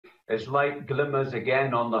as light glimmers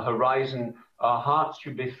again on the horizon, our hearts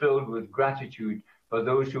should be filled with gratitude for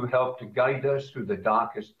those who helped to guide us through the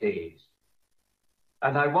darkest days.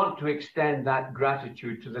 And I want to extend that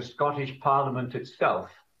gratitude to the Scottish Parliament itself,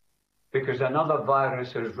 because another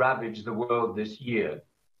virus has ravaged the world this year,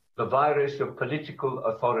 the virus of political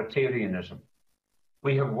authoritarianism.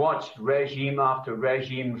 We have watched regime after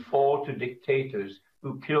regime fall to dictators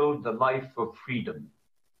who killed the life of freedom.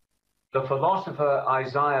 The philosopher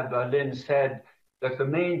Isaiah Berlin said that the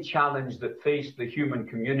main challenge that faced the human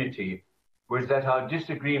community was that our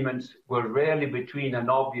disagreements were rarely between an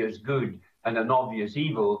obvious good and an obvious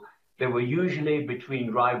evil. They were usually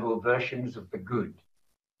between rival versions of the good.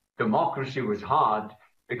 Democracy was hard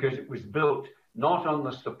because it was built not on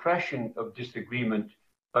the suppression of disagreement,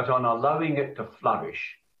 but on allowing it to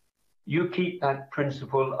flourish. You keep that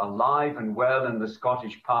principle alive and well in the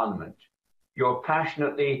Scottish Parliament. Your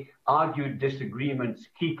passionately argued disagreements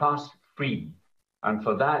keep us free, and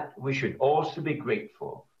for that we should also be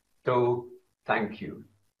grateful. So, thank you.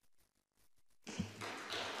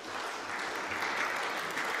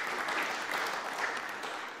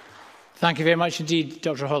 Thank you very much indeed,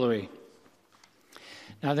 Dr. Holloway.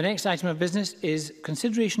 Now, the next item of business is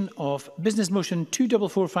consideration of Business Motion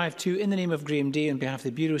 24452 in the name of Graham Day on behalf of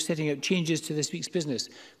the Bureau, setting out changes to this week's business.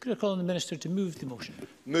 Could I call on the Minister to move the motion?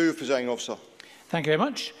 Move, Presiding Officer. Thank you very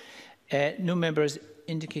much. No members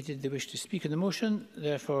indicated they wish to speak on the motion.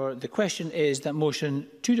 Therefore, the question is that motion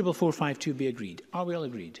 24452 be agreed. Are we all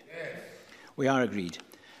agreed? Yes. We are agreed.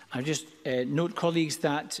 I just note, colleagues,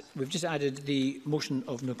 that we've just added the motion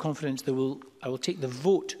of no confidence. I will take the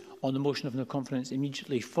vote on the motion of no confidence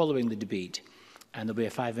immediately following the debate, and there'll be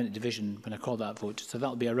a 5-minute division when I call that vote. So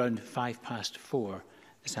that'll be around 4:05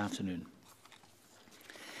 this afternoon.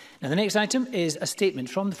 Now, the next item is a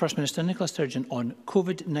statement from the First Minister, Nicola Sturgeon, on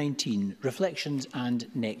COVID-19, reflections and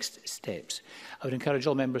next steps. I would encourage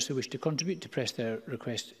all members who wish to contribute to press their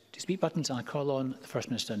request to speak buttons, and I call on the First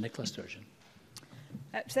Minister, Nicola Sturgeon.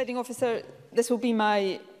 Presiding Officer, this will be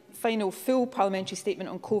my final full parliamentary statement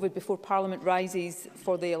on COVID before Parliament rises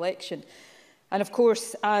for the election. And of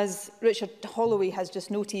course, as Richard Holloway has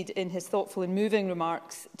just noted in his thoughtful and moving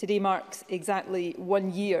remarks, today marks exactly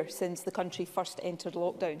 1 year since the country first entered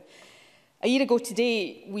lockdown. A year ago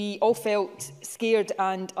today, we all felt scared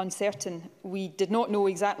and uncertain. We did not know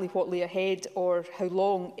exactly what lay ahead or how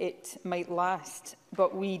long it might last.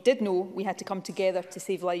 But we did know we had to come together to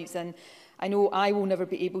save lives, and I know I will never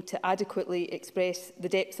be able to adequately express the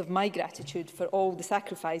depths of my gratitude for all the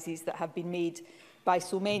sacrifices that have been made by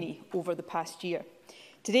so many over the past year.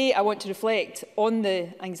 Today, I want to reflect on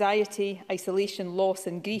the anxiety, isolation, loss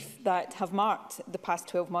and grief that have marked the past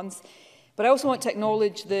 12 months. But I also want to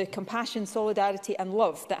acknowledge the compassion, solidarity and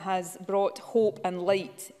love that has brought hope and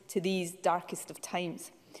light to these darkest of times.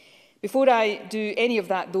 Before I do any of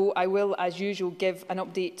that, though, I will, as usual, give an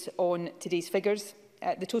update on today's figures.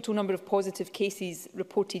 The total number of positive cases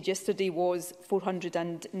reported yesterday was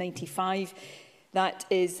 495. That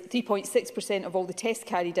is 3.6% of all the tests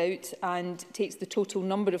carried out and takes the total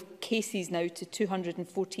number of cases now to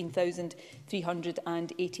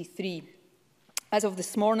 214,383. As of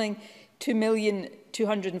this morning,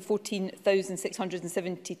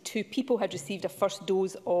 2,214,672 people had received a first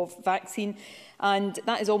dose of vaccine, and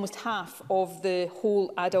that is almost half of the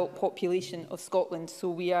whole adult population of Scotland. So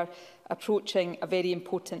we are approaching a very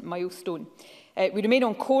important milestone. We remain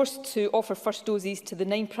on course to offer first doses to the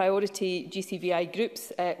 9 priority GCVI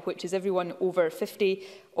groups, which is everyone over 50,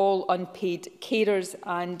 all unpaid carers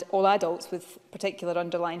and all adults with particular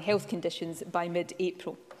underlying health conditions by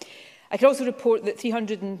mid-April. I can also report that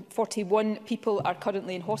 341 people are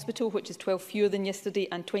currently in hospital, which is 12 fewer than yesterday,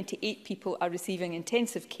 and 28 people are receiving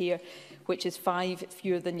intensive care, which is 5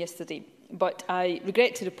 fewer than yesterday. But I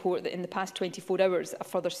regret to report that in the past 24 hours, a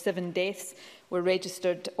further 7 deaths were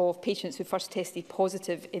registered of patients who first tested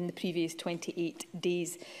positive in the previous 28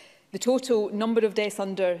 days. The total number of deaths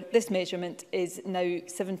under this measurement is now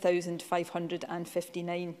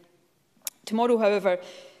 7,559. Tomorrow, however,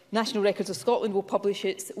 National Records of Scotland will publish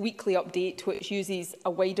its weekly update, which uses a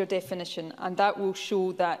wider definition, and that will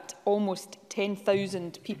show that almost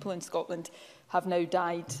 10,000 people in Scotland have now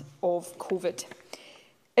died of COVID.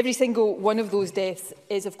 Every single one of those deaths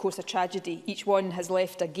is, of course, a tragedy. Each one has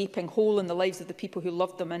left a gaping hole in the lives of the people who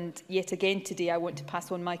loved them, and yet again today I want to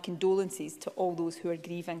pass on my condolences to all those who are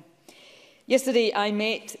grieving. Yesterday, I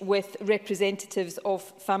met with representatives of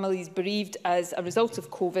families bereaved as a result of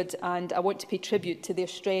COVID, and I want to pay tribute to their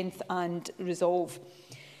strength and resolve.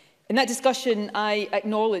 In that discussion, I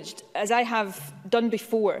acknowledged, as I have done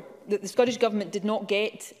before, that the Scottish Government did not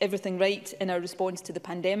get everything right in our response to the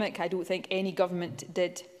pandemic. I don't think any government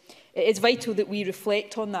did. It is vital that we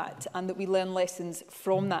reflect on that and that we learn lessons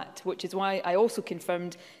from that, which is why I also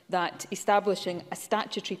confirmed that establishing a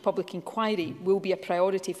statutory public inquiry will be a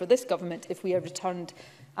priority for this government if we are returned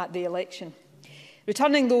at the election.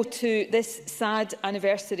 Returning, though, to this sad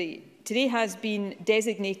anniversary, today has been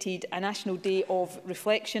designated a National Day of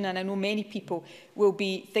Reflection, and I know many people will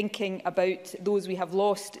be thinking about those we have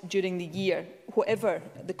lost during the year, whatever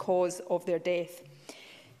the cause of their death.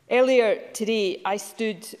 Earlier today, I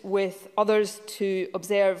stood with others to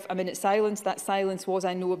observe a minute's silence. That silence was,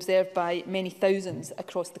 I know, observed by many thousands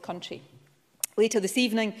across the country. Later this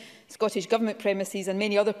evening, Scottish Government premises and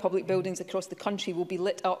many other public buildings across the country will be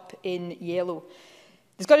lit up in yellow.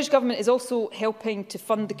 The Scottish Government is also helping to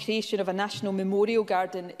fund the creation of a national memorial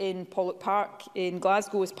garden in Pollok Park in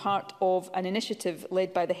Glasgow as part of an initiative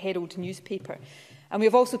led by the Herald newspaper. And we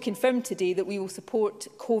have also confirmed today that we will support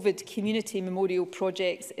COVID community memorial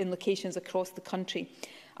projects in locations across the country.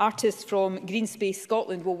 Artists from Green Space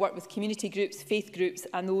Scotland will work with community groups, faith groups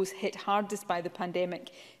and those hit hardest by the pandemic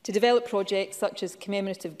to develop projects such as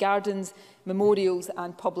commemorative gardens, memorials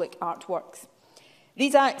and public artworks.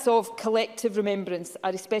 These acts of collective remembrance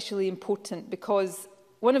are especially important because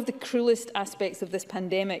one of the cruelest aspects of this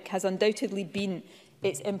pandemic has undoubtedly been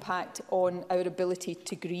its impact on our ability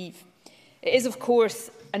to grieve. It is, of course,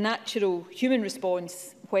 a natural human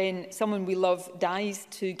response when someone we love dies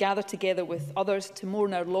to gather together with others to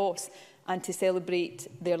mourn our loss and to celebrate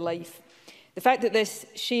their life. The fact that this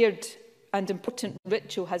shared and important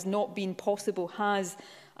ritual has not been possible has,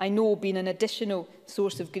 I know, been an additional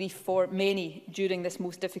source of grief for many during this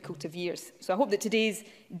most difficult of years. So I hope that today's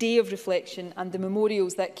day of reflection and the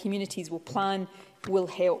memorials that communities will plan will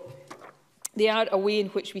help. They are a way in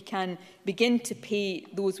which we can begin to pay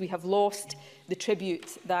those we have lost the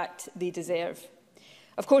tribute that they deserve.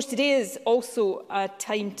 Of course, today is also a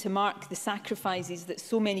time to mark the sacrifices that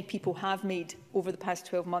so many people have made over the past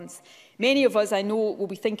 12 months. Many of us, I know, will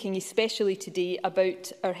be thinking especially today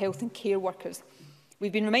about our health and care workers.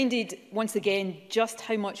 We've been reminded once again just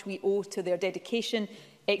how much we owe to their dedication,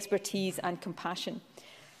 expertise and compassion.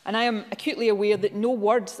 And I am acutely aware that no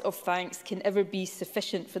words of thanks can ever be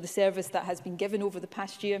sufficient for the service that has been given over the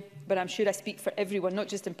past year, but I'm sure I speak for everyone, not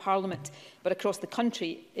just in Parliament, but across the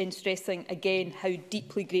country, in stressing again how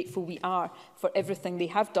deeply grateful we are for everything they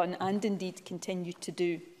have done and indeed continue to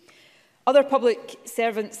do. Other public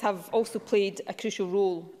servants have also played a crucial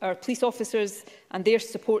role. Our police officers and their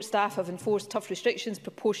support staff have enforced tough restrictions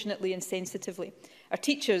proportionately and sensitively. Our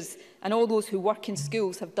teachers and all those who work in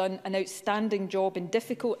schools have done an outstanding job in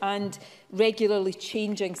difficult and regularly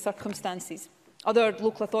changing circumstances. Other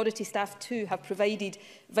local authority staff too have provided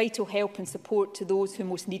vital help and support to those who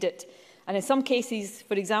most need it. And in some cases,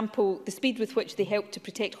 for example, the speed with which they help to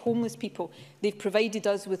protect homeless people, they've provided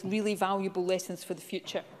us with really valuable lessons for the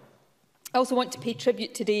future. I also want to pay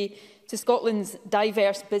tribute today to Scotland's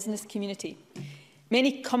diverse business community.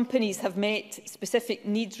 Many companies have met specific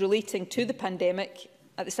needs relating to the pandemic.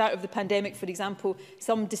 At the start of the pandemic, for example,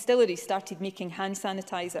 some distilleries started making hand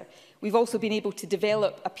sanitizer. We've also been able to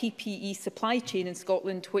develop a PPE supply chain in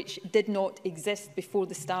Scotland which did not exist before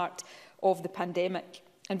the start of the pandemic.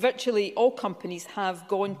 And virtually all companies have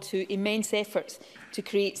gone to immense efforts to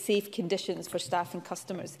create safe conditions for staff and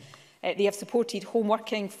customers. They have supported home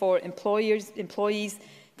working for employees,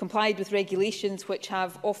 complied with regulations which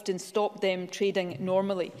have often stopped them trading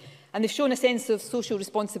normally. And they've shown a sense of social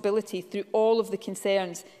responsibility through all of the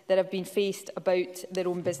concerns that have been faced about their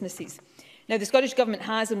own businesses. Now, the Scottish Government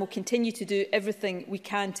has and will continue to do everything we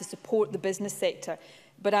can to support the business sector.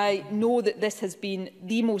 But I know that this has been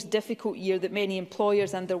the most difficult year that many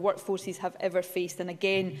employers and their workforces have ever faced. And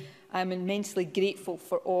again, I'm immensely grateful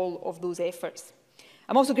for all of those efforts.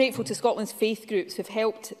 I'm also grateful to Scotland's faith groups who have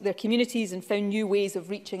helped their communities and found new ways of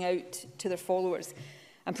reaching out to their followers.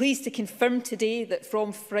 I'm pleased to confirm today that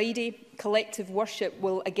from Friday, collective worship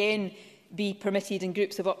will again be permitted in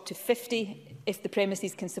groups of up to 50 if the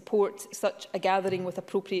premises can support such a gathering with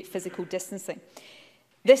appropriate physical distancing.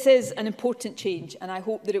 This is an important change, and I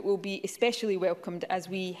hope that it will be especially welcomed as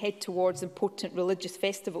we head towards important religious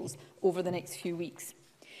festivals over the next few weeks.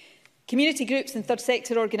 Community groups and third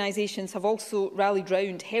sector organisations have also rallied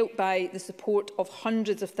round, helped by the support of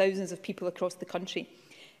hundreds of thousands of people across the country.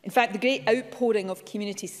 In fact, the great outpouring of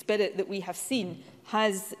community spirit that we have seen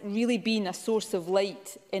has really been a source of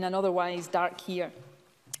light in an otherwise dark year.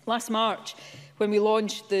 Last March, when we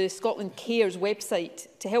launched the Scotland Cares website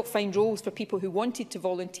to help find roles for people who wanted to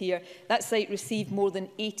volunteer, that site received more than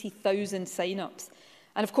 80,000 sign-ups.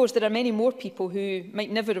 And of course, there are many more people who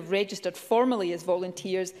might never have registered formally as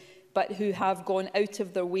volunteers, but who have gone out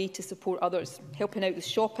of their way to support others, helping out with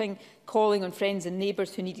shopping, calling on friends and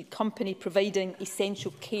neighbours who needed company, providing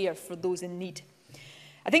essential care for those in need.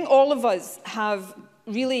 I think all of us have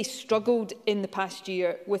really struggled in the past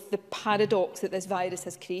year with the paradox that this virus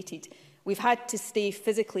has created. We've had to stay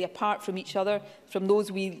physically apart from each other, from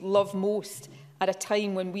those we love most, at a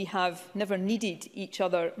time when we have never needed each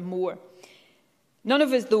other more. None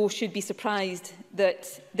of us, though, should be surprised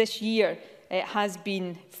that this year has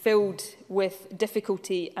been filled with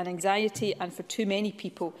difficulty and anxiety, and for too many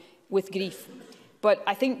people, with grief. But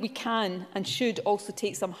I think we can and should also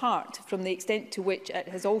take some heart from the extent to which it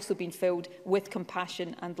has also been filled with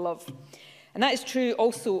compassion and love. And that is true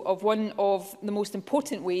also of one of the most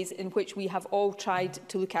important ways in which we have all tried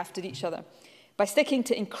to look after each other. By sticking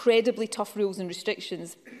to incredibly tough rules and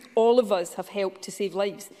restrictions, all of us have helped to save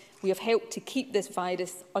lives. We have helped to keep this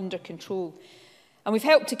virus under control. And we've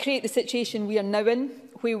helped to create the situation we are now in,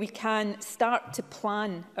 where we can start to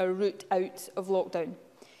plan our route out of lockdown.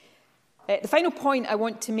 The final point I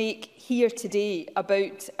want to make here today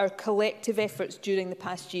about our collective efforts during the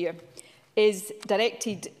past year is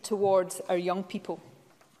directed towards our young people.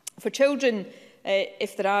 For children,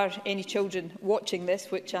 if there are any children watching this,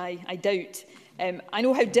 which I doubt, I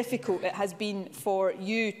know how difficult it has been for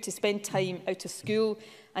you to spend time out of school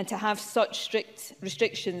and to have such strict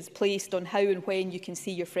restrictions placed on how and when you can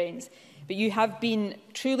see your friends. But you have been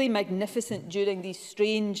truly magnificent during these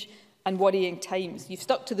strange and worrying times. You've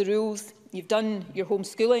stuck to the rules, you've done your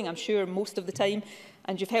homeschooling, I'm sure, most of the time,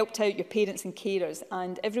 and you've helped out your parents and carers,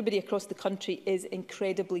 and everybody across the country is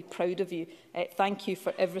incredibly proud of you. Thank you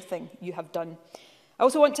for everything you have done. I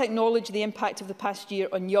also want to acknowledge the impact of the past year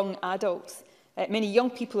on young adults. Many young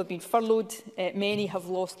people have been furloughed, many have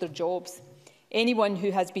lost their jobs. Anyone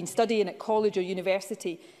who has been studying at college or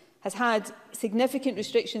university has had significant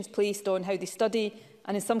restrictions placed on how they study,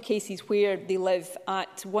 and in some cases where they live,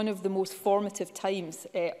 at one of the most formative times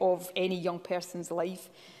of any young person's life.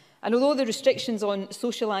 And although the restrictions on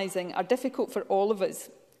socialising are difficult for all of us,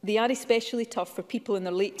 they are especially tough for people in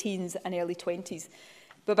their late teens and early 20s.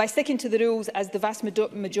 But by sticking to the rules, as the vast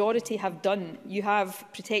majority have done, you have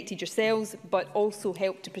protected yourselves, but also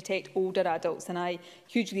helped to protect older adults. And I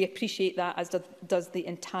hugely appreciate that, as does the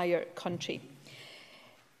entire country.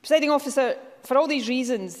 Presiding Officer, for all these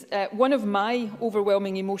reasons, one of my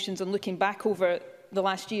overwhelming emotions on looking back over the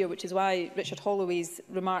last year, which is why Richard Holloway's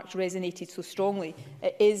remarks resonated so strongly,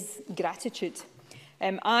 is gratitude.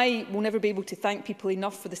 I will never be able to thank people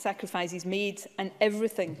enough for the sacrifices made and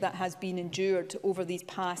everything that has been endured over these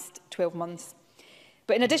past 12 months.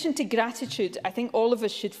 But in addition to gratitude, I think all of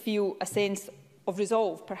us should feel a sense of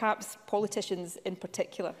resolve, perhaps politicians in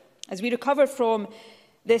particular. As we recover from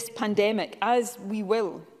this pandemic, as we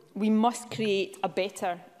will, we must create a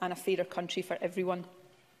better and a fairer country for everyone.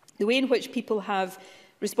 The way in which people have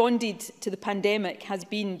responded to the pandemic has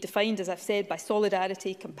been defined, as I've said, by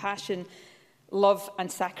solidarity, compassion, love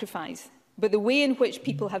and sacrifice. But the way in which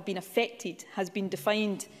people have been affected has been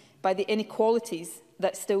defined by the inequalities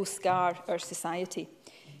that still scar our society.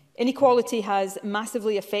 Inequality has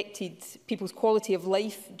massively affected people's quality of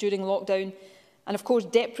life during lockdown, and of course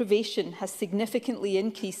deprivation has significantly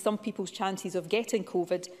increased some people's chances of getting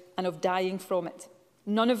COVID and of dying from it.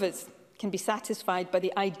 None of us can be satisfied by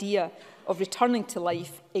the idea of returning to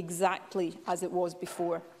life exactly as it was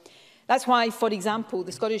before. That's why, for example,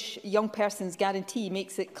 the Scottish Young Persons Guarantee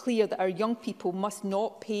makes it clear that our young people must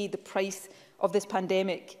not pay the price of this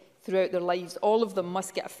pandemic throughout their lives. All of them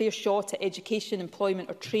must get a fair shot at education,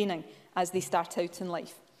 employment or training as they start out in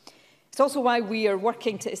life. It's also why we are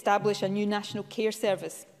working to establish a new national care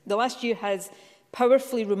service. The last year has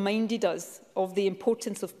powerfully reminded us of the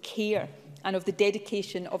importance of care and of the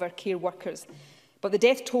dedication of our care workers. But the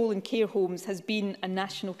death toll in care homes has been a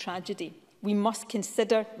national tragedy. We must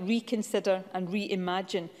consider, reconsider and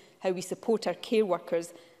reimagine how we support our care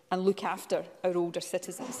workers and look after our older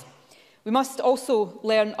citizens. We must also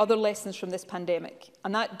learn other lessons from this pandemic,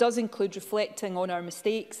 and that does include reflecting on our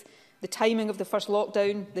mistakes, the timing of the first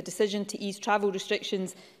lockdown, the decision to ease travel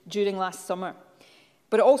restrictions during last summer.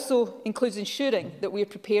 But it also includes ensuring that we are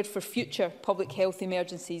prepared for future public health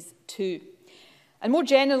emergencies too. And more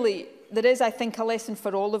generally, there is, I think, a lesson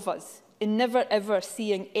for all of us in never ever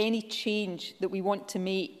seeing any change that we want to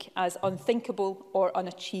make as unthinkable or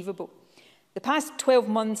unachievable. The past 12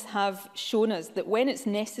 months have shown us that when it's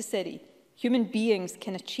necessary, human beings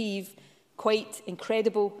can achieve quite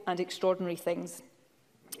incredible and extraordinary things.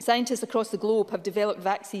 Scientists across the globe have developed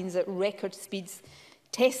vaccines at record speeds.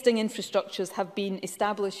 Testing infrastructures have been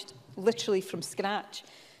established literally from scratch.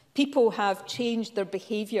 People have changed their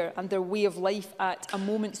behaviour and their way of life at a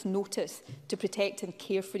moment's notice to protect and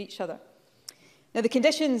care for each other. Now, the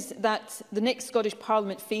conditions that the next Scottish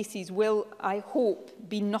Parliament faces will, I hope,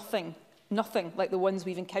 be nothing like the ones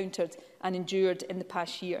we've encountered and endured in the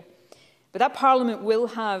past year. But that Parliament will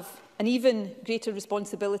have an even greater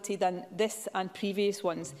responsibility than this and previous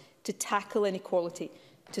ones to tackle inequality,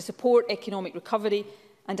 to support economic recovery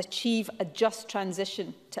and achieve a just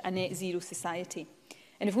transition to a net zero society.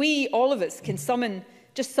 And if we, all of us, can summon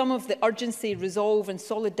just some of the urgency, resolve and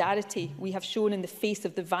solidarity we have shown in the face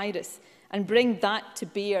of the virus and bring that to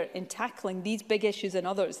bear in tackling these big issues and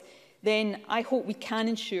others, then I hope we can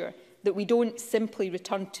ensure that we don't simply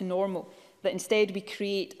return to normal, that instead we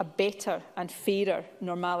create a better and fairer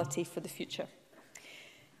normality for the future.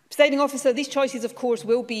 Presiding Officer, these choices, of course,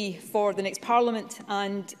 will be for the next Parliament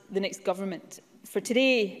and the next Government. For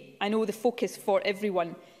today, I know the focus for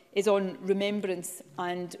everyone is on remembrance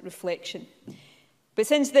and reflection. But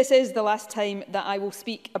since this is the last time that I will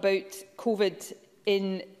speak about COVID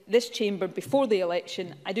in this chamber before the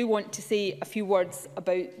election, I do want to say a few words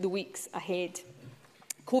about the weeks ahead.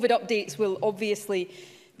 COVID updates will obviously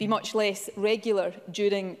be much less regular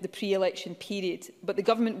during the pre-election period, but the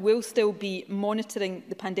Government will still be monitoring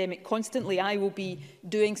the pandemic constantly. I will be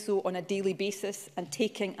doing so on a daily basis and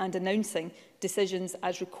taking and announcing decisions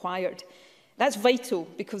as required. That's vital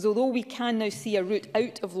because although we can now see a route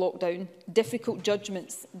out of lockdown, difficult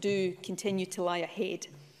judgments do continue to lie ahead.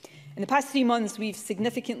 In the past 3 months, we've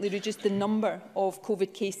significantly reduced the number of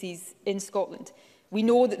COVID cases in Scotland. We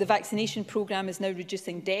know that the vaccination programme is now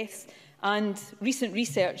reducing deaths, and recent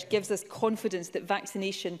research gives us confidence that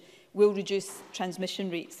vaccination will reduce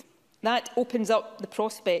transmission rates. That opens up the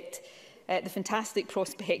prospect, the fantastic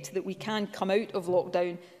prospect, that we can come out of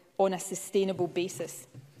lockdown on a sustainable basis.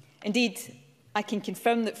 Indeed, I can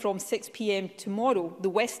confirm that from 6 p.m. tomorrow, the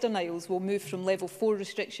Western Isles will move from level 4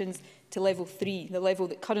 restrictions to level 3, the level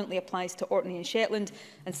that currently applies to Orkney and Shetland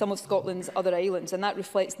and some of Scotland's other islands, and that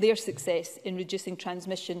reflects their success in reducing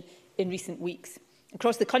transmission in recent weeks.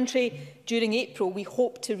 Across the country, during April, we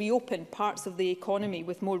hope to reopen parts of the economy,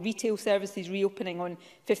 with more retail services reopening on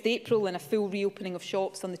 5th April and a full reopening of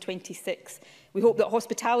shops on the 26th. We hope that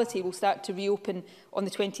hospitality will start to reopen on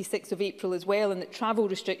the 26th of April as well, and that travel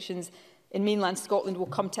restrictions in mainland Scotland will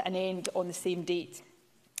come to an end on the same date.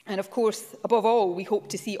 And of course, above all, we hope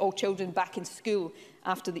to see all children back in school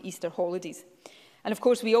after the Easter holidays. And of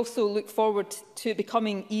course, we also look forward to it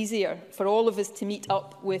becoming easier for all of us to meet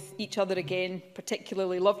up with each other again,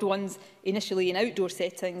 particularly loved ones, initially in outdoor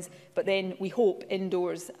settings, but then we hope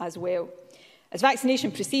indoors as well. As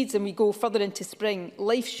vaccination proceeds and we go further into spring,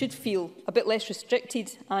 life should feel a bit less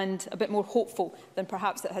restricted and a bit more hopeful than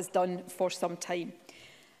perhaps it has done for some time.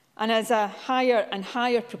 And as a higher and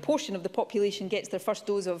higher proportion of the population gets their first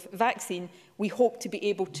dose of vaccine, we hope to be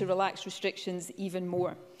able to relax restrictions even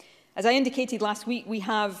more. As I indicated last week, we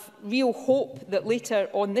have real hope that later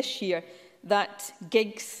on this year that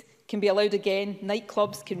gigs can be allowed again,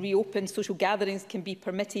 nightclubs can reopen, social gatherings can be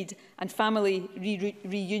permitted and family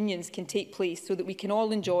reunions can take place so that we can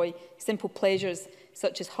all enjoy simple pleasures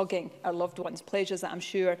such as hugging our loved ones, pleasures that I'm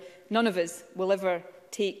sure none of us will ever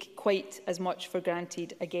take quite as much for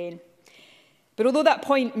granted again. But although that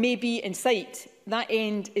point may be in sight, that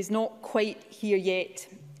end is not quite here yet.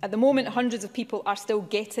 At the moment, hundreds of people are still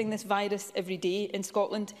getting this virus every day in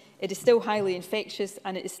Scotland. It is still highly infectious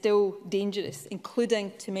and it is still dangerous,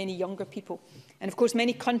 including to many younger people. And of course,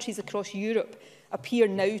 many countries across Europe appear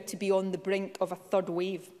now to be on the brink of a third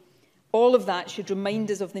wave. All of that should remind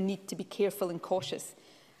us of the need to be careful and cautious.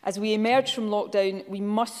 As we emerge from lockdown, we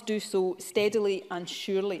must do so steadily and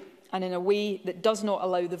surely, and in a way that does not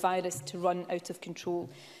allow the virus to run out of control.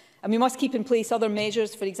 And we must keep in place other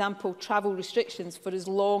measures, for example, travel restrictions, for as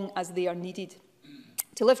long as they are needed.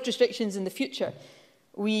 To lift restrictions in the future,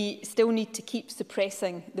 we still need to keep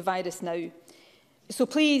suppressing the virus now. So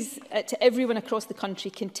please, to everyone across the country,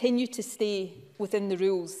 continue to stay within the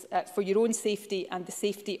rules for your own safety and the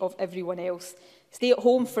safety of everyone else. Stay at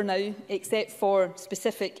home for now, except for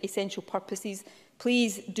specific essential purposes.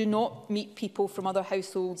 Please do not meet people from other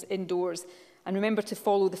households indoors. And remember to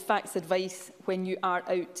follow the facts advice when you are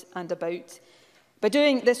out and about. By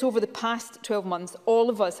doing this over the past 12 months, all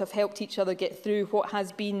of us have helped each other get through what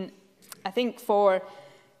has been, I think, for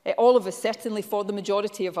all of us, certainly for the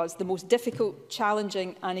majority of us, the most difficult,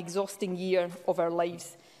 challenging and exhausting year of our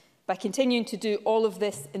lives. By continuing to do all of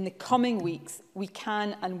this in the coming weeks, we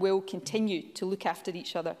can and will continue to look after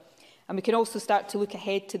each other. And we can also start to look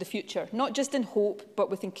ahead to the future, not just in hope,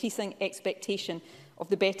 but with increasing expectation of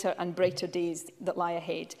the better and brighter days that lie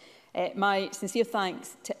ahead. My sincere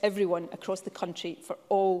thanks to everyone across the country for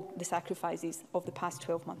all the sacrifices of the past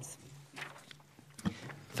 12 months.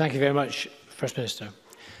 Thank you very much, First Minister.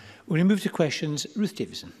 We move to questions. Ruth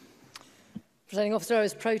Davidson. Presiding Officer, I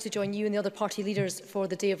was proud to join you and the other party leaders for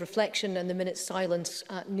the day of reflection and the minute's silence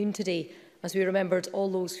at noon today, as we remembered all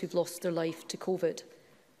those who've lost their life to COVID.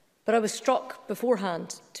 But I was struck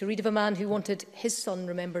beforehand to read of a man who wanted his son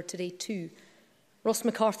remembered today too. Ross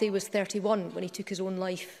McCarthy was 31 when he took his own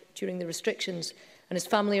life during the restrictions, and his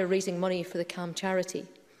family are raising money for the CAM charity.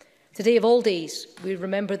 Today of all days, we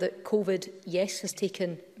remember that COVID, yes, has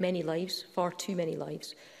taken many lives, far too many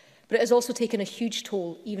lives, but it has also taken a huge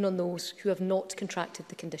toll even on those who have not contracted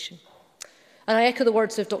the condition. And I echo the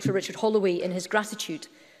words of Dr. Richard Holloway in his gratitude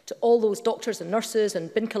to all those doctors and nurses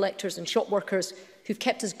and bin collectors and shop workers who've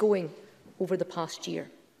kept us going over the past year.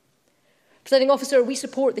 Presiding Officer, we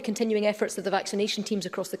support the continuing efforts of the vaccination teams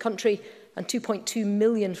across the country, and 2.2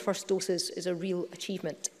 million first doses is a real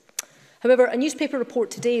achievement. However, a newspaper report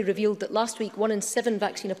today revealed that last week 1 in 7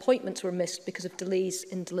 vaccine appointments were missed because of delays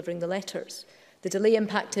in delivering the letters. The delay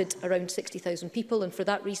impacted around 60,000 people, and for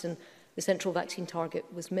that reason, the central vaccine target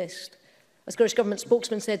was missed. A Scottish Government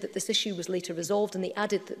spokesman said that this issue was later resolved, and they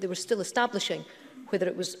added that they were still establishing whether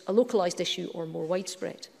it was a localised issue or more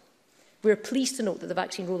widespread. We are pleased to note that the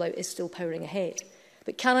vaccine rollout is still powering ahead.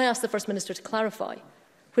 But can I ask the First Minister to clarify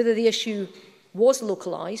whether the issue was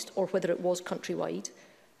localised or whether it was countrywide?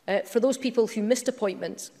 For those people who missed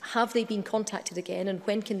appointments, have they been contacted again, and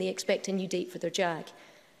when can they expect a new date for their JAG?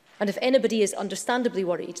 And if anybody is understandably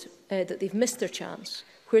worried that they've missed their chance,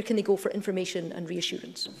 where can they go for information and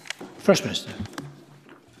reassurance? First Minister.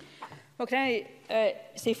 Well, can I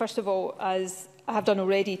say first of all, as I have done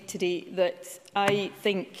already today, that I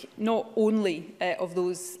think not only of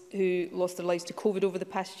those who lost their lives to COVID over the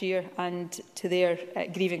past year and to their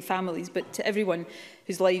grieving families, but to everyone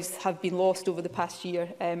whose lives have been lost over the past year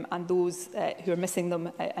and those who are missing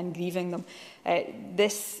them and grieving them.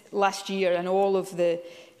 This last year and all of the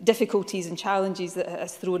difficulties and challenges that it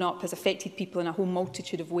has thrown up has affected people in a whole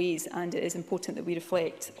multitude of ways, and it is important that we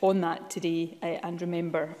reflect on that today and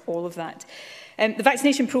remember all of that. The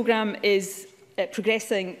vaccination programme is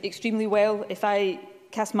progressing extremely well. If I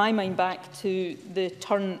cast my mind back to the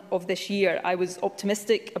turn of this year, I was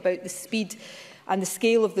optimistic about the speed and the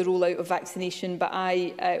scale of the rollout of vaccination, but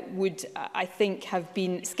I would, I think, have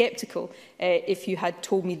been sceptical if you had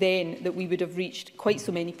told me then that we would have reached quite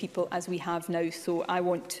so many people as we have now. So I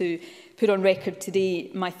want to put on record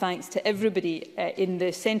today my thanks to everybody in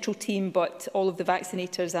the central team, but all of the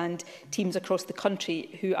vaccinators and teams across the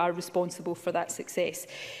country who are responsible for that success.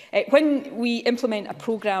 When we implement a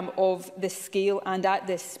programme of this scale and at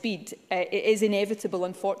this speed, it is inevitable,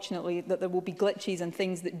 unfortunately, that there will be glitches and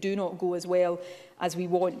things that do not go as well as we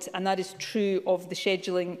want, and that is true of the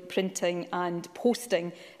scheduling, printing and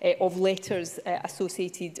posting of letters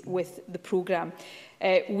associated with the programme.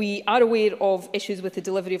 We are aware of issues with the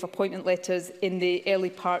delivery of appointment letters in the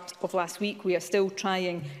early part of last week. We are still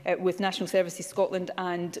trying with National Services Scotland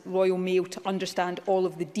and Royal Mail to understand all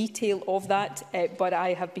of the detail of that, but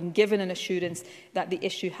I have been given an assurance that the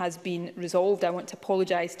issue has been resolved. I want to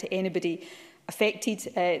apologise to anybody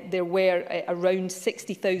affected. There were around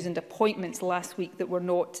 60,000 appointments last week that were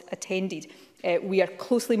not attended. We are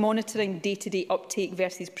closely monitoring day-to-day uptake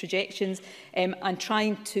versus projections and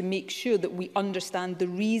trying to make sure that we understand the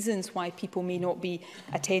reasons why people may not be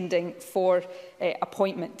attending for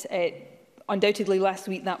appointment. Undoubtedly, last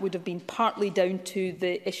week that would have been partly down to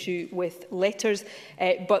the issue with letters,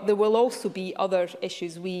 but there will also be other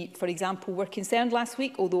issues. We, for example, were concerned last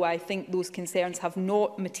week, although I think those concerns have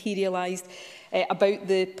not materialised, about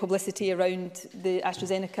the publicity around the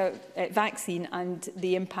AstraZeneca vaccine and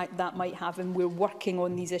the impact that might have, and we're working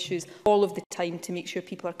on these issues all of the time to make sure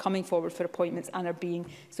people are coming forward for appointments and are being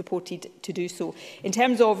supported to do so. In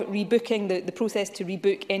terms of rebooking, the process to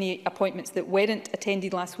rebook any appointments that weren't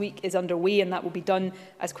attended last week is underway, and that will be done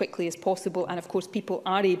as quickly as possible. And of course, people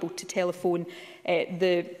are able to telephone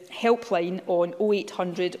the helpline on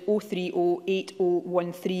 0800 030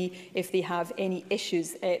 8013 if they have any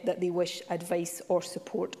issues that they wish advice or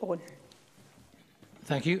support on.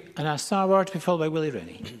 Thank you. And I'll start to be followed by Willie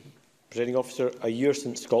Rennie. Presiding Officer, a year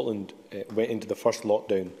since Scotland went into the first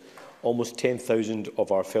lockdown, almost 10,000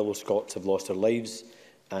 of our fellow Scots have lost their lives,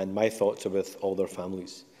 and my thoughts are with all their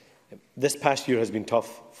families. This past year has been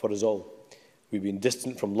tough for us all. We've been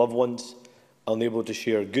distant from loved ones, unable to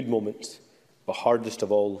share good moments, but hardest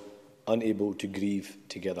of all, unable to grieve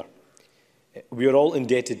together. We are all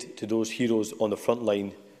indebted to those heroes on the front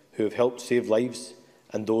line who have helped save lives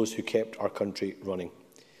and those who kept our country running.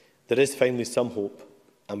 There is finally some hope,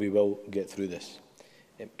 and we will get through this.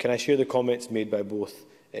 Can I share the comments made by both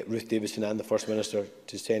Ruth Davidson and the First Minister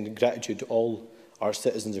to send gratitude to all our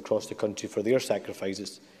citizens across the country for their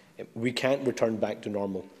sacrifices? We can't return back to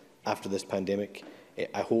normal after this pandemic.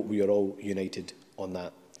 I hope we are all united on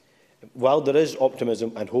that. While there is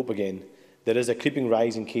optimism and hope again, there is a creeping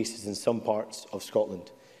rise in cases in some parts of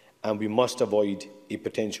Scotland, and we must avoid a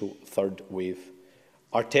potential third wave.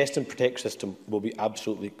 Our test and protect system will be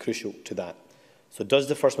absolutely crucial to that. So does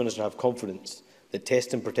the First Minister have confidence that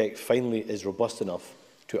test and protect finally is robust enough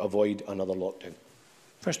to avoid another lockdown?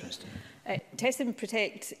 First Minister. Test and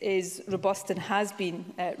Protect is robust and has been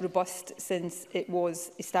robust since it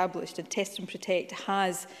was established, and Test and Protect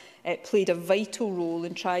has played a vital role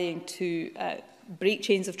in trying to break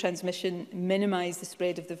chains of transmission, minimise the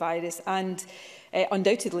spread of the virus, and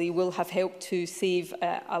undoubtedly will have helped to save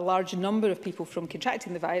a large number of people from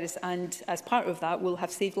contracting the virus, and as part of that will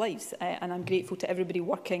have saved lives, and I'm grateful to everybody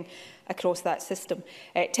working across that system.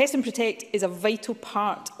 Test and Protect is a vital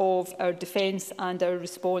part of our defence and our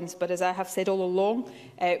response, but as I have said all along,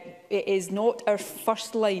 it is not our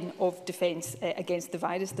first line of defence against the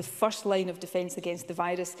virus. The first line of defence against the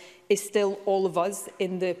virus is still all of us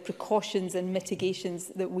in the precautions and mitigations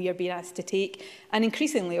that we are being asked to take, and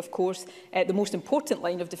increasingly, of course, the most important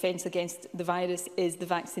line of defence against the virus is the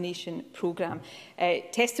vaccination programme.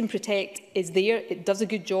 Test and Protect is there. It does a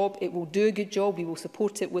good job. It will do a good job. We will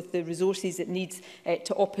support it with the resources it needs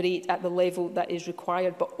to operate at the level that is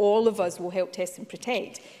required. But all of us will help Test and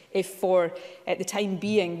Protect if for the time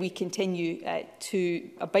being we continue to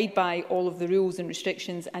abide by all of the rules and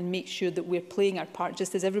restrictions and make sure that we're playing our part,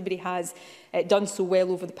 just as everybody has done so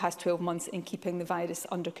well over the past 12 months in keeping the virus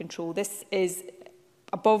under control. This is,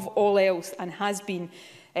 above all else, and has been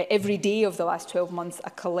every day of the last 12 months, a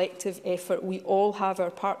collective effort. We all have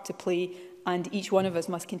our part to play, and each one of us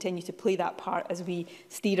must continue to play that part as we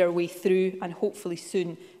steer our way through and hopefully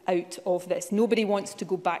soon out of this. Nobody wants to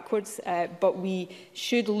go backwards, but we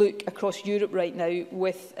should look across Europe right now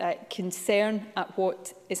with concern at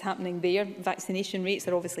what is happening there. Vaccination rates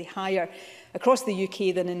are obviously higher across the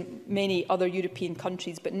UK than in many other European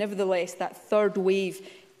countries, but nevertheless that third wave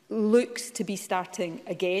looks to be starting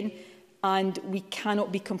again, and we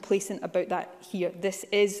cannot be complacent about that here. This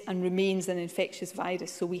is and remains an infectious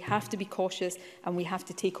virus, so we have to be cautious and we have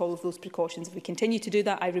to take all of those precautions. If we continue to do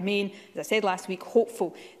that, I remain, as I said last week,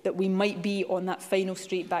 hopeful that we might be on that final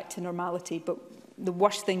straight back to normality, but the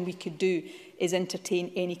worst thing we could do is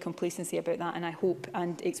entertain any complacency about that, and I hope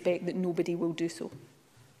and expect that nobody will do so.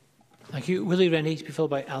 Thank you. Willie Rennie, to be followed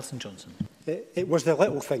by Alison Johnson. It was the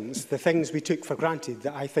little things, the things we took for granted,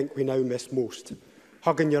 that I think we now miss most.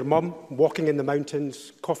 Hugging your mum, walking in the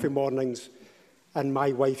mountains, coffee mornings, and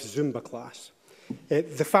my wife's Zumba class.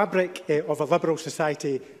 The fabric of a liberal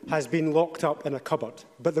society has been locked up in a cupboard,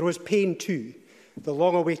 but there was pain too. The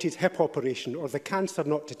long-awaited hip operation or the cancer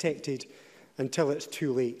not detected until it's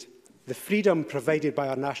too late. The freedom provided by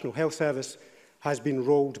our National Health Service has been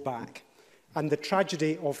rolled back, and the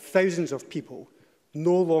tragedy of thousands of people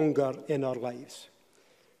no longer in our lives.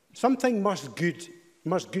 Something good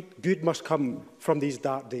must come from these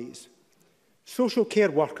dark days. Social care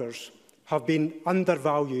workers have been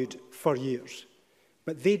undervalued for years,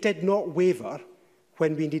 but they did not waver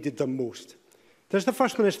when we needed them most. Does the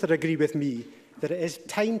First Minister agree with me that it is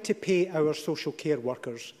time to pay our social care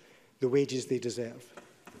workers the wages they deserve?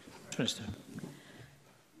 Minister.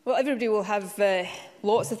 Well, everybody will have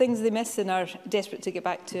lots of things they miss and are desperate to get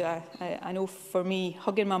back to. I know for me,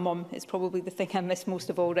 hugging my mum is probably the thing I miss most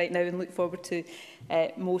of all right now and look forward to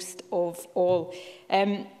most of all.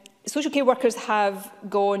 Social care workers have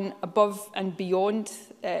gone above and beyond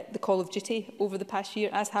the call of duty over the past year,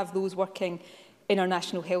 as have those working in our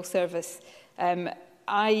National Health Service.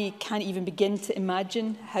 I can't even begin to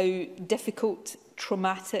imagine how difficult,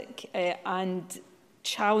 traumatic and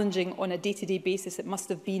challenging on a day-to-day basis it must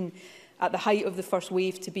have been at the height of the first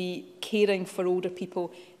wave to be caring for older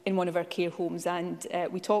people in one of our care homes. And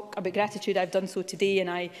we talk about gratitude. I've done so today, and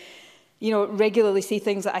I regularly say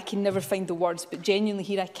things that I can never find the words, but genuinely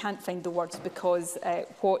here I can't find the words, because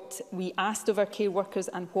what we asked of our care workers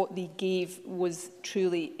and what they gave was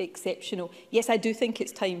truly exceptional. Yes, I do think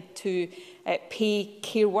it's time to pay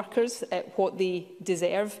care workers what they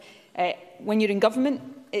deserve. When you're in government,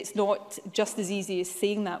 it's not just as easy as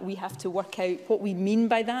saying that. We have to work out what we mean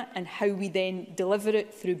by that and how we then deliver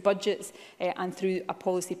it through budgets and through a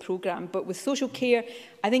policy programme. But with social care,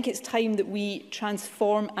 I think it's time that we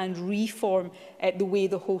transform and reform the way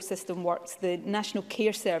the whole system works. The National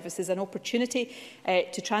Care Service is an opportunity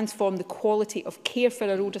to transform the quality of care for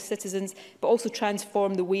our older citizens, but also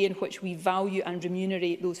transform the way in which we value and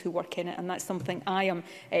remunerate those who work in it. And that's something I am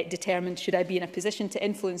determined, should I be in a position to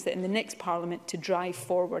influence it in the next Parliament, to drive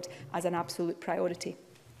forward as an absolute priority.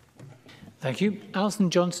 Thank you. Alison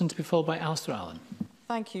Johnson to be followed by Alistair Allen.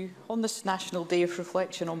 Thank you. On this National Day of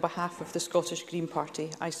Reflection, on behalf of the Scottish Green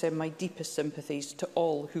Party, I send my deepest sympathies to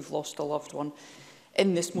all who've lost a loved one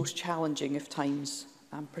in this most challenging of times,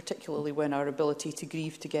 and particularly when our ability to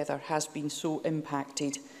grieve together has been so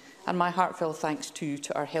impacted. And my heartfelt thanks too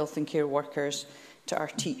to our health and care workers, to our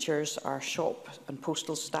teachers, our shop and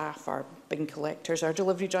postal staff, our bin collectors, our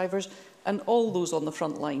delivery drivers, and all those on the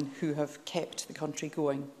front line who have kept the country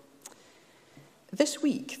going. This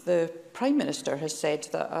week, the Prime Minister has said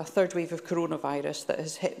that a third wave of coronavirus that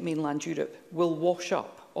has hit mainland Europe will wash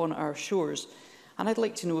up on our shores. And I'd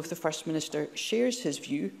like to know if the First Minister shares his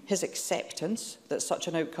view, his acceptance that such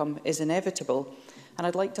an outcome is inevitable. And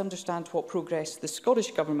I'd like to understand what progress the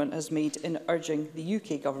Scottish Government has made in urging the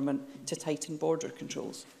UK Government to tighten border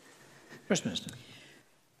controls. First Minister.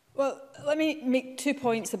 Well, let me make 2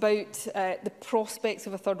 points about the prospects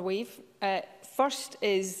of a third wave. First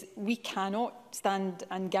is we cannot stand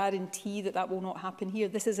and guarantee that that will not happen here.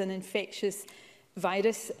 This is an infectious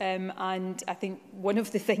virus, and I think one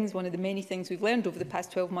of the many things we've learned over the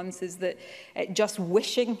past 12 months is that just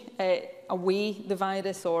wishing away the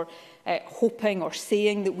virus or hoping or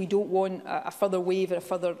saying that we don't want a further wave or a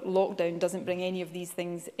further lockdown doesn't bring any of these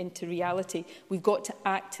things into reality. We've got to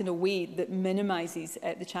act in a way that minimises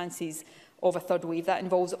the chances of a third wave. That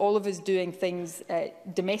involves all of us doing things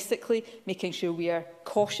domestically, making sure we are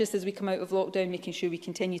cautious as we come out of lockdown, making sure we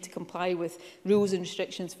continue to comply with rules and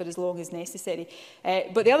restrictions for as long as necessary.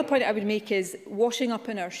 But the other point I would make is washing up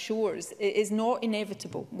on our shores is not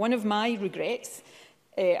inevitable. One of my regrets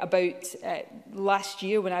about last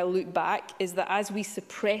year, when I look back, is that as we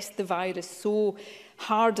suppressed the virus so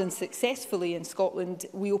hard and successfully in Scotland,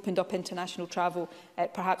 we opened up international travel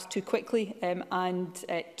perhaps too quickly and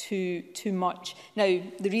too much. Now,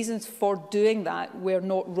 the reasons for doing that were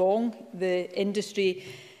not wrong. The industry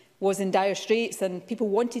was in dire straits and people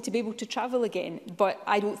wanted to be able to travel again. But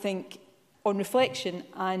I don't think, on reflection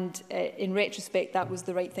and in retrospect, that was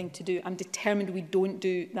the right thing to do. I'm determined we don't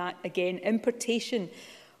do that again. Importation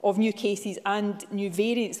of new cases and new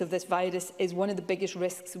variants of this virus is one of the biggest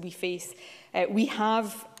risks we face. We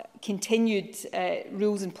have continued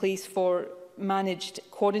rules in place for managed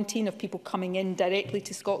quarantine of people coming in directly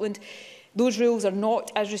to Scotland. Those rules are not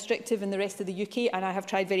as restrictive in the rest of the UK, and I have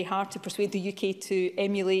tried very hard to persuade the UK to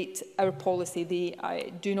emulate our policy.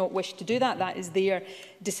 They do not wish to do that. That is their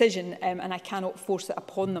decision, and I cannot force it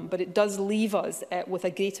upon them. But it does leave us with a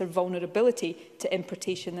greater vulnerability to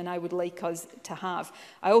importation than I would like us to have.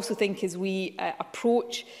 I also think as we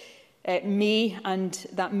approach May and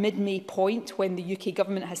that mid-May point when the UK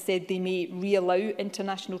Government has said they may reallow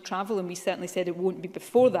international travel, and we certainly said it won't be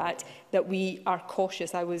before that, that we are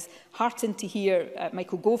cautious. I was heartened to hear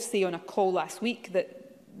Michael Gove say on a call last week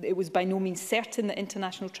that it was by no means certain that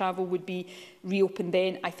international travel would be reopened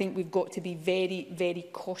then. I think we've got to be very, very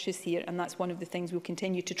cautious here, and that's one of the things we'll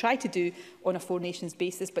continue to try to do on a four nations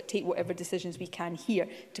basis, but take whatever decisions we can here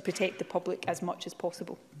to protect the public as much as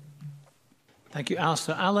possible. Thank you.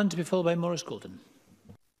 Alistair Allen to be followed by Maurice Golden.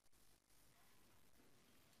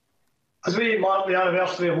 As we mark the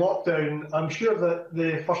anniversary of lockdown, I'm sure that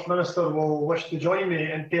the First Minister will wish to join me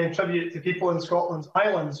in paying tribute to people in Scotland's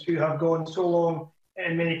islands who have gone so long,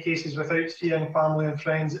 in many cases, without seeing family and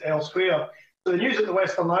friends elsewhere. So the news that the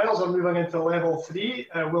Western Isles are moving into level 3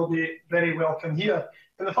 will be very welcome here.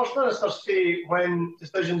 Can the First Minister say when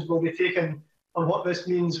decisions will be taken on what this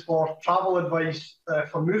means for travel advice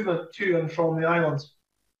for movement to and from the islands?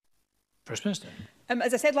 First Minister.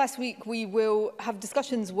 As I said last week, we will have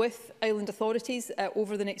discussions with island authorities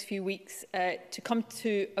over the next few weeks to come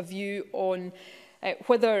to a view on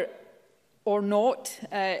whether or not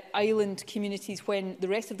island communities, when the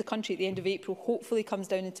rest of the country at the end of April hopefully comes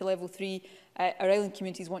down into level 3, our island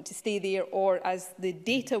communities want to stay there, or as the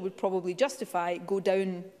data would probably justify, go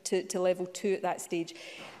down to level 2 at that stage.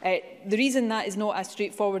 The reason that is not as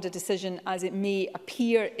straightforward a decision as it may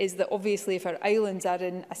appear is that obviously if our islands are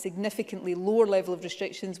in a significantly lower level of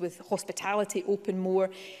restrictions with hospitality open more,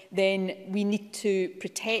 then we need to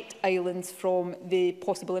protect islands from the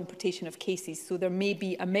possible importation of cases. So there may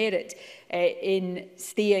be a merit in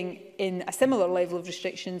staying in a similar level of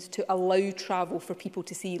restrictions to allow travel for people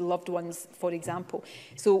to see loved ones, for example.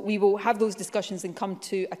 So we will have those discussions and come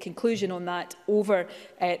to a conclusion on that over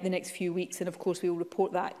the next few weeks. And of course, we will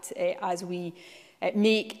report that as we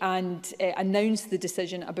make and announce the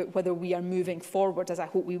decision about whether we are moving forward, as I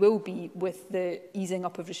hope we will be, with the easing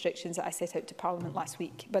up of restrictions that I set out to Parliament last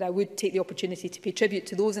week. But I would take the opportunity to pay tribute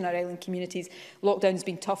to those in our island communities. Lockdown has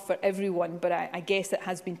been tough for everyone, but I guess it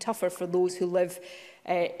has been tougher for those who live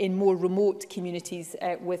in more remote communities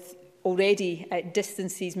with already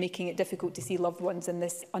distances making it difficult to see loved ones, and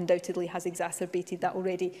this undoubtedly has exacerbated that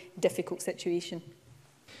already difficult situation.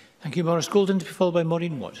 Thank you, Maurice Golden, to be followed by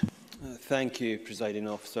Maureen Watt. Thank you, Presiding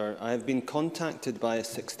Officer. I have been contacted by a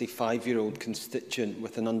 65-year-old constituent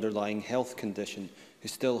with an underlying health condition who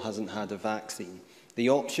still hasn't had a vaccine. The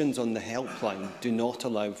options on the helpline do not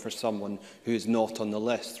allow for someone who is not on the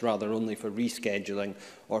list, rather only for rescheduling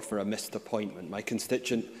or for a missed appointment. My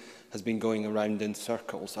constituent has been going around in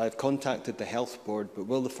circles. I have contacted the Health Board, but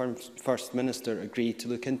will the First Minister agree to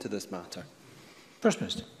look into this matter? First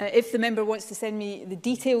Minister. If the member wants to send me the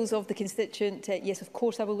details of the constituent, yes, of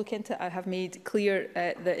course I will look into it. I have made clear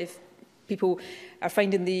that if people are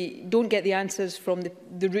finding they don't get the answers from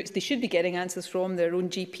the routes they should be getting answers from, their own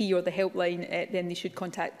GP or the helpline, then they should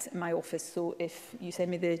contact my office. So if you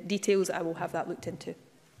send me the details, I will have that looked into.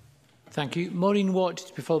 Thank you. Maureen Watt,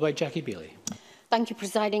 to be followed by Jackie Bailey. Thank you,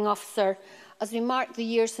 Presiding Officer. As we mark the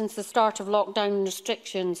year since the start of lockdown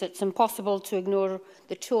restrictions, it's impossible to ignore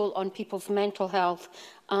the toll on people's mental health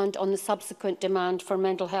and on the subsequent demand for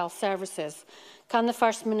mental health services. Can the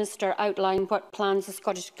First Minister outline what plans the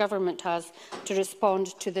Scottish Government has to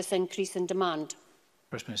respond to this increase in demand?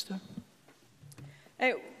 First Minister.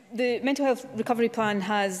 The Mental Health Recovery Plan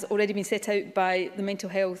has already been set out by the Mental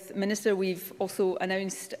Health Minister. We've also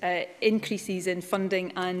announced increases in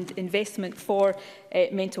funding and investment for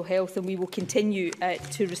mental health, and we will continue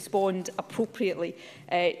to respond appropriately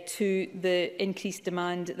to the increased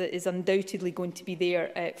demand that is undoubtedly going to be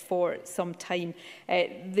there for some time.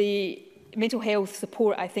 The mental health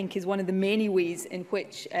support, I think, is one of the many ways in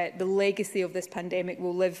which the legacy of this pandemic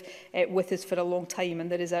will live with us for a long time, and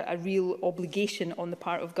there is a real obligation on the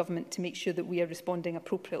part of government to make sure that we are responding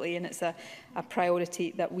appropriately, and it's a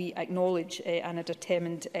priority that we acknowledge and are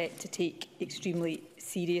determined to take extremely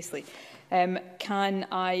seriously. Can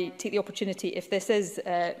I take the opportunity, if this is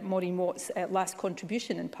Maureen Watt's last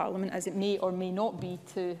contribution in Parliament, as it may or may not be,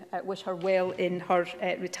 to wish her well in her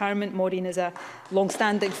retirement. Maureen is a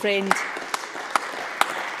long-standing friend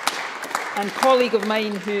and colleague of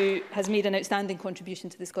mine who has made an outstanding contribution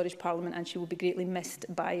to the Scottish Parliament, and she will be greatly missed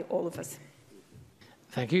by all of us.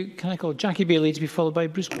 Thank you. Can I call Jackie Bailey to be followed by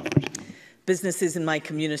Bruce Crawford? Businesses in my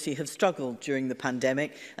community have struggled during the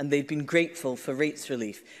pandemic, and they've been grateful for rates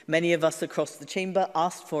relief. Many of us across the chamber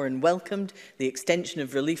asked for and welcomed the extension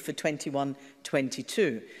of relief for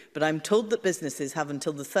 21-22. But I'm told that businesses have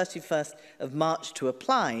until the 31st of March to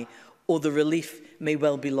apply, or the relief may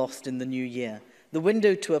well be lost in the new year. The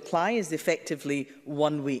window to apply is effectively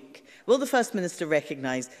 1 week. Will the First Minister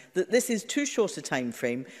recognise that this is too short a time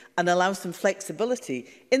frame and allow some flexibility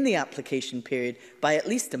in the application period by at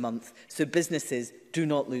least a month so businesses do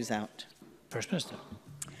not lose out? First Minister.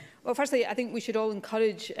 Well, firstly, I think we should all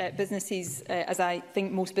encourage businesses, as I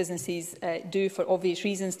think most businesses do for obvious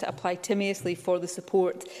reasons, to apply timorously for the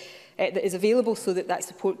support that is available, so that that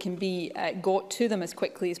support can be got to them as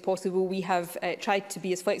quickly as possible. We have tried to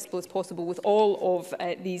be as flexible as possible with all of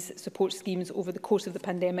these support schemes over the course of the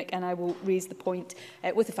pandemic, and I will raise the point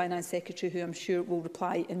with the Finance Secretary, who I'm sure will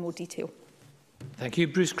reply in more detail. Thank you.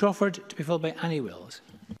 Bruce Crawford, to be followed by Annie Wills.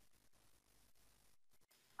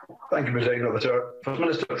 Thank you, President Officer. First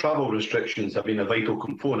Minister, travel restrictions have been a vital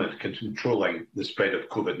component in controlling the spread of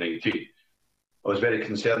COVID-19. I was very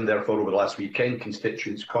concerned, therefore, over the last weekend.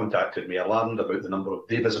 Constituents contacted me alarmed about the number of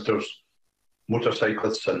day visitors,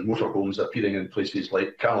 motorcyclists and motorhomes appearing in places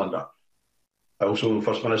like Callander. I also know,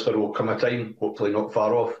 First Minister, will come a time, hopefully not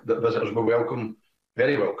far off, that visitors will welcome,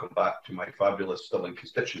 very welcome back to my fabulous Stirling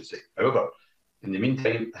constituency. However, in the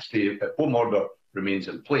meantime, a stay-at-home order remains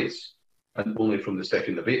in place, and only from the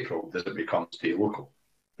 2nd of April does it become stay local.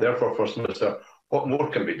 Therefore, First Minister, what more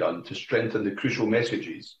can be done to strengthen the crucial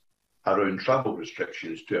messages around travel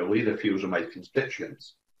restrictions to allay the fears of my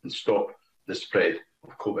constituents and stop the spread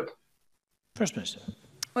of COVID? First Minister.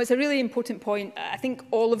 Well, it's a really important point. I think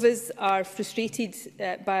all of us are frustrated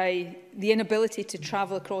by the inability to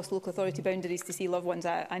travel across local authority boundaries to see loved ones.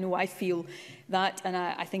 I know I feel that, and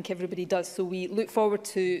I think everybody does. So we look forward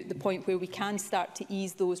to the point where we can start to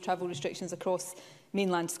ease those travel restrictions across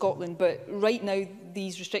mainland Scotland. But right now,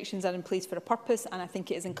 these restrictions are in place for a purpose, and I think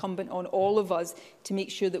it is incumbent on all of us to make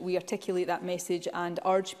sure that we articulate that message and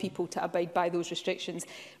urge people to abide by those restrictions.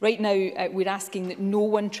 Right now, we're asking that no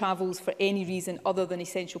one travels for any reason other than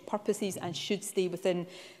essential purposes and should stay within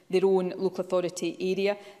their own local authority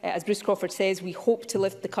area. As Bruce Crawford says, we hope to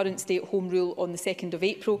lift the current stay-at-home rule on the 2nd of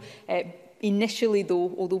April. Initially,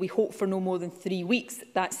 though, although we hope for no more than 3 weeks,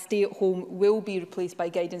 that stay-at-home will be replaced by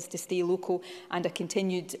guidance to stay local and a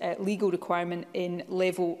continued legal requirement in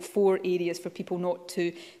level 4 areas for people not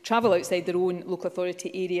to travel outside their own local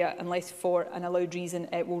authority area unless for an allowed reason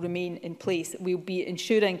will remain in place. We'll be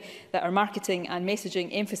ensuring that our marketing and messaging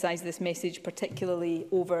emphasise this message, particularly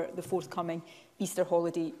over the forthcoming Easter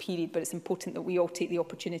holiday period, but it's important that we all take the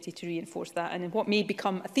opportunity to reinforce that. And in what may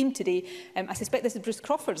become a theme today, I suspect this is Bruce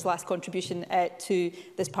Crawford's last contribution to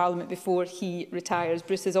this Parliament before he retires.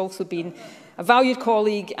 Bruce has also been a valued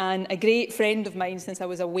colleague and a great friend of mine since I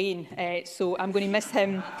was a Wayne, so I'm going to miss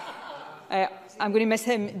him. I'm going to miss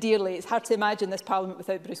him dearly. It's hard to imagine this Parliament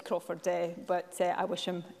without Bruce Crawford, but I wish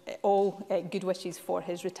him all good wishes for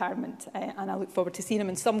his retirement, and I look forward to seeing him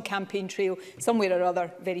on some campaign trail somewhere or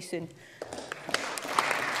other very soon.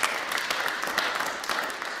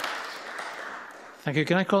 Thank you.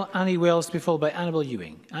 Can I call Annie Wells to be followed by Annabel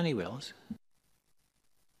Ewing? Annie Wells.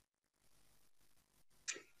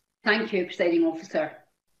 Thank you, Presiding Officer.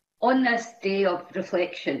 On this day of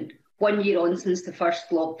reflection, 1 year on since the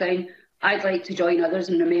first lockdown, I'd like to join others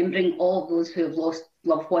in remembering all of those who have lost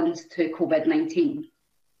loved ones to COVID-19.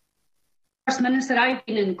 First Minister, I've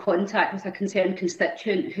been in contact with a concerned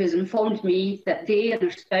constituent who has informed me that they and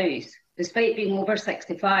their spouse, despite being over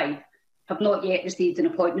 65, have not yet received an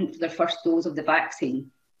appointment for their first dose of the vaccine.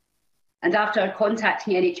 And after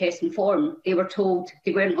contacting NHS Inform, they were told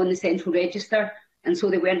they weren't on the central register and so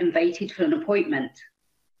they weren't invited for an appointment.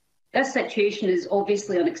 This situation is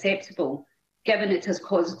obviously unacceptable, given it has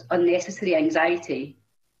caused unnecessary anxiety.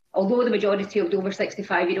 Although the majority of the over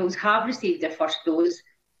 65-year-olds have received their first dose,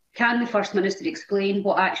 can the First Minister explain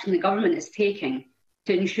what action the Government is taking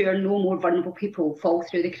to ensure no more vulnerable people fall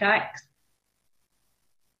through the cracks?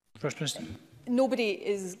 First Minister. Nobody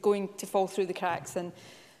is going to fall through the cracks, and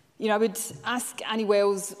I would ask Annie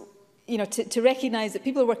Wells to recognise that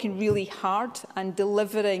people are working really hard and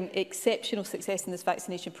delivering exceptional success in this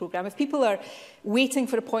vaccination programme. If people are waiting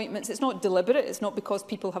for appointments, it's not deliberate, it's not because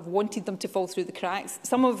people have wanted them to fall through the cracks.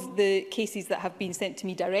 Some of the cases that have been sent to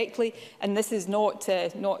me directly, and this is not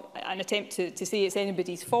an attempt to say it's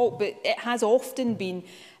anybody's fault, but it has often been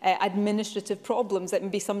administrative problems, that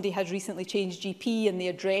maybe somebody has recently changed GP and the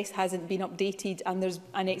address hasn't been updated and there's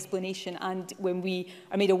an explanation, and when we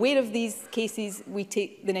are made aware of these cases we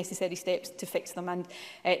take the necessary steps to fix them, and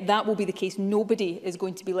that will be the case. Nobody is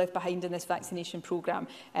going to be left behind in this vaccination programme.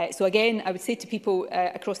 So again, I would say to people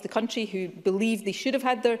across the country who believe they should have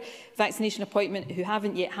had their vaccination appointment, who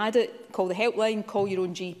haven't yet had it, call the helpline, call your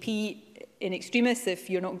own GP. In extremis, if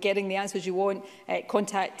you're not getting the answers you want,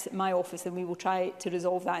 contact my office and we will try to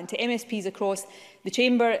resolve that. And to MSPs across the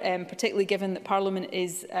chamber, particularly given that Parliament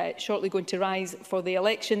is shortly going to rise for the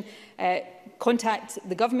election, contact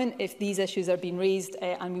the Government if these issues are being raised,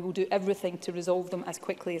 and we will do everything to resolve them as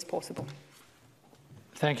quickly as possible.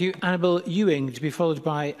 Thank you. Annabel Ewing, to be followed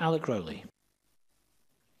by Alec Rowley.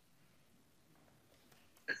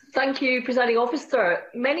 Thank you, Presiding Officer.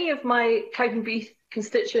 Many of my Cowdenbeath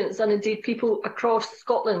constituents and indeed people across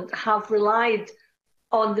Scotland have relied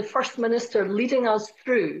on the First Minister leading us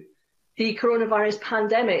through the coronavirus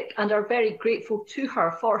pandemic and are very grateful to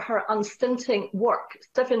her for her unstinting work,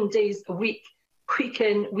 7 days a week, week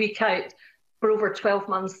in, week out, for over 12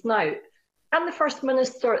 months now. Can the First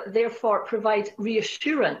Minister therefore provide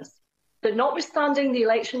reassurance that notwithstanding the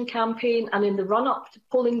election campaign and in the run-up to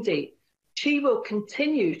polling day, she will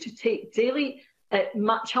continue to take daily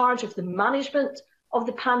charge of the management of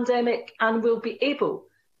the pandemic and will be able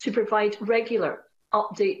to provide regular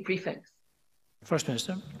update briefings? First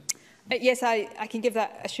Minister. Yes, I can give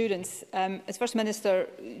that assurance. As First Minister,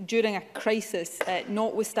 during a crisis,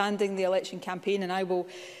 notwithstanding the election campaign, and I will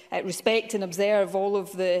respect and observe all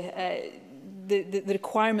of the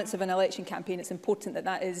requirements of an election campaign, it's important that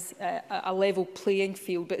that is a level playing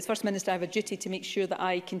field. But as First Minister, I have a duty to make sure that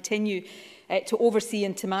I continue to oversee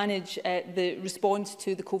and to manage the response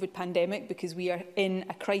to the COVID pandemic, because we are in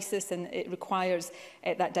a crisis and it requires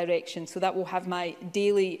that direction. So that will have my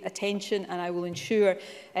daily attention, and I will ensure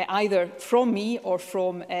either from me or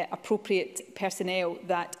from appropriate personnel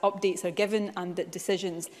that updates are given and that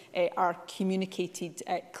decisions are communicated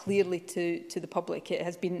clearly to the public. It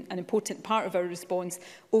has been an important part of of our response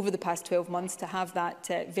over the past 12 months to have that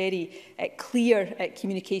very clear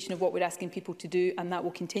communication of what we're asking people to do, and that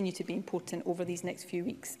will continue to be important over these next few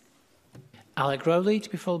weeks. Alex Rowley, to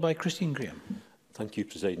be followed by Christine Graham. Thank you,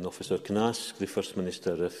 Presiding Officer. Can I ask the First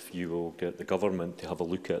Minister if you will get the Government to have a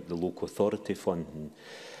look at the Local Authority Fund?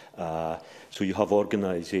 So you have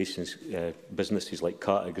organisations, businesses like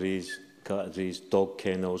categories, dog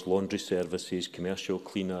kennels, laundry services, commercial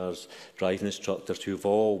cleaners, driving instructors who have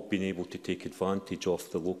all been able to take advantage of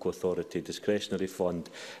the local authority discretionary fund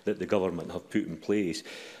that the government have put in place.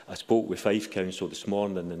 I spoke with Fife Council this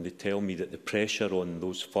morning and they tell me that the pressure on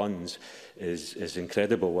those funds is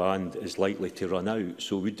incredible and is likely to run out.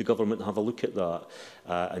 So would the government have a look at that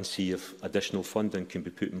and see if additional funding can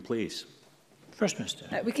be put in place? First Minister.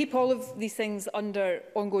 We keep all of these things under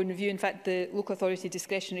ongoing review. In fact, the Local Authority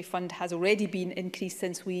Discretionary Fund has already been increased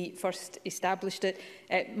since we first established it.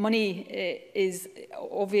 Money is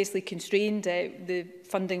obviously constrained. The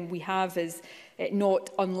funding we have is not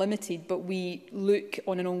unlimited, but we look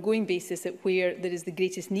on an ongoing basis at where there is the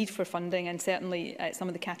greatest need for funding, and certainly some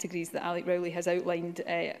of the categories that Alex Rowley has outlined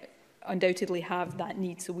undoubtedly have that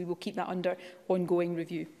need. So we will keep that under ongoing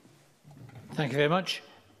review. Thank you very much.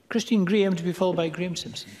 Christine Graham, to be followed by Graham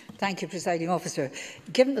Simpson. Thank you, Presiding Officer.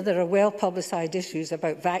 Given that there are well-publicised issues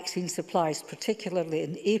about vaccine supplies, particularly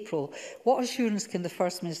in April, what assurance can the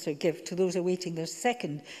First Minister give to those awaiting their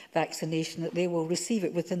second vaccination that they will receive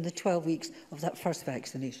it within the 12 weeks of that first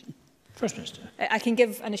vaccination? First Minister. I can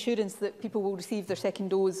give an assurance that people will receive their second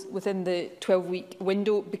dose within the 12-week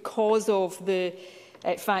window because of the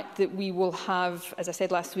fact that we will have, as I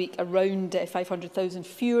said last week, around 500,000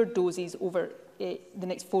 fewer doses over the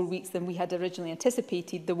next 4 weeks than we had originally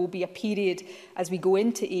anticipated. There will be a period as we go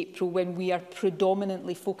into April when we are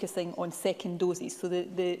predominantly focusing on second doses. So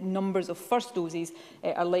the numbers of first doses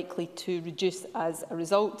are likely to reduce as a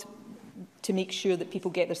result, to make sure that people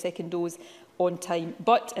get their second dose on time.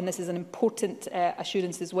 But, and this is an important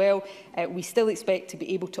assurance as well, we still expect to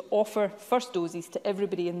be able to offer first doses to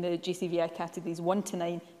everybody in the JCVI categories 1 to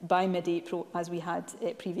 9 by mid-April, as we had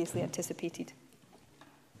previously anticipated.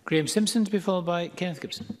 Graham Simpson, to be followed by Kenneth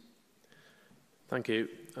Gibson. Thank you.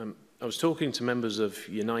 I was talking to members of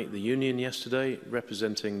Unite the Union yesterday,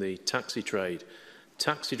 representing the taxi trade.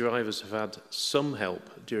 Taxi drivers have had some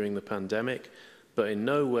help during the pandemic, but in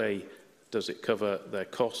no way does it cover their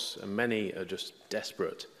costs, and many are just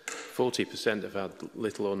desperate. 40% have had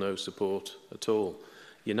little or no support at all.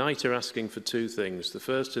 Unite are asking for two things. The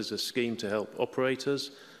first is a scheme to help operators,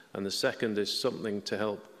 and the second is something to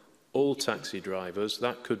help all taxi drivers.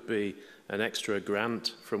 That could be an extra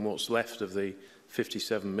grant from what's left of the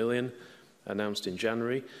 57 million announced in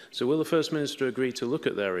January. So will the First Minister agree to look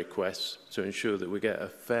at their requests to ensure that we get a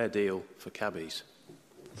fair deal for cabbies?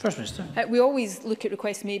 First Minister. We always look at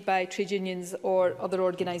requests made by trade unions or other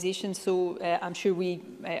organisations, so I'm sure we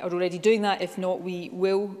are already doing that. If not, we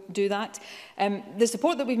will do that. The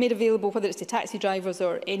support that we've made available, whether it's to taxi drivers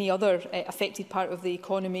or any other affected part of the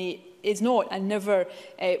economy, is not and never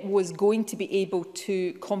was going to be able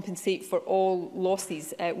to compensate for all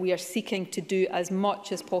losses. We are seeking to do as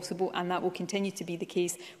much as possible, and that will continue to be the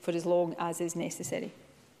case for as long as is necessary.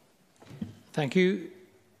 Thank you.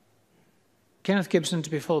 Kenneth Gibson, to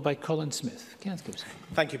be followed by Colin Smith. Kenneth Gibson.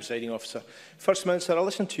 Thank you, Presiding Officer. First Minister, I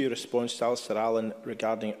listened to your response to Alex Salmond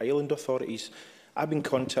regarding island authorities. I've been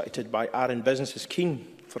contacted by Arran businesses keen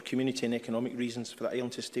for community and economic reasons for the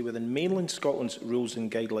island to stay within mainland Scotland's rules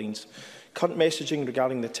and guidelines. Current messaging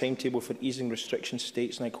regarding the timetable for easing restrictions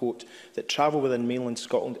states, and I quote, that travel within mainland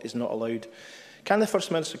Scotland is not allowed. Can the First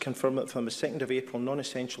Minister confirm that from the 2nd of April,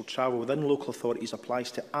 non-essential travel within local authorities applies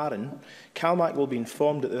to Arran? CalMac will be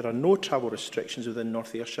informed that there are no travel restrictions within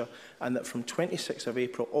North Ayrshire, and that from 26th of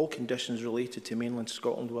April, all conditions related to mainland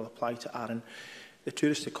Scotland will apply to Arran. The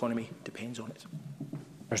tourist economy depends on it.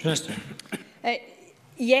 First Minister.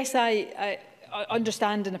 Yes, I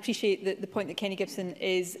understand and appreciate the point that Kenny Gibson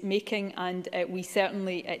is making, and we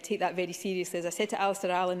certainly take that very seriously. As I said to Alistair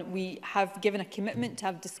Allen, we have given a commitment to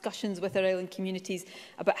have discussions with our island communities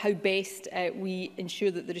about how best we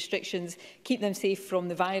ensure that the restrictions keep them safe from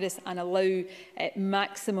the virus and allow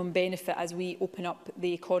maximum benefit as we open up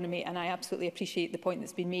the economy. And I absolutely appreciate the point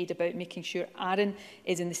that's been made about making sure Arran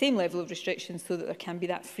is in the same level of restrictions so that there can be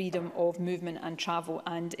that freedom of movement and travel.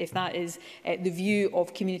 And if that is the view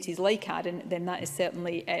of communities like Arran, then that is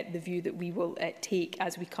certainly the view that we will take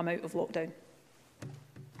as we come out of lockdown.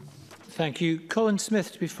 Thank you. Colin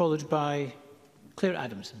Smith, to be followed by Claire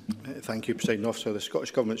Adamson. Thank you, Presiding Officer. The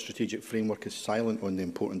Scottish Government strategic framework is silent on the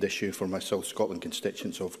important issue for my South Scotland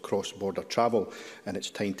constituents of cross-border travel and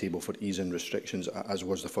its timetable for easing restrictions, as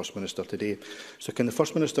was the First Minister today. So can the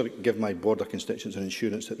First Minister give my border constituents an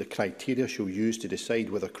assurance that the criteria she'll use to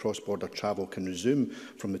decide whether cross-border travel can resume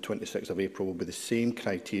from the 26th of April will be the same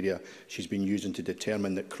criteria she's been using to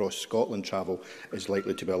determine that cross-Scotland travel is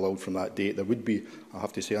likely to be allowed from that date? There would be, I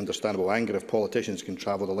have to say, understandable anger if politicians can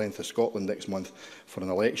travel the length of Scotland next month for an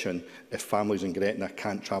election if families in Gretna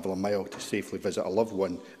can't travel a mile to safely visit a loved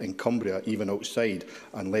one in Cumbria, even outside,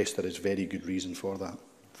 unless there is very good reason for that.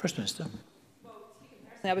 First Minister.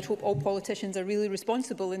 I would hope all politicians are really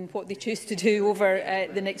responsible in what they choose to do over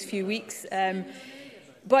the next few weeks.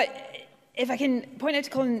 But if I can point out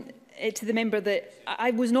to the member that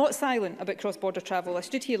I was not silent about cross-border travel. I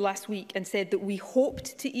stood here last week and said that we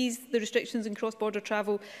hoped to ease the restrictions in cross-border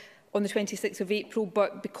travel on the 26th of April,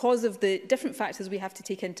 but because of the different factors we have to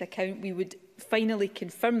take into account, we would finally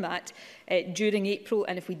confirm that during April,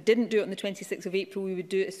 and if we didn't do it on the 26th of April, we would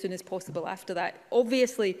do it as soon as possible after that.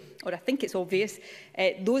 Obviously, or I think it's obvious,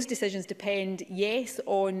 those decisions depend, yes,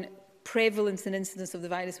 on prevalence and incidence of the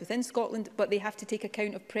virus within Scotland, but they have to take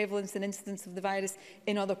account of prevalence and incidence of the virus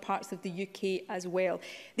in other parts of the UK as well.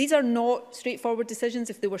 These are not straightforward decisions.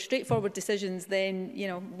 If they were straightforward decisions, then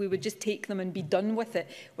we would just take them and be done with it.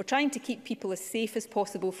 We're trying to keep people as safe as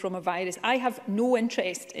possible from a virus. I have no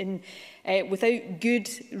interest in, without good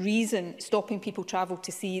reason, stopping people travel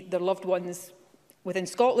to see their loved ones within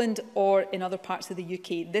Scotland or in other parts of the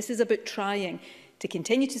UK. This is about trying to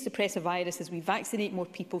continue to suppress a virus as we vaccinate more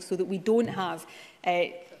people so that we don't have,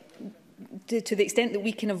 to the extent that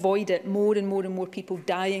we can avoid it, more and more people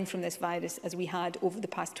dying from this virus as we had over the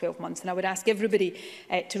past 12 months. And I would ask everybody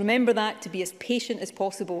to remember that, to be as patient as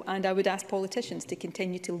possible, and I would ask politicians to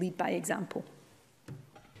continue to lead by example.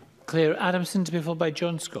 Claire Adamson, to be followed by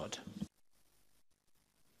John Scott.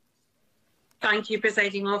 Thank you,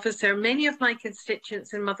 Presiding Officer. Many of my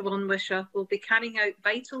constituents in Motherwell and Wishaw will be carrying out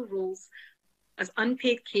vital roles as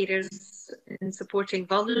unpaid carers in supporting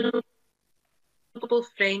vulnerable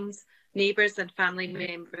friends, neighbours and family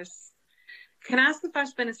members. Can I ask the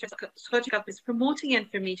First Minister of the Scottish Government is promoting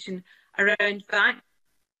information around vaccines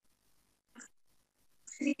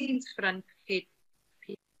for unpaid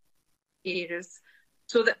carers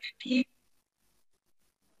so that people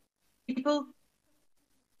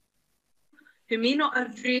who may not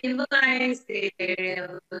have realised they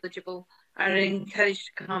are eligible are encouraged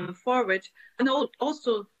to come forward, and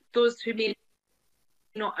also those who may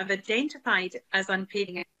not have identified as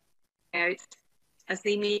unpaid out, as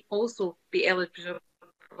they may also be eligible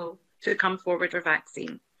to come forward for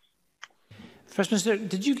vaccine. First Minister,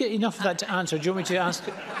 did you get enough of that to answer? Do you want me to ask?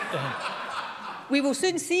 We will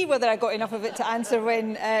soon see whether I got enough of it to answer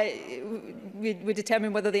when we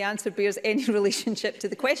determine whether the answer bears any relationship to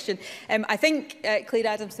the question. I think Claire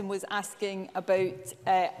Adamson was asking about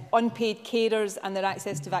unpaid carers and their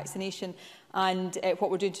access to vaccination and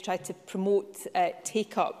what we're doing to try to promote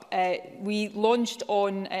take-up. We launched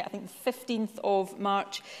on, I think, the 15th of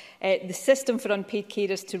March, the system for unpaid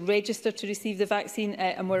carers to register to receive the vaccine,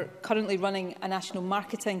 and we're currently running a national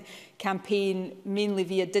marketing campaign, mainly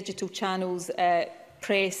via digital channels,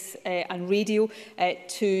 press and radio,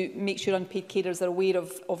 to make sure unpaid carers are aware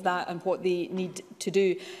of that and what they need to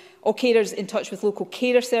do. All carers in touch with local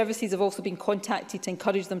carer services have also been contacted to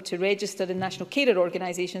encourage them to register, and national carer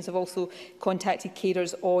organisations have also contacted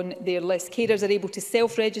carers on their list. Carers are able to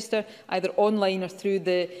self-register either online or through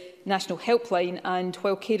the national helpline, and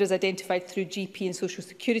while carers identified through GP and social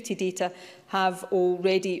security data have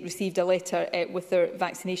already received a letter with their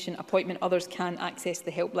vaccination appointment, others can access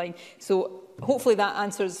the helpline. So hopefully that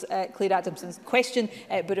answers Claire Adamson's question,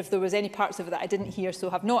 but if there was any parts of it that I didn't hear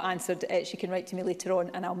so have not answered, she can write to me later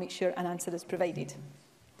on and I'll make sure an answer is provided.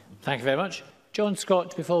 Thank you very much. John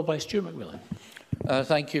Scott, to be followed by Stuart McMillan.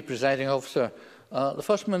 Thank you, Presiding Officer. The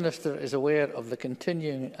First Minister is aware of the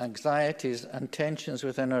continuing anxieties and tensions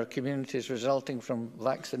within our communities resulting from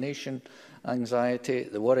vaccination anxiety,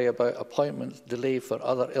 the worry about appointments, delay for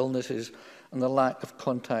other illnesses and the lack of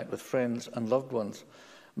contact with friends and loved ones.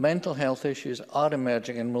 Mental health issues are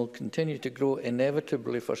emerging and will continue to grow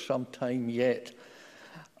inevitably for some time yet.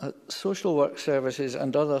 Social work services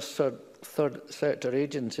and other third sector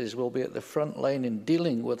agencies will be at the front line in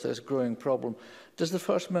dealing with this growing problem. Does the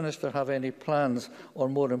First Minister have any plans, or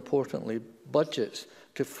more importantly, budgets,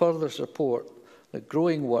 to further support the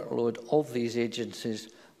growing workload of these agencies,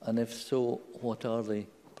 and if so, what are they,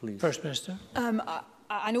 please? First Minister.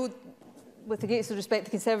 I know with the greatest respect,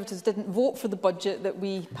 the Conservatives didn't vote for the budget that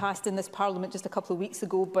we passed in this Parliament just a couple of weeks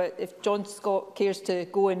ago, but if John Scott cares to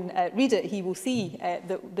go and read it, he will see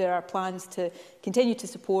that there are plans to continue to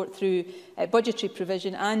support through budgetary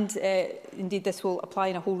provision, and indeed this will apply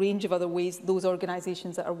in a whole range of other ways, those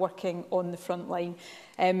organisations that are working on the front line.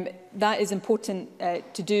 That is important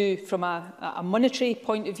to do from a monetary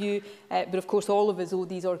point of view, but of course all of us owe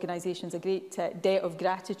these organisations a great debt of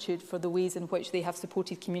gratitude for the ways in which they have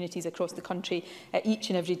supported communities across the country each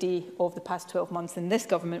and every day of the past 12 months, and this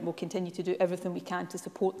government will continue to do everything we can to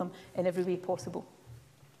support them in every way possible.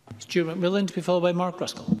 Stuart McMillan, to be followed by Mark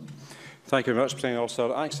Ruskell. Thank you very much, President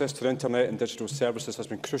Officer. Access to the internet and digital services has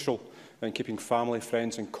been crucial in keeping family,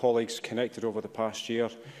 friends and colleagues connected over the past year.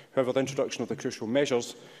 However, the introduction of the crucial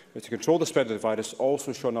measures to control the spread of the virus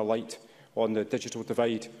also shone a light on the digital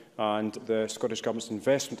divide, and the Scottish Government's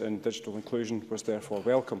investment in digital inclusion was therefore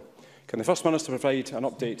welcome. Can the First Minister provide an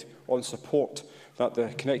update on support that the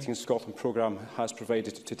Connecting Scotland programme has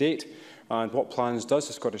provided to date, and what plans does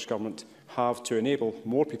the Scottish Government have to enable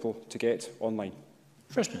more people to get online?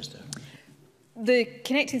 First Minister. The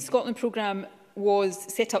Connecting Scotland programme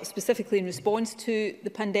was set up specifically in response to the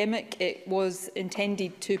pandemic. It was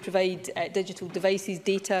intended to provide digital devices,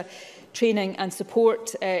 data, training and support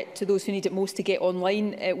to those who need it most to get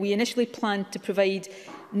online. We initially planned to provide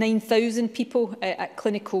 9,000 people at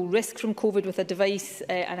clinical risk from COVID with a device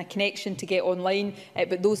and a connection to get online,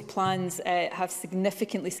 but those plans have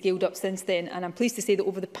significantly scaled up since then, and I'm pleased to say that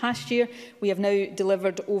over the past year we have now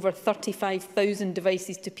delivered over 35,000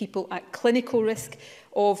 devices to people at clinical risk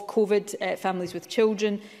of COVID, families with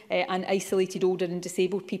children and isolated older and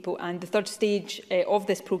disabled people. And the third stage of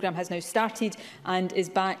this programme has now started and is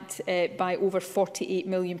backed by over £48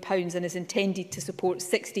 million and is intended to support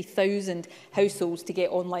 60,000 households to get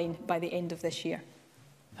online by the end of this year.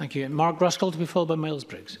 Thank you. Mark Ruskell, to be followed by Miles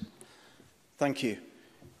Briggs. Thank you.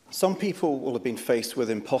 Some people will have been faced with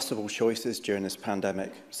impossible choices during this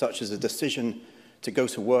pandemic, such as a decision to go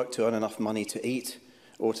to work to earn enough money to eat,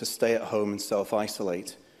 or to stay at home and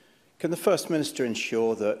self-isolate. Can the First Minister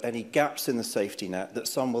ensure that any gaps in the safety net that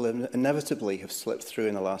some will inevitably have slipped through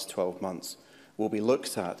in the last 12 months will be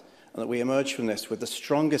looked at, and that we emerge from this with the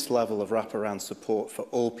strongest level of wraparound support for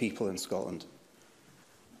all people in Scotland?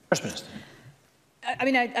 First Minister. I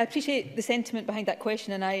mean, I appreciate the sentiment behind that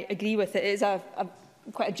question, and I agree with it. It is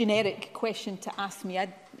quite a generic question to ask me.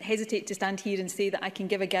 I'd hesitate to stand here and say that I can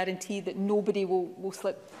give a guarantee that nobody will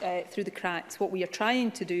slip through the cracks. What we are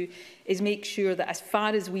trying to do is make sure that as far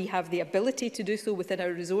as we have the ability to do so within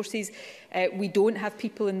our resources, we don't have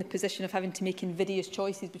people in the position of having to make invidious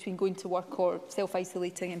choices between going to work or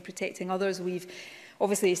self-isolating and protecting others. We've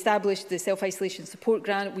obviously established the self-isolation support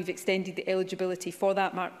grant. We've extended the eligibility for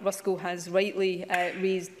that. Mark Ruskell has rightly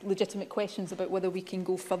raised legitimate questions about whether we can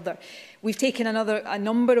go further. We've taken a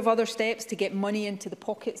number of other steps to get money into the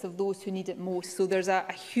pockets of those who need it most. So there's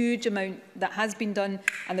a huge amount that has been done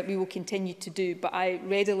and that we will continue to do. But I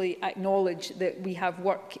readily acknowledge that we have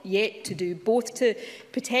work yet to do, both to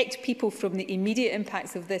protect people from the immediate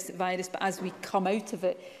impacts of this virus, but as we come out of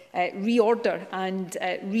it, reorder and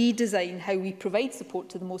redesign how we provide support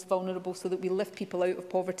to the most vulnerable so that we lift people out of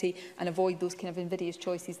poverty and avoid those kind of invidious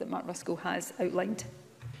choices that Mark Ruskell has outlined.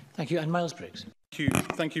 Thank you. And Miles Briggs.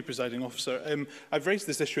 Thank you, Presiding Officer. I've raised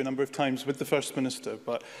this issue a number of times with the First Minister,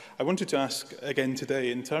 but I wanted to ask again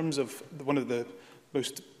today in terms of one of the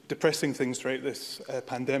most depressing things throughout this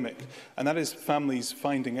pandemic, and that is families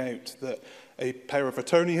finding out that a power of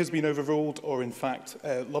attorney has been overruled, or in fact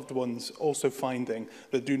loved ones also finding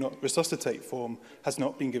that do not resuscitate form has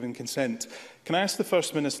not been given consent. Can I ask the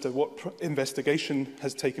First Minister what investigation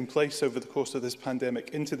has taken place over the course of this pandemic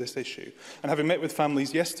into this issue? And having met with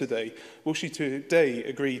families yesterday, will she today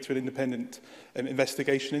agree to an independent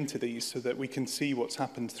investigation into these so that we can see what's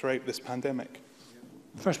happened throughout this pandemic?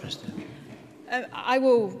 First Minister. I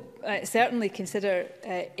will certainly consider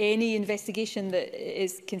any investigation that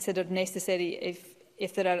is considered necessary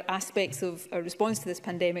if there are aspects of a response to this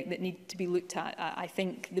pandemic that need to be looked at. I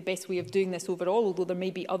think the best way of doing this overall, although there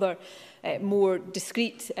may be other more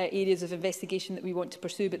discrete areas of investigation that we want to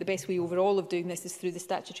pursue, but the best way overall of doing this is through the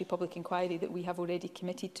statutory public inquiry that we have already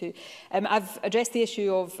committed to. I've addressed the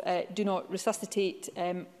issue of do not resuscitate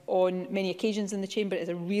on many occasions in the Chamber. It is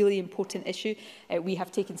a really important issue. We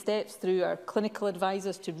have taken steps through our clinical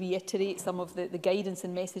advisors to reiterate some of the guidance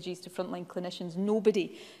and messages to frontline clinicians.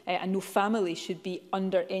 Nobody and no family should be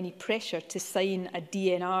under any pressure to sign a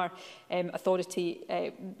DNR authority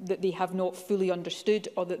that they have not fully understood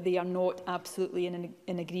or that they are not absolutely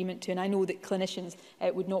in agreement to. And I know that clinicians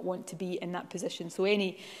would not want to be in that position. So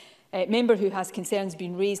any member who has concerns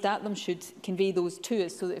being raised at them should convey those to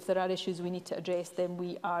us, so that if there are issues we need to address, then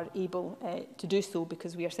we are able to do so,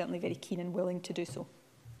 because we are certainly very keen and willing to do so.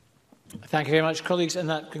 Thank you very much, colleagues, and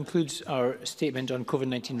that concludes our statement on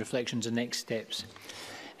COVID-19 reflections and next steps.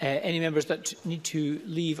 Any members that need to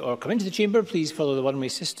leave or come into the chamber, please follow the one-way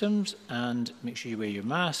systems and make sure you wear your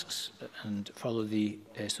masks and follow the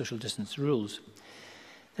social distance rules.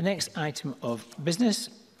 The next item of business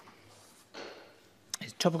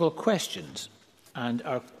is topical questions. And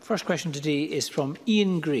our first question today is from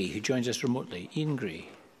Ian Gray, who joins us remotely. Ian Gray.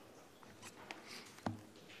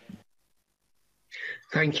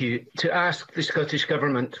 Thank you. To ask the Scottish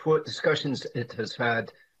Government what discussions it has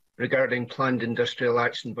had regarding planned industrial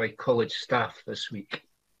action by college staff this week.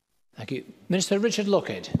 Thank you. Minister Richard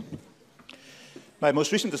Lockhead. My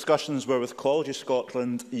most recent discussions were with Colleges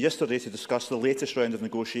Scotland yesterday to discuss the latest round of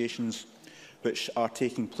negotiations which are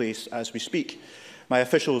taking place as we speak. My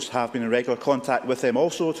officials have been in regular contact with them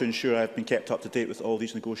also to ensure I have been kept up to date with all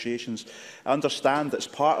these negotiations. I understand that as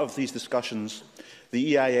part of these discussions,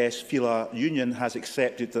 the EIS-FILA union has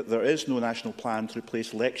accepted that there is no national plan to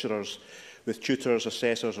replace lecturers with tutors,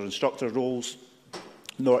 assessors or instructor roles,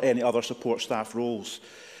 nor any other support staff roles.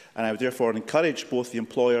 And I would therefore encourage both the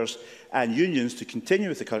employers and unions to continue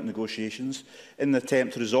with the current negotiations in an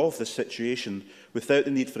attempt to resolve this situation without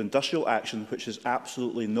the need for industrial action, which is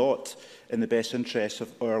absolutely not in the best interests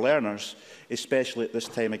of our learners, especially at this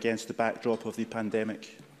time against the backdrop of the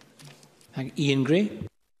pandemic. Thank you. Ian Gray.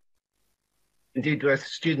 Indeed, with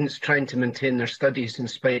students trying to maintain their studies in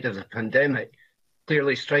spite of the pandemic,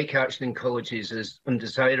 clearly strike action in colleges is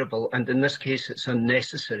undesirable, and in this case it's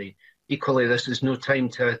unnecessary. Equally, this is no time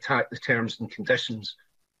to attack the terms and conditions.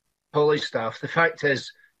 College staff, the fact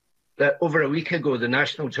is that over a week ago, the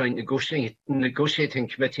National Joint Negotiating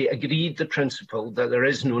Committee agreed the principle that there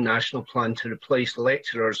is no national plan to replace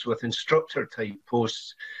lecturers with instructor-type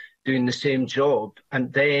posts doing the same job,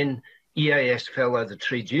 and then EIS-FILA, the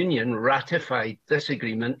trade union, ratified this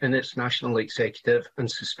agreement in its national executive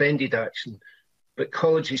and suspended action. But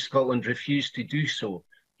Colleges Scotland refused to do so,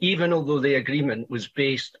 even although the agreement was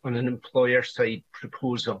based on an employer-side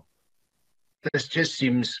proposal. This just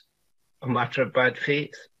seems a matter of bad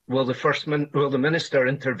faith. Will the Minister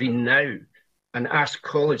intervene now and ask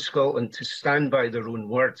College Scotland to stand by their own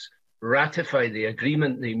words, ratify the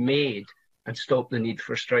agreement they made and stop the need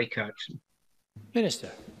for strike action?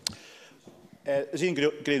 Minister. As Ian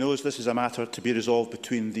Gray knows, this is a matter to be resolved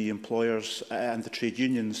between the employers and the trade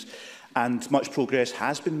unions. And much progress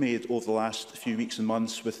has been made over the last few weeks and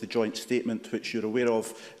months with the joint statement, which you're aware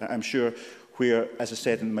of, I'm sure, where, as I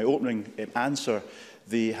said in my opening answer,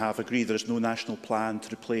 they have agreed there is no national plan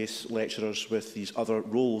to replace lecturers with these other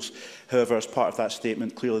roles. However, as part of that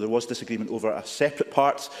statement, clearly there was disagreement over a separate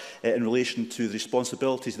part in relation to the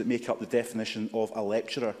responsibilities that make up the definition of a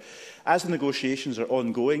lecturer. As the negotiations are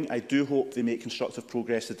ongoing, I do hope they make constructive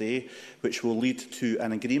progress today, which will lead to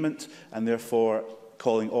an agreement and therefore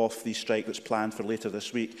calling off the strike that's planned for later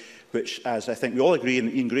this week, which, as I think we all agree,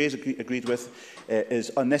 and Ian Gray has agreed with, is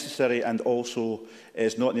unnecessary and also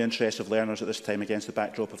is not in the interest of learners at this time against the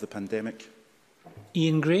backdrop of the pandemic.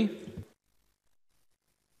 Ian Gray.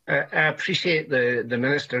 I appreciate the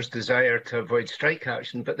Minister's desire to avoid strike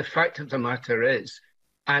action, but the fact of the matter is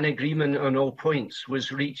an agreement on all points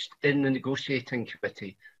was reached in the negotiating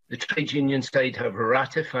committee. The trade union side have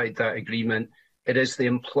ratified that agreement. It is the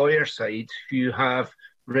employer side who have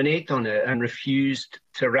reneged on it and refused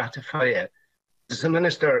to ratify it. Does the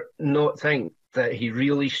Minister not think that he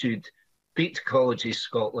really should speak to Colleges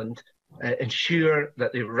Scotland, ensure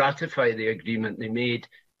that they ratify the agreement they made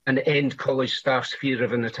and end college staff's fear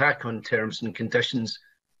of an attack on terms and conditions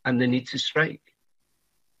and the need to strike?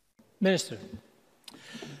 Minister.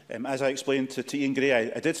 As I explained to Ian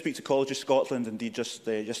Gray, I did speak to Colleges Scotland, indeed just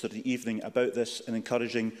yesterday evening, about this and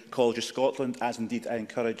encouraging Colleges Scotland, as indeed I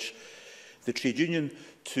encourage the trade union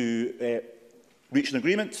to reach an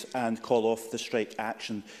agreement and call off the strike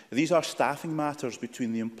action. These are staffing matters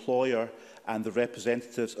between the employer and the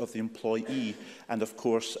representatives of the employee. And of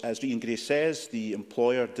course, as Ian Gray says, the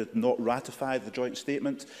employer did not ratify the joint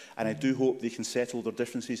statement, and I do hope they can settle their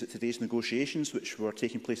differences at today's negotiations, which were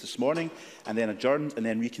taking place this morning, and then adjourned and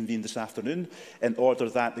then reconvened this afternoon, in order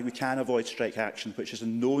that we can avoid strike action, which is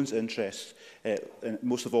in no one's interest, and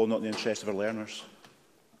most of all not in the interest of our learners.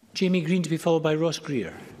 Jamie Green, to be followed by Ross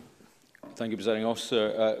Greer. Thank you, Presiding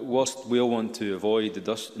Officer. Whilst we all want to avoid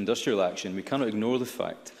industrial action, we cannot ignore the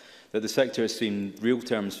fact that the sector has seen real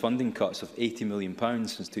terms funding cuts of £80 million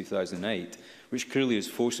since 2008, which clearly is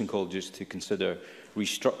forcing colleges to consider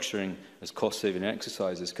restructuring as cost-saving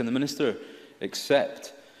exercises. Can the Minister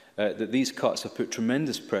accept that these cuts have put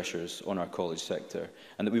tremendous pressures on our college sector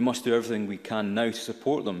and that we must do everything we can now to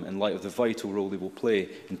support them in light of the vital role they will play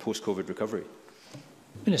in post-COVID recovery.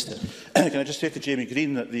 Minister. Can I just say to Jamie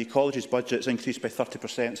Green that the college's budget has increased by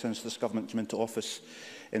 30% since this government came into office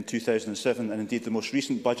in 2007, and indeed the most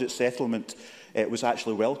recent budget settlement was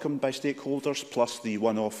actually welcomed by stakeholders, plus the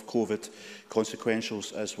one-off COVID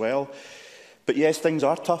consequentials as well. But yes, things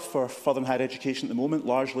are tough for further and higher education at the moment,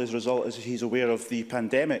 largely as a result, as he's aware, of the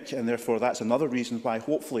pandemic, and therefore that's another reason why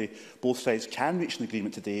hopefully both sides can reach an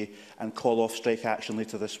agreement today and call off strike action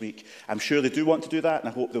later this week. I'm sure they do want to do that, and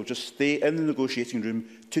I hope they'll just stay in the negotiating room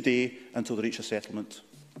today until they reach a settlement.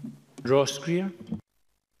 Ross Greer.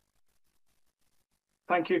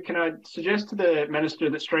 Thank you. Can I suggest to the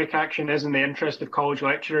Minister that strike action is in the interest of college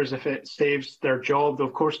lecturers if it saves their job, though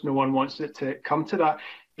of course no one wants it to come to that.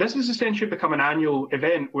 This has essentially become an annual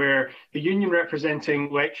event where the union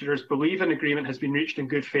representing lecturers believe an agreement has been reached in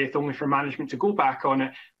good faith, only for management to go back on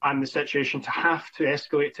it and the situation to have to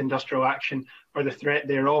escalate to industrial action or the threat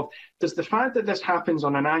thereof. Does the fact that this happens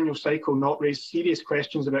on an annual cycle not raise serious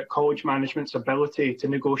questions about college management's ability to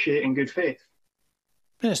negotiate in good faith?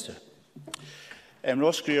 Minister.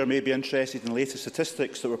 Ross Greer may be interested in the latest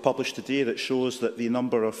statistics that were published today that shows that the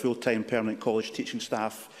number of full-time permanent college teaching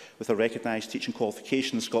staff with a recognised teaching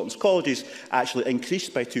qualification in Scotland's colleges actually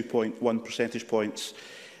increased by 2.1 percentage points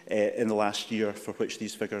in the last year, for which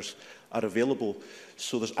these figures are available.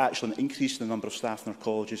 So there's actually an increase in the number of staff in our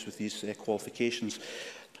colleges with these qualifications.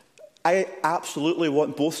 I absolutely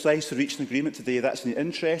want both sides to reach an agreement today. That's in the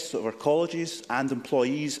interests of our colleges and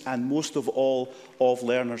employees, and most of all of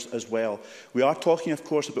learners as well. We are talking, of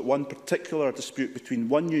course, about one particular dispute between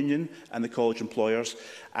one union and the college employers,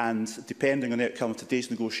 and depending on the outcome of today's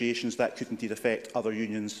negotiations, that could indeed affect other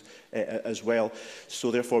unions as well. So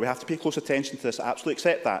therefore, we have to pay close attention to this. I absolutely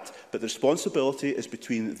accept that, but the responsibility is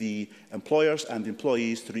between the employers and the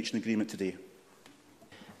employees to reach an agreement today.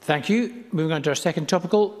 Thank you. Moving on to our second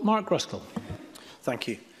topical, Mark Ruskell. Thank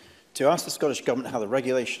you. To ask the Scottish Government how the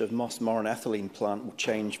regulation of Mossmoran ethylene plant will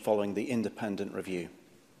change following the independent review.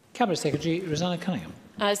 Cabinet Secretary Rosanna Cunningham.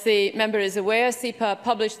 As the member is aware, SEPA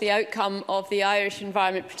published the outcome of the Irish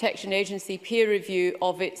Environment Protection Agency peer review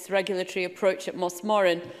of its regulatory approach at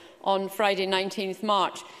Mossmoran on Friday 19th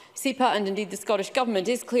March. SEPA and indeed the Scottish Government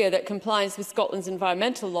is clear that compliance with Scotland's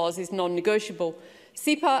environmental laws is non-negotiable.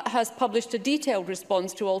 SEPA has published a detailed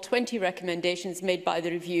response to all 20 recommendations made by the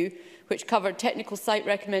review, which covered technical site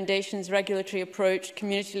recommendations, regulatory approach,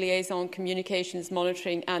 community liaison, communications,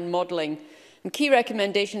 monitoring and modelling. And key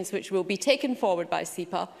recommendations which will be taken forward by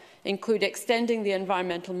SEPA include extending the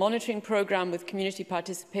environmental monitoring programme with community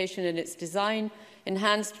participation in its design,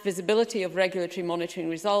 enhanced visibility of regulatory monitoring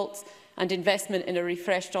results and investment in a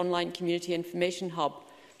refreshed online community information hub.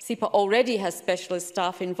 SEPA already has specialist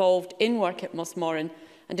staff involved in work at Mossmoran,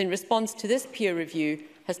 and in response to this peer review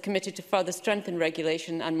has committed to further strengthen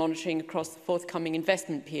regulation and monitoring across the forthcoming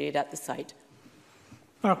investment period at the site.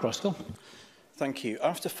 Mark Ruskell. Thank you.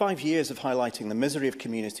 After 5 years of highlighting the misery of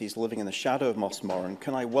communities living in the shadow of Mossmoran,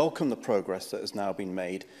 can I welcome the progress that has now been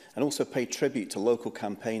made and also pay tribute to local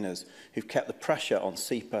campaigners who've kept the pressure on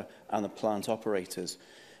SEPA and the plant operators.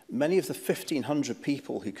 Many of the 1,500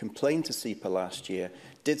 people who complained to SEPA last year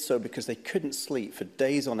did so because they couldn't sleep for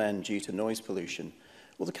days on end due to noise pollution.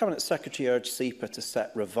 Will the Cabinet Secretary urge SEPA to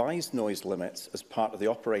set revised noise limits as part of the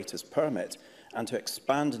operator's permit and to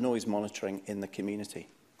expand noise monitoring in the community?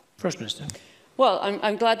 First Minister. Well,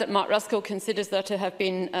 I'm glad that Mark Ruskell considers there to have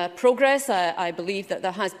been progress. I believe that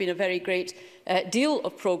there has been a very great deal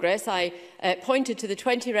of progress. I pointed to the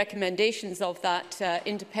 20 recommendations of that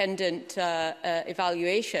independent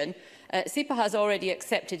evaluation. SEPA has already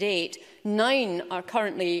accepted 8. 9 are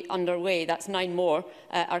currently underway. That's 9 more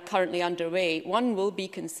are currently underway. 1 will be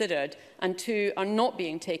considered and 2 are not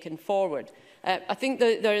being taken forward. I think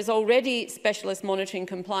that there is already specialist monitoring,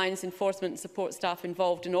 compliance, enforcement and support staff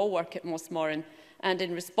involved in all work at Mossmoran, and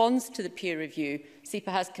in response to the peer review,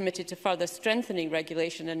 SEPA has committed to further strengthening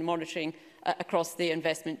regulation and monitoring across the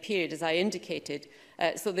investment period, as I indicated.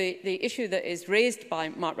 So the issue that is raised by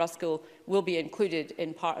Mark Ruskell will be included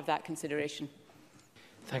in part of that consideration.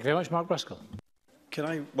 Thank you very much, Mark Ruskell. Can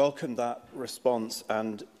I welcome that response?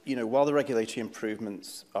 And, while the regulatory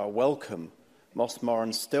improvements are welcome,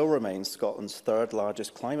 Mossmoran still remains Scotland's 3rd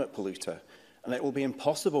largest climate polluter, and it will be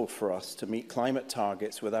impossible for us to meet climate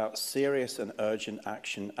targets without serious and urgent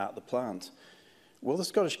action at the plant. Will the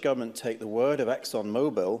Scottish Government take the word of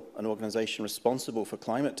ExxonMobil, an organisation responsible for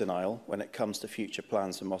climate denial when it comes to future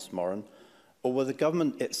plans for Mossmoran, or will the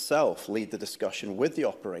Government itself lead the discussion with the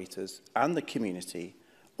operators and the community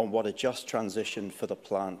on what a just transition for the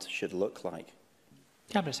plant should look like?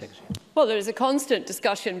 Cabinet Secretary. Well, there is a constant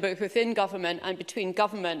discussion both within government and between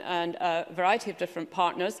government and a variety of different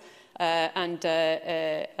partners, and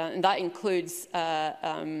that includes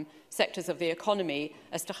sectors of the economy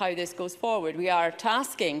as to how this goes forward. We are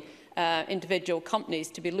tasking individual companies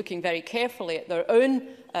to be looking very carefully at their own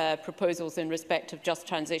proposals in respect of just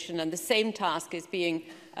transition, and the same task is being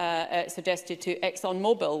suggested to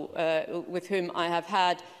ExxonMobil, with whom I have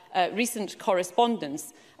had recent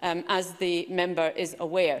correspondence, as the member is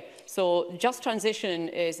aware. So just transition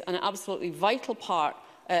is an absolutely vital part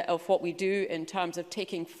of what we do in terms of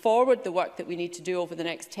taking forward the work that we need to do over the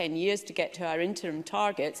next 10 years to get to our interim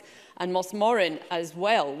targets. And Mossmoran as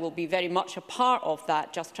well will be very much a part of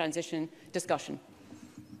that just transition discussion.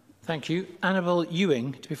 Thank you. Annabel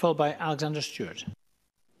Ewing, to be followed by Alexander Stewart.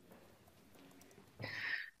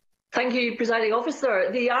 Thank you, Presiding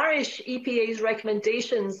Officer. The Irish EPA's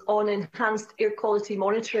recommendations on enhanced air quality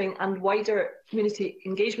monitoring and wider community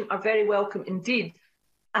engagement are very welcome indeed.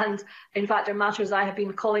 And in fact, are matters I have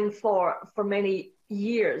been calling for many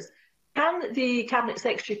years. Can the Cabinet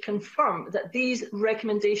Secretary confirm that these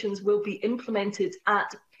recommendations will be implemented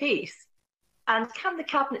at pace? And can the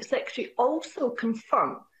Cabinet Secretary also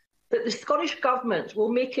confirm that the Scottish Government will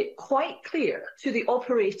make it quite clear to the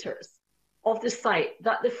operators of the site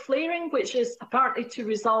that the flaring, which is apparently to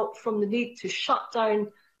result from the need to shut down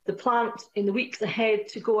the plant in the weeks ahead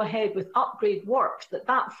to go ahead with upgrade works,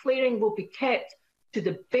 that flaring will be kept to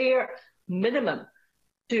the bare minimum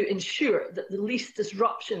to ensure that the least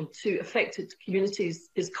disruption to affected communities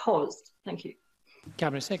is caused? Thank you.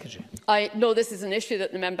 Cabinet Secretary. I know this is an issue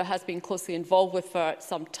that the member has been closely involved with for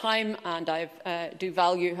some time, and I do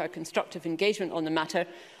value her constructive engagement on the matter.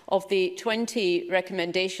 Of the 20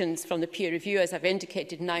 recommendations from the peer review, as I've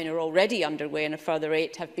indicated, 9 are already underway and a further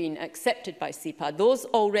 8 have been accepted by SEPA. Those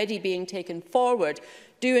already being taken forward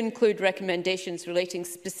do include recommendations relating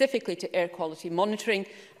specifically to air quality monitoring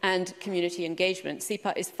and community engagement.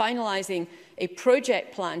 SEPA is finalising a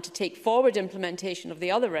project plan to take forward implementation of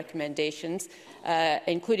the other recommendations,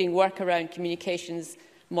 including work around communications,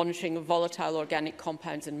 monitoring of volatile organic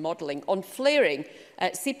compounds and modelling. On flaring,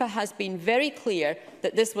 SEPA has been very clear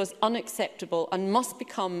that this was unacceptable and must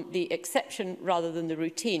become the exception rather than the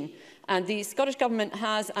routine. And the Scottish Government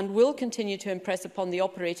has and will continue to impress upon the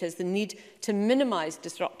operators the need to minimise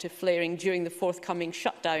disruptive flaring during the forthcoming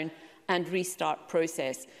shutdown and restart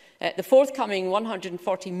process. The forthcoming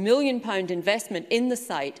 £140 million investment in the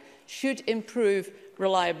site should improve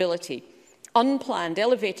reliability. Unplanned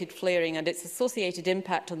elevated flaring and its associated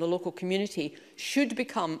impact on the local community should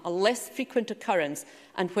become a less frequent occurrence,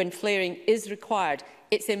 and when flaring is required,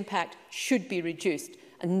 its impact should be reduced.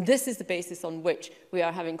 And this is the basis on which we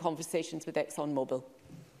are having conversations with ExxonMobil.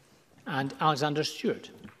 And Alexander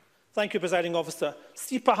Stewart. Thank you, Presiding Officer.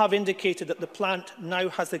 SEPA have indicated that the plant now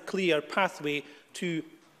has a clear pathway to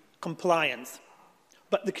compliance.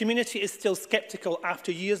 But the community is still sceptical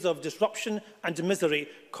after years of disruption and misery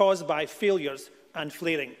caused by failures and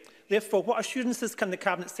flaring. Therefore, what assurances can the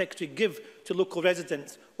Cabinet Secretary give to local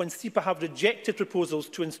residents when SEPA have rejected proposals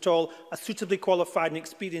to install a suitably qualified and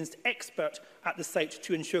experienced expert at the site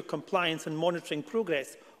to ensure compliance and monitoring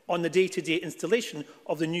progress on the day-to-day installation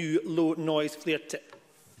of the new low-noise flare tip?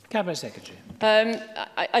 Cabinet Secretary.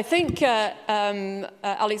 I think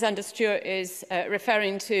Alexander Stewart is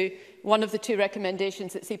referring to one of the 2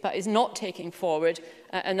 recommendations that SEPA is not taking forward,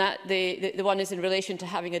 and that the one is in relation to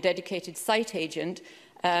having a dedicated site agent.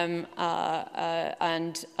 The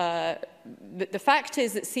fact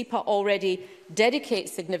is that SEPA already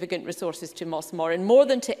dedicates significant resources to Mossmoran, more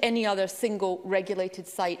than to any other single regulated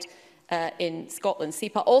site in Scotland.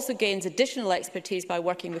 SEPA also gains additional expertise by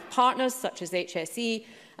working with partners such as HSE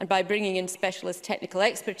and by bringing in specialist technical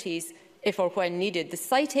expertise if or when needed. The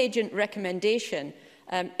site agent recommendation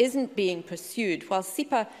isn't being pursued. While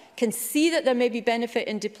SEPA can see that there may be benefit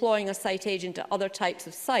in deploying a site agent at other types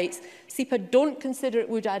of sites, SEPA don't consider it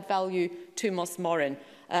would add value to Mossmoran.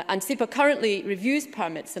 And SEPA currently reviews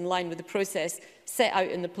permits in line with the process set out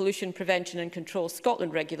in the Pollution Prevention and Control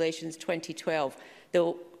Scotland Regulations 2012.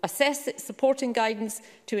 They'll assess its supporting guidance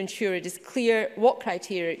to ensure it is clear what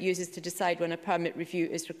criteria it uses to decide when a permit review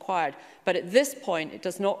is required. But at this point, it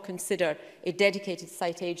does not consider a dedicated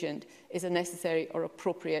site agent is a necessary or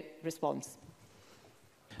appropriate response.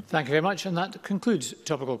 Thank you very much. And that concludes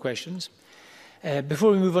topical questions.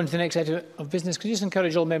 Before we move on to the next item of business, could you just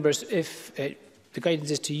encourage all members, if the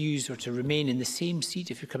guidance is to use or to remain in the same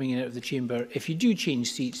seat if you're coming in out of the chamber. If you do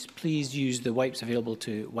change seats, please use the wipes available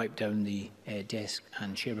to wipe down the desk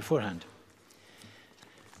and chair beforehand.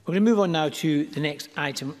 We're going to move on now to the next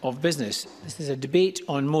item of business. This is a debate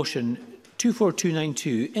on motion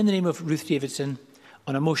 24292 in the name of Ruth Davidson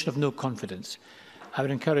on a motion of no confidence. I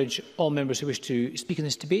would encourage all members who wish to speak in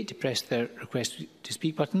this debate to press their request to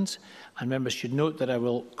speak buttons, and members should note that I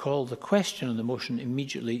will call the question on the motion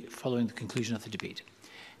immediately following the conclusion of the debate.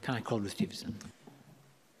 Can I call Ruth Davidson?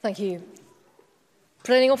 Thank you.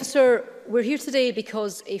 Presiding Officer, we're here today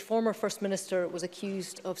because a former First Minister was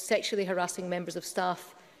accused of sexually harassing members of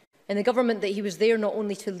staff in the government that he was there not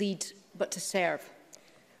only to lead but to serve.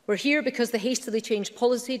 We're here because the hastily changed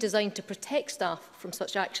policy designed to protect staff from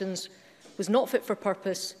such actions was not fit for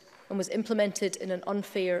purpose and was implemented in an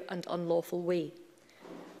unfair and unlawful way.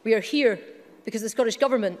 We are here because the Scottish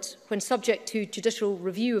Government, when subject to judicial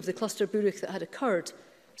review of the cluster burúch that had occurred,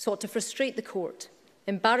 sought to frustrate the court,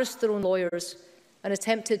 embarrassed their own lawyers and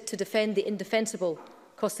attempted to defend the indefensible,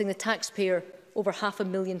 costing the taxpayer over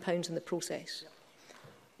 £500,000 in the process.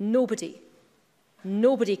 Nobody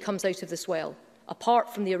comes out of this well,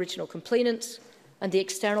 apart from the original complainants and the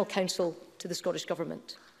external counsel to the Scottish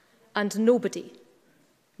Government. And nobody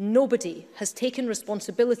has taken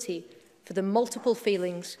responsibility for the multiple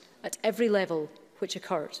failings at every level which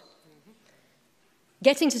occurred.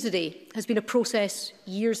 Getting to today has been a process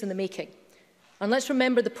years in the making. And let's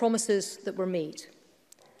remember the promises that were made.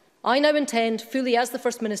 I now intend fully as the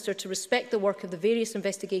First Minister to respect the work of the various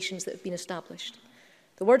investigations that have been established.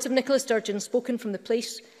 The words of Nicola Sturgeon spoken from the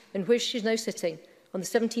place in which she is now sitting on the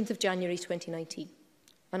 17th of January 2019.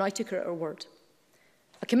 And I took her at her word.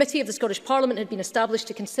 A committee of the Scottish Parliament had been established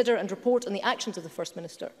to consider and report on the actions of the First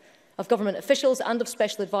Minister, of government officials and of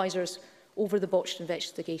special advisers over the botched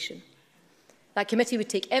investigation. That committee would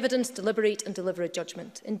take evidence, deliberate and deliver a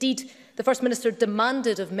judgment. Indeed, the First Minister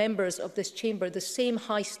demanded of members of this chamber the same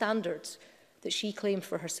high standards that she claimed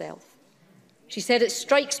for herself. She said, "It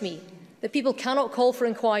strikes me that people cannot call for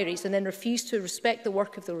inquiries and then refuse to respect the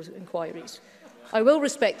work of those inquiries. I will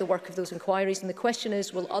respect the work of those inquiries, and the question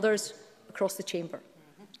is, will others across the chamber?"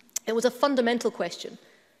 It was a fundamental question,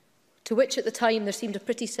 to which at the time there seemed a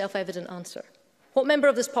pretty self-evident answer. What member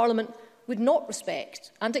of this Parliament would not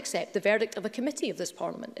respect and accept the verdict of a committee of this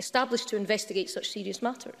Parliament established to investigate such serious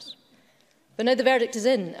matters? But now the verdict is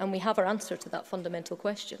in, and we have our answer to that fundamental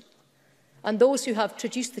question. And those who have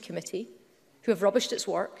traduced the committee, who have rubbished its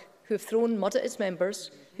work, who have thrown mud at its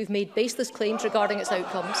members, who have made baseless claims regarding its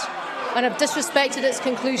outcomes, and have disrespected its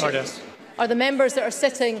conclusions, are the members that are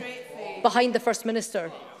sitting behind the First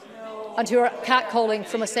Minister and who are catcalling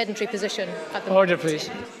from a sedentary position at the moment. Order, please.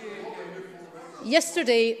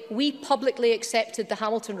 Yesterday, we publicly accepted the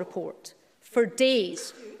Hamilton report. For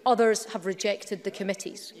days, others have rejected the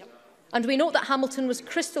committees. And we note that Hamilton was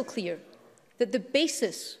crystal clear that the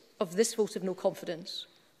basis of this vote of no confidence,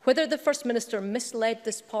 whether the First Minister misled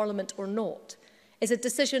this Parliament or not, is a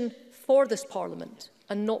decision for this Parliament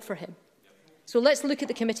and not for him. So let's look at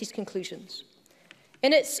the committee's conclusions.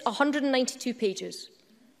 In its 192 pages,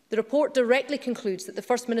 the report directly concludes that the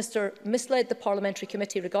First Minister misled the Parliamentary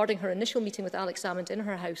Committee regarding her initial meeting with Alex Salmond in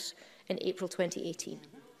her house in April 2018.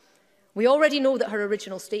 We already know that her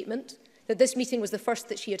original statement, that this meeting was the first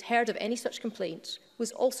that she had heard of any such complaints,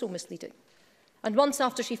 was also misleading. And months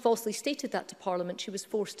after she falsely stated that to Parliament, she was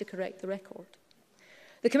forced to correct the record.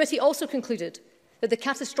 The committee also concluded that the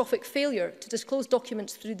catastrophic failure to disclose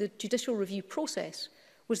documents through the judicial review process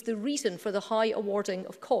was the reason for the high awarding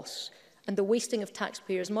of costs and the wasting of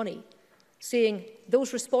taxpayers' money, saying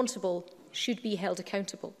those responsible should be held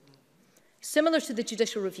accountable. Similar to the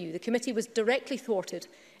judicial review, the committee was directly thwarted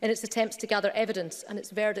in its attempts to gather evidence, and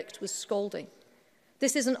its verdict was scalding.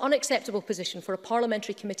 This is an unacceptable position for a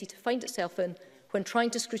parliamentary committee to find itself in when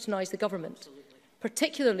trying to scrutinise the government,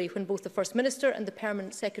 particularly when both the First Minister and the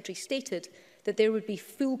Permanent Secretary stated that there would be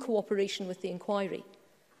full cooperation with the inquiry,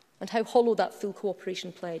 and how hollow that full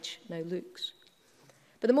cooperation pledge now looks.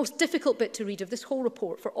 But the most difficult bit to read of this whole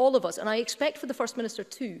report for all of us, and I expect for the First Minister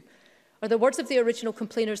too, are the words of the original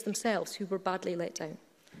complainers themselves, who were badly let down,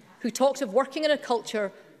 who talked of working in a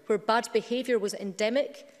culture where bad behaviour was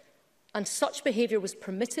endemic and such behaviour was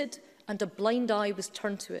permitted and a blind eye was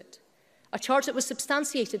turned to it. A charge that was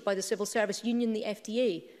substantiated by the civil service union, the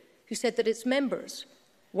FDA, who said that its members,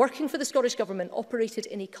 working for the Scottish Government, operated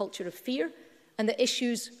in a culture of fear and that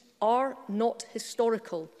issues are not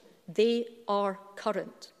historical, they are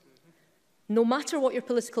current. No matter what your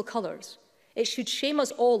political colours, it should shame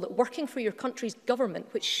us all that working for your country's government,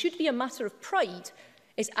 which should be a matter of pride,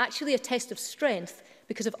 is actually a test of strength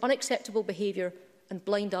because of unacceptable behaviour and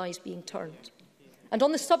blind eyes being turned. And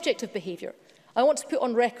on the subject of behaviour, I want to put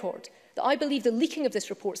on record that I believe the leaking of this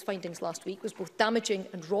report's findings last week was both damaging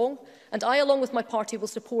and wrong, and I, along with my party, will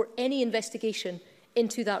support any investigation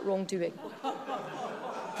into that wrongdoing.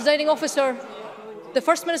 Presiding Officer, The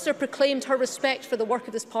First Minister proclaimed her respect for the work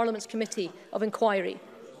of this Parliament's Committee of Inquiry,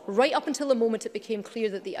 right up until the moment it became clear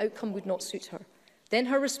that the outcome would not suit her. Then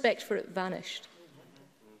her respect for it vanished.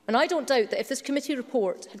 And I don't doubt that if this committee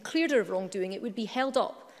report had cleared her of wrongdoing, it would be held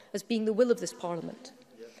up as being the will of this Parliament.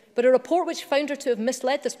 But a report which found her to have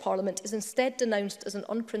misled this Parliament is instead denounced as an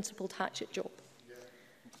unprincipled hatchet job.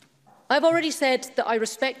 I've already said that I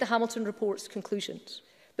respect the Hamilton report's conclusions,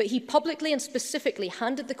 but he publicly and specifically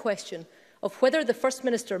handed the question of whether the First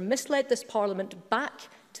Minister misled this Parliament back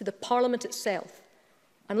to the Parliament itself.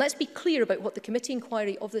 And let's be clear about what the committee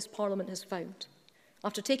inquiry of this Parliament has found.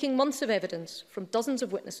 After taking months of evidence from dozens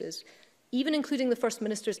of witnesses, even including the First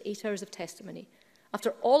Minister's 8 hours of testimony,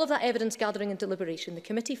 after all of that evidence gathering and deliberation, the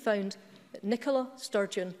committee found that Nicola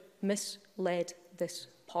Sturgeon misled this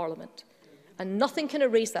Parliament. And nothing can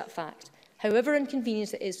erase that fact, however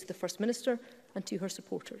inconvenient it is to the First Minister and to her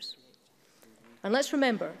supporters. And let's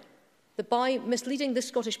remember that by misleading this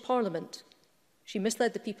Scottish Parliament, she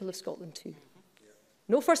misled the people of Scotland too.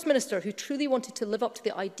 No First Minister who truly wanted to live up to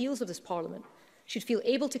the ideals of this Parliament should feel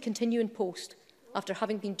able to continue in post after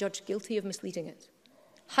having been judged guilty of misleading it.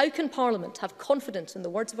 How can Parliament have confidence in the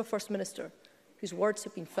words of a First Minister whose words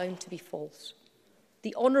have been found to be false?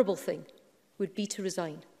 The honourable thing would be to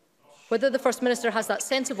resign. Whether the First Minister has that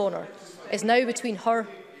sense of honour is now between her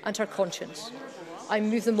and her conscience. I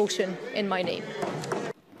move the motion in my name.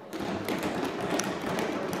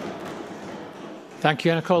 Thank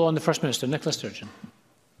you. And I call on the First Minister, Nicola Sturgeon.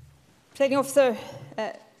 Presiding Officer,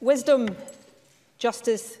 wisdom,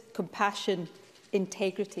 justice, compassion,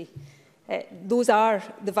 integrity. Those are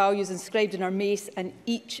the values inscribed in our mace, and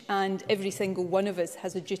each and every single one of us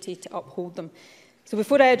has a duty to uphold them. So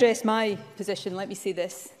before I address my position, let me say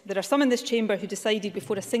this. There are some in this chamber who decided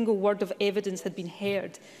before a single word of evidence had been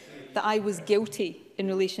heard that I was guilty in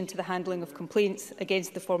relation to the handling of complaints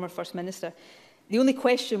against the former First Minister. The only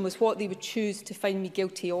question was what they would choose to find me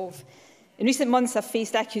guilty of. In recent months, I've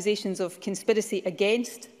faced accusations of conspiracy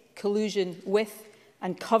against, collusion with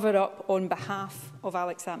and cover-up on behalf of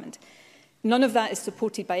Alex Salmond. None of that is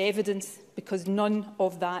supported by evidence because none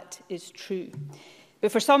of that is true.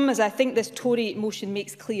 But for some, as I think this Tory motion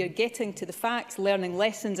makes clear, getting to the facts, learning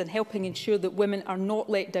lessons and helping ensure that women are not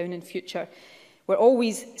let down in future were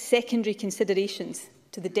always secondary considerations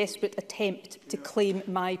to the desperate attempt to claim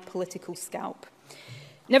my political scalp.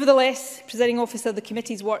 Nevertheless, Presiding Officer, the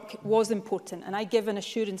committee's work was important, and I give an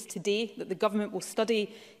assurance today that the Government will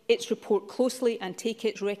study its report closely and take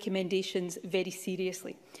its recommendations very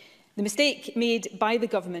seriously. The mistake made by the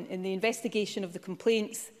Government in the investigation of the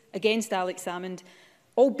complaints against Alex Salmond,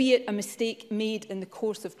 albeit a mistake made in the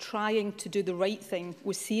course of trying to do the right thing,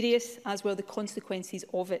 was serious, as were the consequences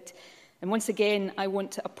of it. And once again, I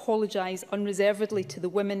want to apologise unreservedly to the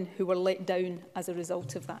women who were let down as a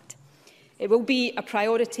result of that. It will be a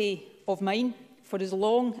priority of mine for as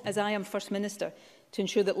long as I am First Minister to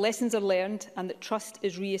ensure that lessons are learned and that trust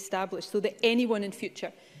is re-established so that anyone in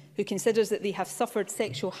future who considers that they have suffered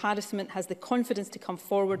sexual harassment has the confidence to come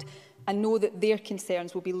forward and know that their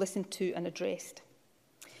concerns will be listened to and addressed.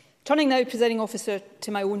 Turning now, Presiding Officer,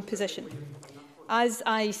 to my own position. As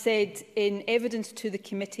I said in evidence to the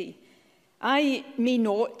committee, I may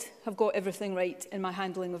not have got everything right in my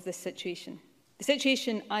handling of this situation. The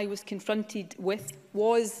situation I was confronted with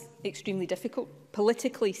was extremely difficult,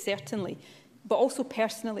 politically certainly, but also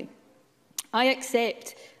personally. I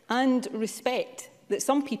accept and respect that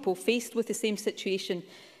some people faced with the same situation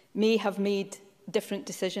may have made different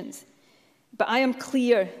decisions. But I am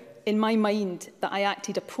clear in my mind that I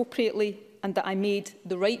acted appropriately and that I made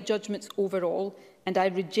the right judgments overall, and I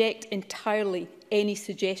reject entirely any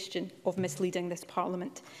suggestion of misleading this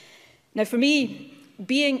Parliament. Now, for me,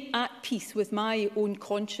 being at peace with my own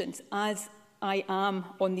conscience, as I am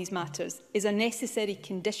on these matters, is a necessary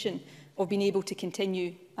condition of being able to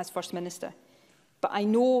continue as First Minister. But I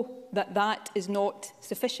know that that is not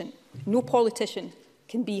sufficient. No politician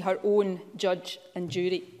can be her own judge and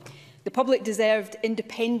jury. The public deserved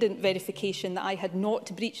independent verification that I had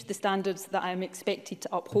not breached the standards that I am expected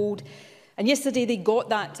to uphold. And yesterday they got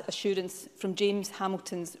that assurance from James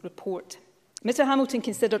Hamilton's report. Mr Hamilton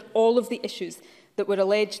considered all of the issues that were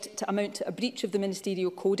alleged to amount to a breach of the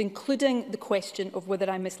Ministerial Code, including the question of whether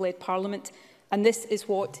I misled Parliament, and this is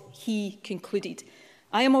what he concluded.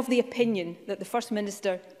 I am of the opinion that the First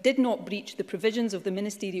Minister did not breach the provisions of the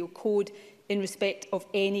Ministerial Code in respect of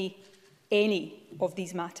any of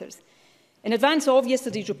these matters. In advance of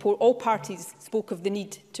yesterday's report, all parties spoke of the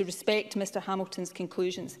need to respect Mr Hamilton's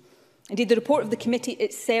conclusions. Indeed, the report of the committee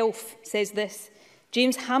itself says this: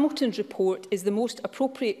 James Hamilton's report is the most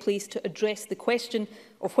appropriate place to address the question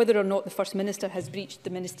of whether or not the First Minister has breached the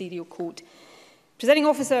Ministerial Code. Presiding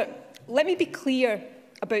Officer, let me be clear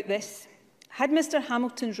about this. Had Mr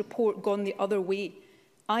Hamilton's report gone the other way,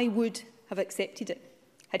 I would have accepted it.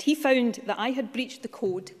 Had he found that I had breached the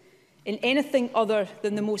code in anything other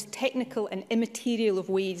than the most technical and immaterial of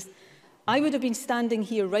ways, I would have been standing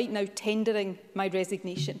here right now tendering my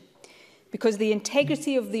resignation. Because the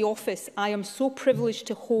integrity of the office I am so privileged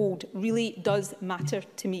to hold really does matter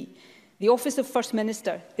to me. The office of First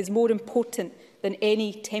Minister is more important than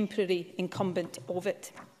any temporary incumbent of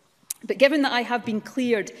it. But given that I have been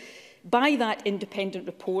cleared by that independent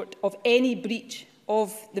report of any breach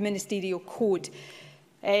of the ministerial code,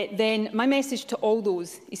 then my message to all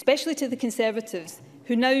those, especially to the Conservatives,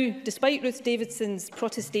 who now, despite Ruth Davidson's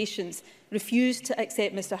protestations, refuse to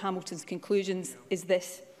accept Mr Hamilton's conclusions, is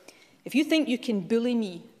this. If you think you can bully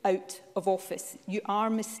me out of office, you are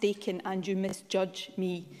mistaken and you misjudge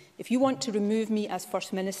me. If you want to remove me as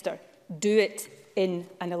First Minister, do it in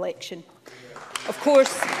an election. Of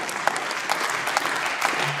course,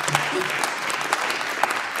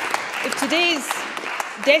 if today's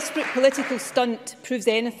desperate political stunt proves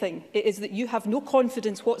anything, it is that you have no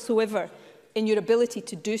confidence whatsoever in your ability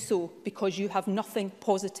to do so because you have nothing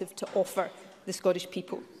positive to offer the Scottish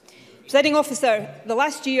people. Presiding Officer, the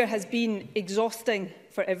last year has been exhausting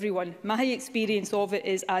for everyone. My experience of it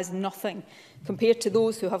is as nothing compared to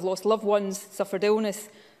those who have lost loved ones, suffered illness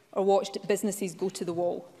or watched businesses go to the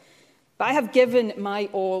wall. But I have given my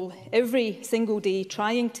all every single day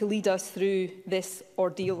trying to lead us through this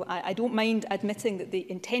ordeal. I don't mind admitting that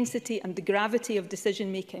the intensity and the gravity of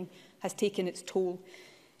decision-making has taken its toll.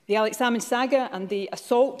 The Alex Salmond saga and the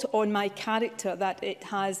assault on my character that it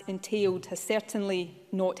has entailed has certainly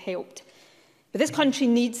not helped. But this country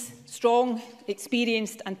needs strong,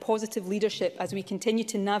 experienced and positive leadership as we continue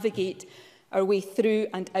to navigate our way through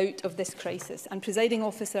and out of this crisis. And, Presiding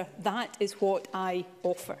Officer, that is what I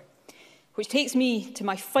offer. Which takes me to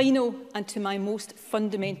my final and to my most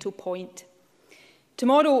fundamental point.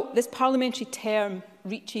 Tomorrow, this parliamentary term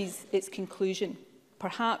reaches its conclusion,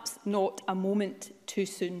 perhaps not a moment too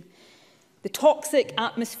soon. The toxic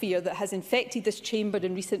atmosphere that has infected this chamber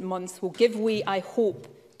in recent months will give way, I hope,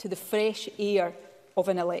 to the fresh air of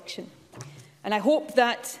an election. And I hope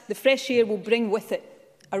that the fresh air will bring with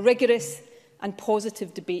it a rigorous and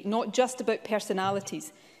positive debate, not just about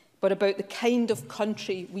personalities, but about the kind of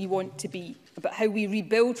country we want to be, about how we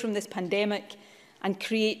rebuild from this pandemic and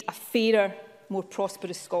create a fairer, more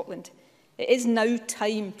prosperous Scotland. It is now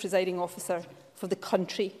time, Presiding Officer, for the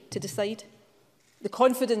country to decide. The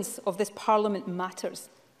confidence of this Parliament matters.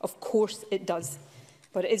 Of course it does.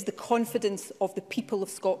 But it is the confidence of the people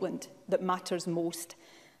of Scotland that matters most.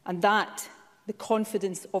 And that, the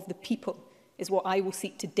confidence of the people, is what I will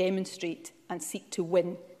seek to demonstrate and seek to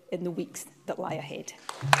win in the weeks that lie ahead.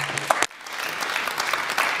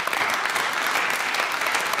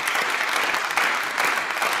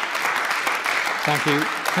 Thank you.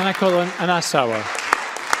 Can I call on Anas Sawar?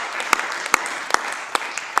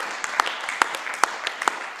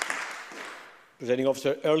 Presiding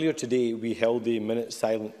Officer, earlier today we held a minute's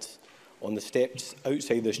silence on the steps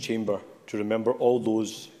outside this chamber to remember all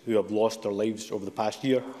those who have lost their lives over the past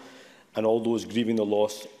year and all those grieving the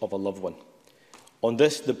loss of a loved one. On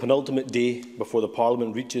this, the penultimate day before the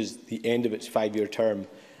Parliament reaches the end of its 5-year term,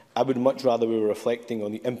 I would much rather we were reflecting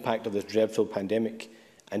on the impact of this dreadful pandemic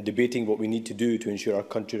and debating what we need to do to ensure our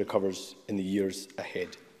country recovers in the years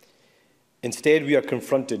ahead. Instead, we are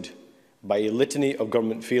confronted by a litany of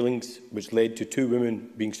government failings which led to 2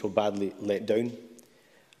 women being so badly let down,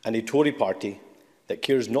 and a Tory party that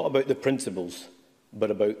cares not about the principles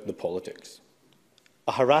but about the politics.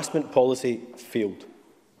 A harassment policy failed.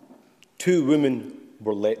 2 women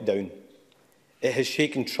were let down. It has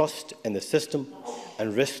shaken trust in the system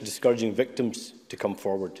and risked discouraging victims to come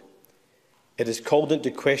forward. It has called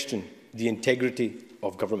into question the integrity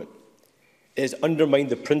of government. It has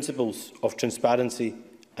undermined the principles of transparency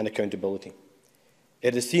and accountability.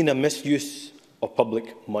 It has seen a misuse of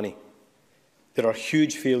public money. There are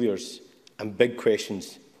huge failures and big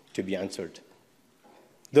questions to be answered.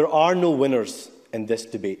 There are no winners in this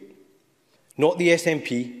debate. Not the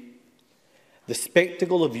SNP. The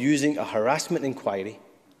spectacle of using a harassment inquiry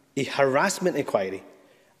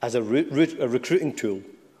as a recruiting tool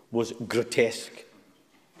was grotesque.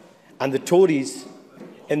 And the Tories,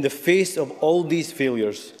 in the face of all these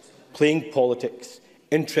failures, playing politics,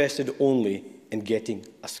 interested only in getting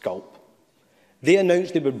a scalp. They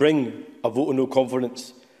announced they would bring a vote of no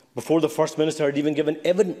confidence before the First Minister had even given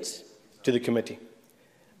evidence to the committee.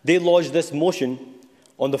 They lodged this motion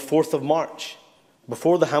on the 4th of March,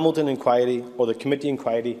 before the Hamilton inquiry or the committee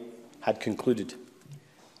inquiry had concluded.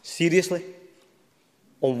 Seriously?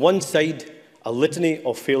 On one side, a litany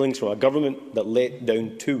of failings from a government that let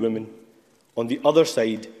down 2 women. On the other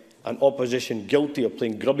side, an opposition guilty of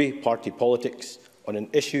playing grubby party politics on an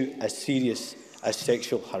issue as serious as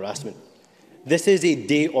sexual harassment. This is a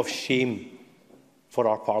day of shame for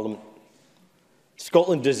our Parliament.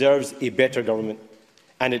 Scotland deserves a better government,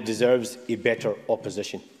 and it deserves a better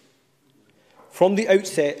opposition. From the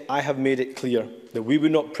outset, I have made it clear that we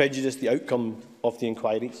would not prejudice the outcome of the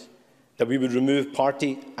inquiries, that we would remove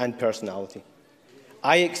party and personality.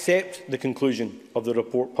 I accept the conclusion of the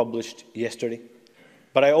report published yesterday,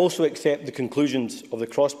 but I also accept the conclusions of the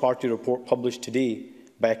cross-party report published today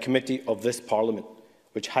by a committee of this Parliament,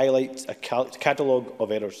 which highlights a catalogue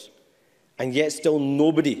of errors. And yet still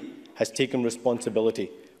nobody has taken responsibility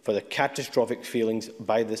for the catastrophic failings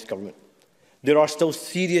by this government. There are still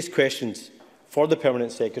serious questions for the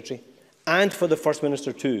Permanent Secretary and for the First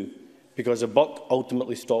Minister too, because the buck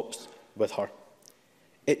ultimately stops with her.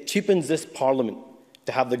 It cheapens this Parliament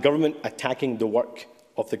to have the government attacking the work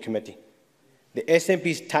of the committee. The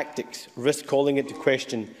SNP's tactics risk calling into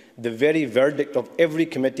question the very verdict of every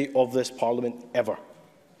committee of this Parliament ever.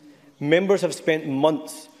 Members have spent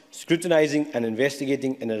months scrutinising and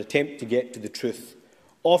investigating in an attempt to get to the truth,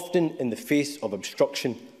 often in the face of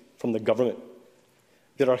obstruction from the government.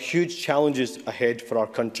 There are huge challenges ahead for our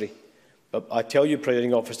country, but I tell you,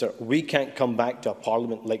 Presiding Officer, we can't come back to a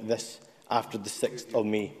Parliament like this after the 6th of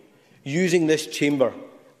May, using this chamber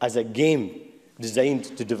as a game designed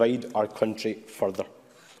to divide our country further.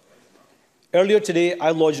 Earlier today, I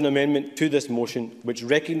lodged an amendment to this motion which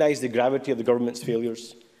recognised the gravity of the government's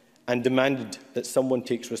failures and demanded that someone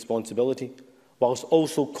takes responsibility, whilst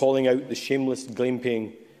also calling out the shameless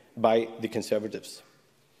blame-paying by the Conservatives.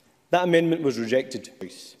 That amendment was rejected.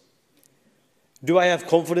 Do I have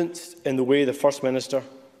confidence in the way the First Minister,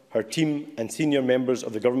 her team and senior members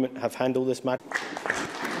of the government have handled this matter?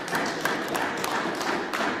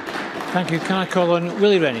 Thank you. Can I call on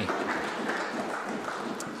Willie Rennie?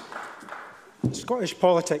 Scottish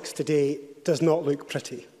politics today does not look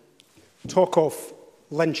pretty. Talk of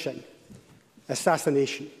lynching,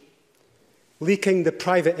 assassination, leaking the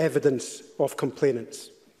private evidence of complainants,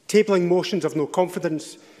 tabling motions of no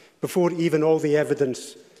confidence before even all the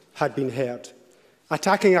evidence had been heard,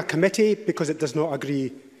 attacking a committee because it does not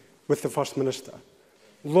agree with the First Minister,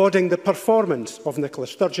 lauding the performance of Nicola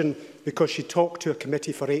Sturgeon because she talked to a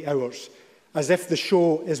committee for 8 hours, as if the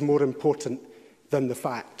show is more important than the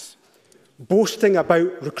facts, boasting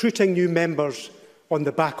about recruiting new members on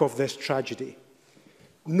the back of this tragedy.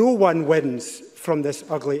 No one wins from this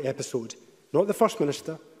ugly episode, not the First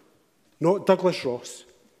Minister, not Douglas Ross,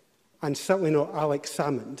 and certainly not Alex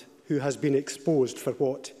Salmond, who has been exposed for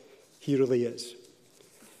what he really is.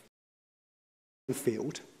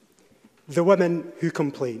 Failed. The women who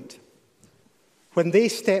complained. When they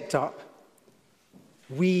stepped up,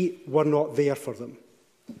 we were not there for them.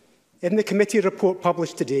 In the committee report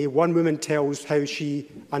published today, one woman tells how she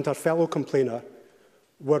and her fellow complainer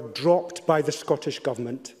were dropped by the Scottish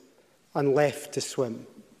Government and left to swim.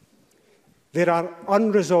 There are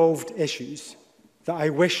unresolved issues that I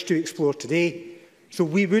wish to explore today, so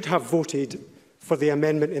we would have voted for the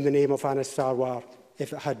amendment in the name of Anas Sarwar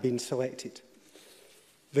if it had been selected.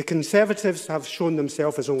 The Conservatives have shown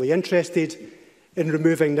themselves as only interested in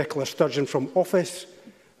removing Nicola Sturgeon from office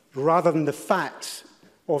rather than the facts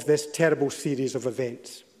of this terrible series of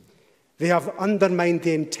events. They have undermined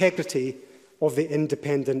the integrity of the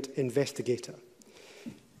independent investigator.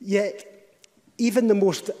 Yet, even the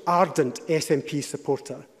most ardent SNP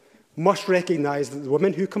supporter must recognise that the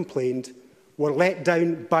women who complained were let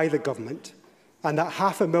down by the government and that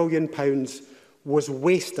 £500,000 was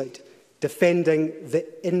wasted defending the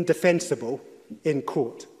indefensible in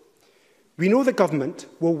court. We know the government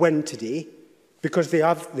will win today because they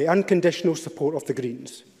have the unconditional support of the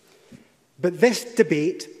Greens. But this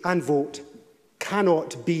debate and vote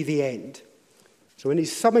cannot be the end. So in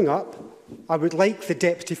his summing up, I would like the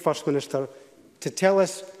Deputy First Minister to tell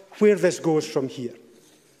us where this goes from here.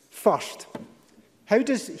 First, how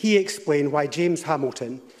does he explain why James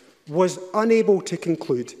Hamilton was unable to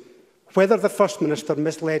conclude whether the First Minister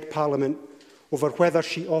misled Parliament over whether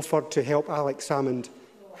she offered to help Alex Salmond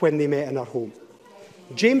when they met in her home?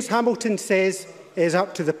 James Hamilton says it is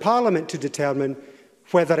up to the Parliament to determine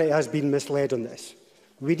whether it has been misled on this.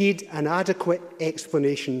 We need an adequate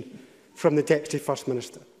explanation from the Deputy First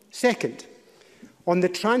Minister. Second, on the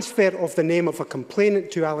transfer of the name of a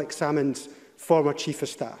complainant to Alex Salmond's former Chief of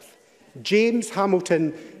Staff, James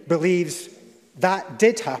Hamilton believes that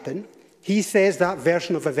did happen. He says that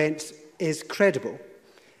version of events is credible.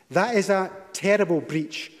 That is a terrible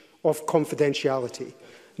breach of confidentiality.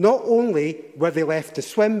 Not only were they left to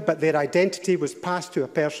swim, but their identity was passed to a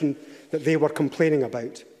person that they were complaining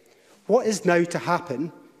about. What is now to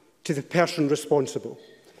happen to the person responsible?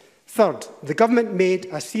 Third, the government made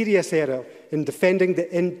a serious error in defending the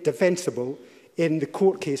indefensible in the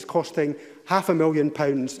court case costing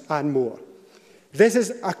 £500,000 and more. This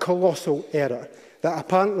is a colossal error that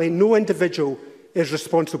apparently no individual is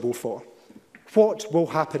responsible for. What will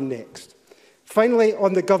happen next? Finally,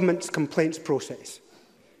 on the government's complaints process.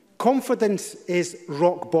 Confidence is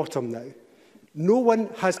rock bottom now. No one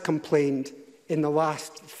has complained in the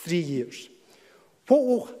last 3 years.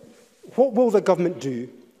 What will the government do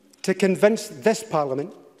to convince this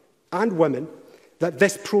Parliament and women that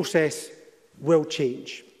this process will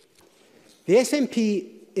change? The SNP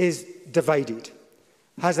is divided,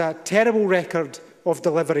 has a terrible record of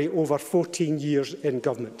delivery over 14 years in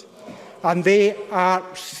government. And there are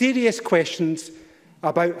serious questions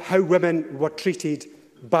about how women were treated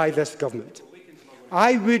by this government.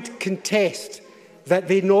 I would contest that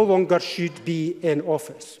they no longer should be in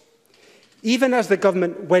office. Even as the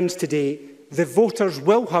government wins today, the voters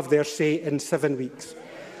will have their say in 7 weeks.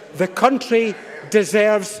 The country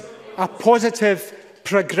deserves a positive,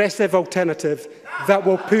 progressive alternative that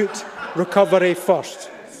will put recovery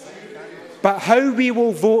first. But how we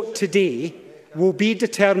will vote today will be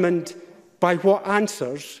determined by what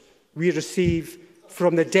answers we receive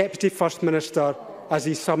from the Deputy First Minister as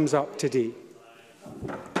he sums up today.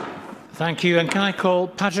 Thank you. And can I call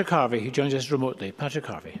Patrick Harvey, who joins us remotely? Patrick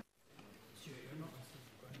Harvey.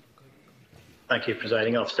 Thank you,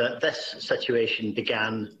 Presiding Officer. This situation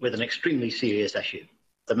began with an extremely serious issue,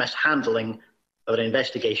 the mishandling of an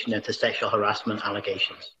investigation into sexual harassment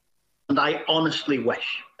allegations. And I honestly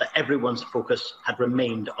wish that everyone's focus had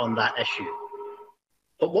remained on that issue.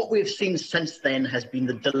 But what we've seen since then has been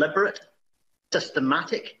the deliberate,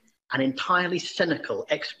 systematic and entirely cynical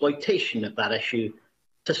exploitation of that issue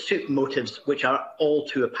to suit motives which are all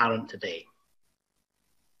too apparent today.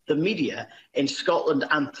 The media in Scotland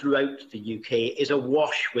and throughout the UK is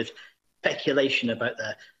awash with speculation about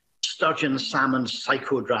the Sturgeon Salmond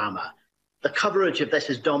psychodrama. The coverage of this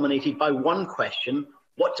is dominated by one question: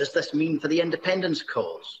 what does this mean for the independence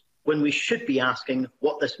cause? When we should be asking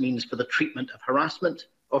what this means for the treatment of harassment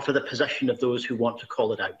or for the position of those who want to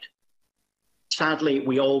call it out. Sadly,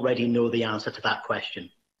 we already know the answer to that question.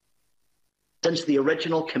 Since the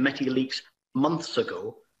original committee leaks months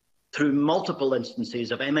ago, through multiple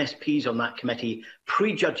instances of MSPs on that committee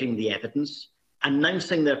prejudging the evidence,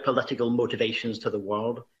 announcing their political motivations to the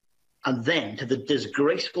world, and then to the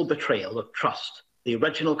disgraceful betrayal of trust, the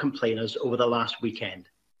original complainers over the last weekend,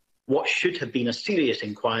 what should have been a serious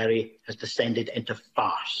inquiry has descended into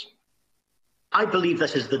farce. I believe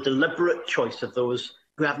this is the deliberate choice of those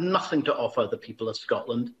who have nothing to offer the people of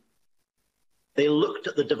Scotland. They looked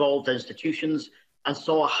at the devolved institutions and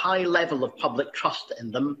saw a high level of public trust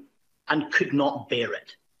in them and could not bear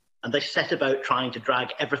it. And they set about trying to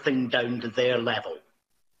drag everything down to their level.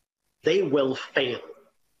 They will fail.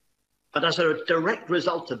 But as a direct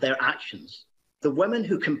result of their actions, the women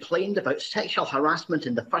who complained about sexual harassment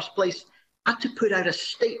in the first place had to put out a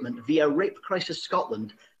statement via Rape Crisis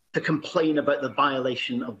Scotland to complain about the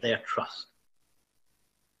violation of their trust.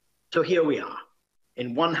 So here we are.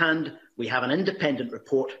 In one hand, we have an independent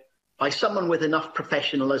report by someone with enough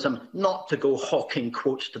professionalism not to go hawking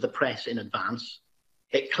quotes to the press in advance.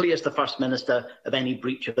 It clears the First Minister of any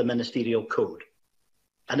breach of the ministerial code.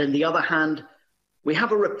 And in the other hand, we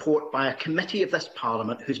have a report by a committee of this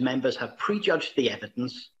Parliament whose members have prejudged the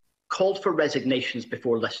evidence, called for resignations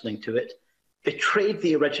before listening to it, betrayed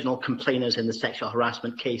the original complainers in the sexual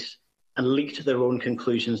harassment case, and leaked their own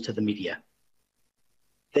conclusions to the media.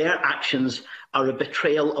 Their actions are a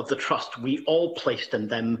betrayal of the trust we all placed in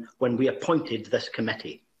them when we appointed this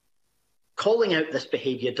committee. Calling out this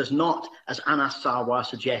behaviour does not, as Anas Sarwar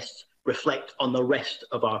suggests, reflect on the rest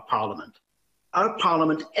of our Parliament. Our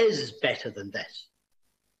Parliament is better than this,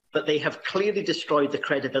 but they have clearly destroyed the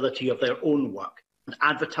credibility of their own work and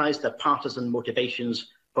advertised their partisan motivations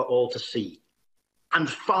for all to see. And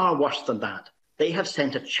far worse than that, they have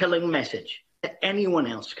sent a chilling message to anyone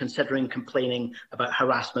else considering complaining about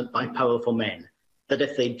harassment by powerful men, that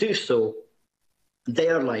if they do so,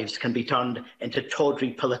 their lives can be turned into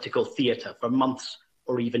tawdry political theatre for months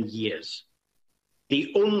or even years.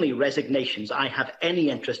 The only resignations I have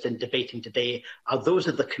any interest in debating today are those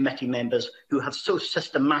of the committee members who have so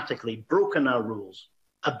systematically broken our rules,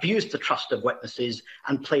 abused the trust of witnesses,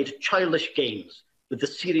 and played childish games with the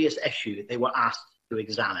serious issue they were asked to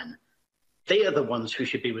examine. They are the ones who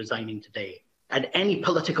should be resigning today. And any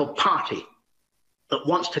political party that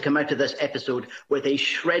wants to come out of this episode with a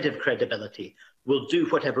shred of credibility will do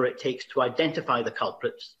whatever it takes to identify the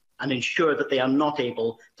culprits and ensure that they are not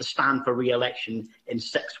able to stand for re-election in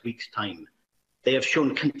 6 weeks' time. They have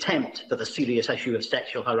shown contempt for the serious issue of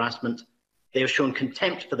sexual harassment. They have shown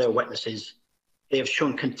contempt for their witnesses. They have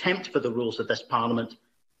shown contempt for the rules of this Parliament.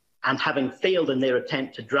 And having failed in their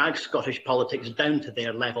attempt to drag Scottish politics down to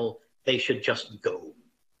their level, they should just go.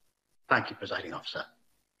 Thank you, Presiding Officer.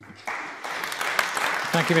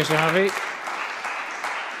 Thank you, Mr Harvey.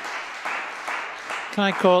 Can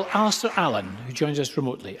I call Alistair Allen, who joins us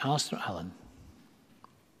remotely? Alistair Allen.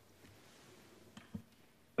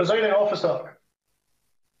 Presiding Officer,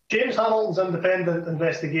 James Hamilton's independent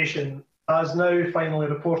investigation has now finally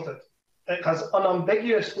reported. It has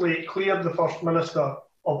unambiguously cleared the First Minister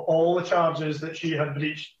of all the charges that she had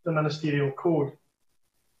breached the ministerial code.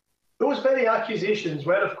 Those very accusations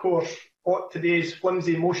were, of course, what today's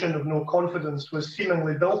flimsy motion of no confidence was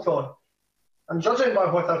seemingly built on. And judging by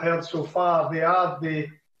what I've heard so far, they are the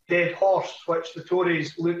dead horse which the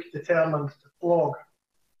Tories look determined to flog.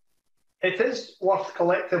 It is worth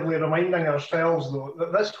collectively reminding ourselves, though,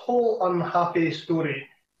 that this whole unhappy story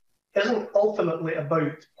isn't ultimately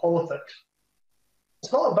about politics.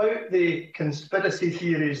 It's not about the conspiracy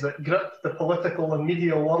theories that grip the political and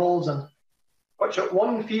media worlds and which at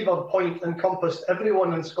one fevered point encompassed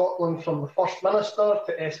everyone in Scotland from the First Minister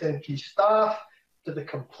to SNP staff, to the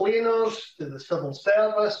complainers, to the civil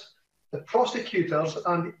service, the prosecutors,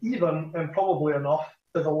 and even, improbably enough,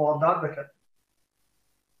 to the Lord Advocate.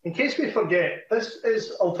 In case we forget, this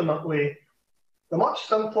is ultimately the much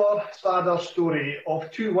simpler, sadder story of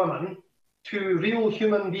two women, two real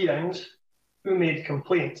human beings who made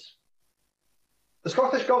complaints. The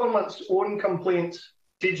Scottish Government's own complaints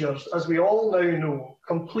procedures, as we all now know,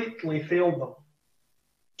 completely failed them.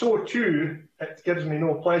 So too, it gives me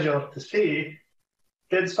no pleasure to say,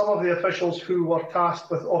 did some of the officials who were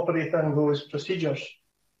tasked with operating those procedures.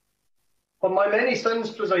 For my many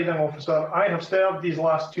sins, Presiding Officer, I have served these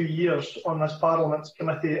last 2 years on this Parliament's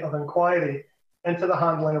Committee of Inquiry into the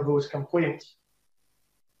handling of those complaints.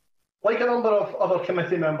 Like a number of other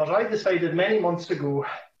committee members, I decided many months ago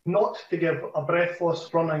not to give a breathless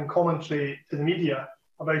running commentary to the media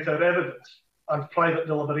about our evidence and private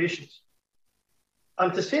deliberations.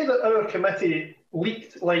 And to say that our committee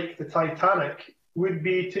leaked like the Titanic would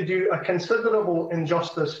be to do a considerable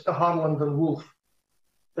injustice to Harland and Wolff.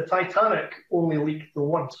 The Titanic only leaked the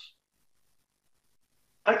once.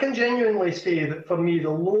 I can genuinely say that for me,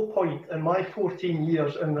 the low point in my 14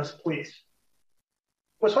 years in this place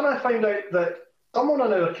was when I found out that someone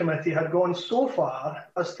on our committee had gone so far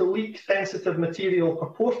as to leak sensitive material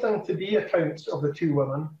purporting to be accounts of the two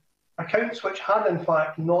women, accounts which had in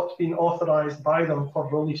fact not been authorised by them for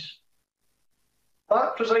release.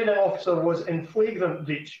 That, Presiding Officer, was in flagrant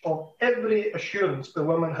breach of every assurance the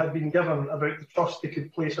women had been given about the trust they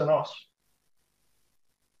could place in us.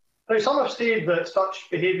 Now, some have said that such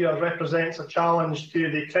behaviour represents a challenge to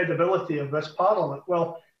the credibility of this Parliament.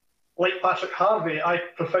 Well, like Patrick Harvey, I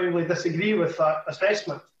profoundly disagree with that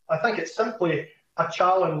assessment. I think it's simply a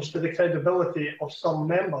challenge to the credibility of some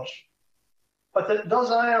members. But it does,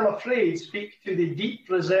 I am afraid, speak to the deep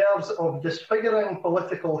reserves of disfiguring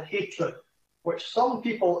political hatred which some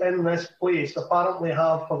people in this place apparently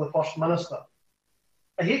have for the First Minister.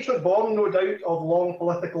 A hatred born, no doubt, of long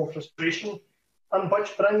political frustration, and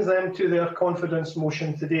which brings them to their confidence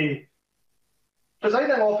motion today.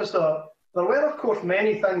 Presiding Officer, there were, of course,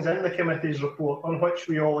 many things in the committee's report on which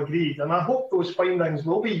we all agreed, and I hope those findings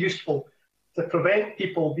will be useful to prevent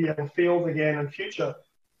people being failed again in future.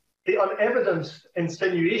 The unevidenced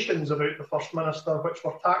insinuations about the First Minister, which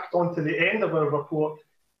were tacked onto the end of our report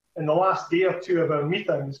in the last day or two of our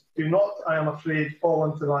meetings, do not, I am afraid, fall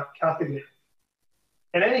into that category.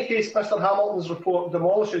 In any case, Mr Hamilton's report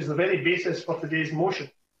demolishes the very basis for today's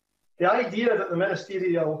motion. The idea that the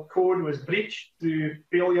ministerial code was breached through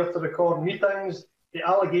failure to record meetings, the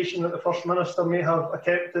allegation that the First Minister may have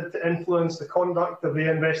attempted to influence the conduct of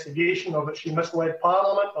the investigation, or that she misled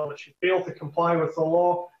Parliament, or that she failed to comply with the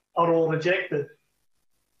law, are all rejected.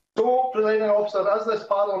 So, Presiding Officer, as this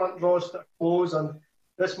Parliament draws to a close and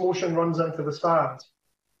this motion runs into the sands,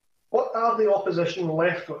 what are the opposition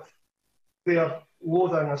left with? Their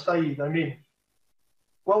loathing aside, I mean.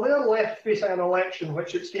 Well, they are left facing an election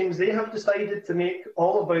which it seems they have decided to make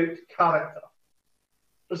all about character.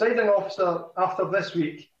 Presiding Officer, after this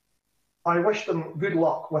week, I wish them good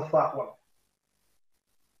luck with that one.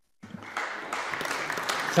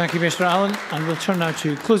 Thank you, Mr Allen. And we'll turn now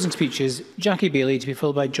to closing speeches. Jackie Baillie, to be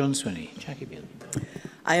followed by John Swinney. Jackie Baillie.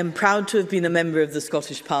 I am proud to have been a member of the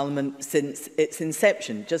Scottish Parliament since its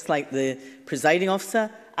inception, just like the Presiding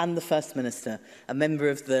Officer and the First Minister, a member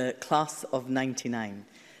of the class of '99.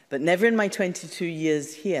 But never in my 22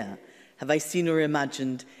 years here have I seen or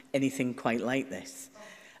imagined anything quite like this.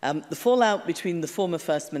 The fallout between the former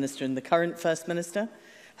First Minister and the current First Minister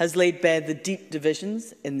has laid bare the deep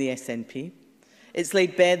divisions in the SNP. It's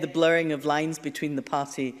laid bare the blurring of lines between the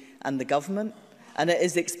party and the government, and it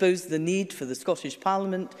has exposed the need for the Scottish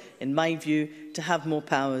Parliament, in my view, to have more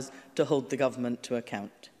powers to hold the government to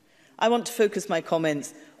account. I want to focus my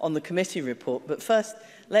comments on the committee report, but first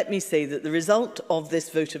let me say that the result of this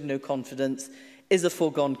vote of no confidence is a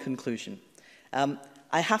foregone conclusion.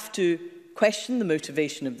 I have to question the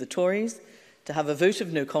motivation of the Tories to have a vote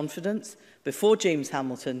of no confidence before James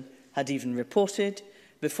Hamilton had even reported,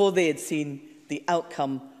 before they had seen the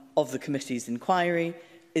outcome of the committee's inquiry,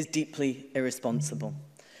 is deeply irresponsible.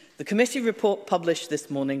 The committee report published this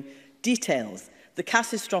morning details the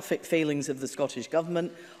catastrophic failings of the Scottish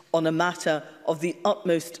Government on a matter of the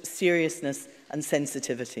utmost seriousness and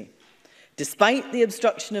sensitivity. Despite the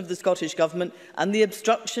obstruction of the Scottish Government, and the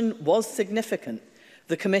obstruction was significant,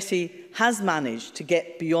 the committee has managed to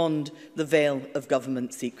get beyond the veil of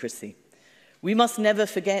government secrecy. We must never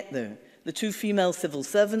forget, though, the two female civil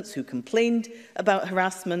servants who complained about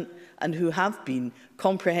harassment and who have been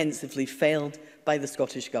comprehensively failed by the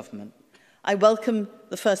Scottish Government. I welcome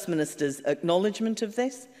the First Minister's acknowledgement of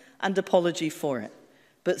this and apology for it.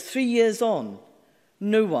 But 3 years on,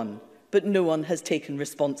 no one has taken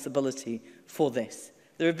responsibility for this.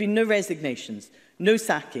 There have been no resignations, no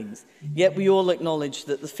sackings, yet we all acknowledge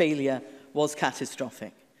that the failure was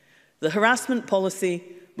catastrophic. The harassment policy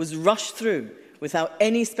was rushed through without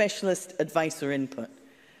any specialist advice or input.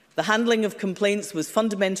 The handling of complaints was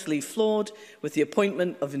fundamentally flawed, with the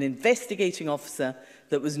appointment of an investigating officer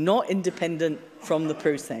that was not independent from the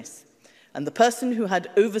process. And the person who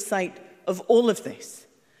had oversight of all of this,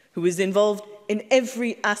 who was involved in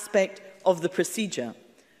every aspect of the procedure,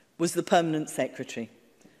 was the Permanent Secretary.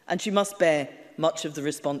 And she must bear much of the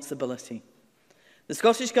responsibility. The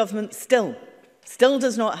Scottish Government still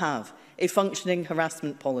does not have a functioning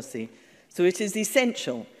harassment policy, so it is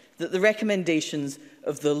essential that the recommendations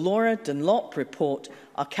of the Laura Dunlop report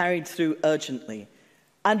are carried through urgently,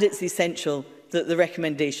 and it's essential that the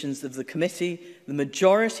recommendations of the committee, the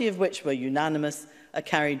majority of which were unanimous, are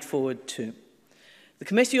carried forward too. The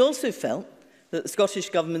committee also felt that the Scottish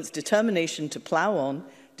Government's determination to plough on,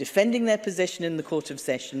 defending their position in the Court of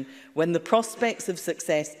Session when the prospects of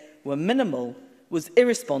success were minimal, was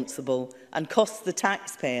irresponsible and cost the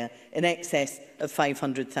taxpayer in excess of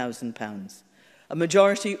 £500,000. A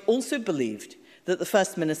majority also believed that the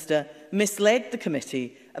First Minister misled the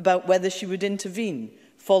committee about whether she would intervene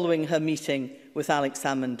following her meeting with Alex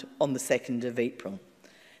Salmond on the 2nd of April.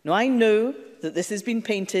 Now, I know that this has been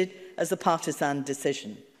painted as a partisan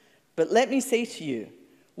decision, but let me say to you,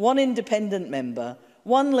 one independent member,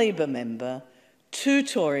 one Labour member, 2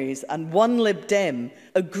 Tories and 1 Lib Dem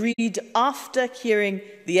agreed after hearing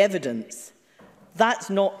the evidence. That's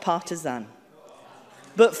not partisan.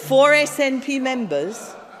 But 4 SNP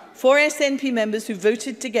members who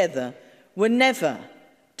voted together were never,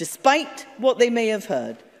 despite what they may have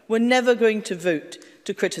heard, were never going to vote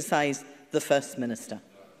to criticise the First Minister.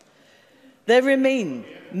 There remain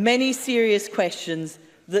many serious questions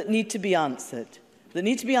that need to be answered. That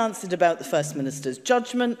need to be answered about the First Minister's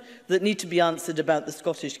judgment, that need to be answered about the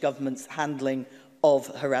Scottish Government's handling of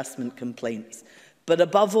harassment complaints. But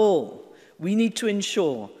above all, we need to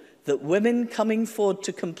ensure that women coming forward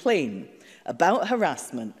to complain about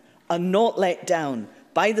harassment are not let down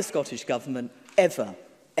by the Scottish Government ever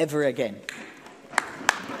again.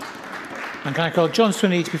 And can I call John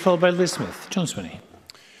Swinney to be followed by Liz Smith? John Swinney.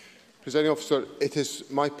 Presiding Officer, it is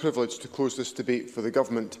my privilege to close this debate for the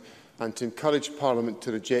Government and to encourage Parliament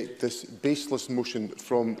to reject this baseless motion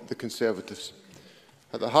from the Conservatives.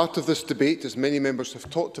 At the heart of this debate, as many members have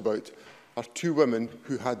talked about, are 2 women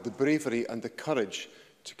who had the bravery and the courage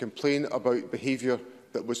to complain about behaviour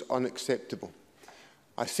that was unacceptable.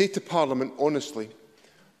 I say to Parliament honestly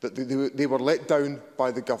that they were let down by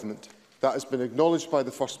the Government. That has been acknowledged by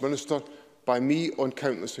the First Minister, by me on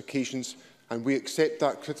countless occasions, and we accept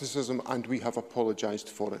that criticism and we have apologised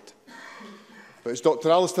for it. But as Dr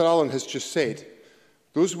Alistair Allen has just said,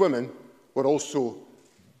 those women were also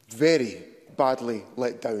very badly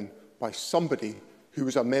let down by somebody who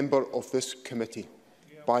was a member of this committee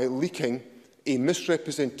by leaking a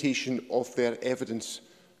misrepresentation of their evidence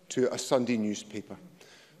to a Sunday newspaper.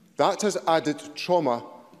 That has added trauma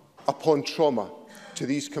upon trauma to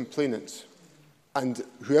these complainants, and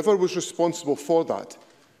whoever was responsible for that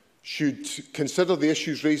should consider the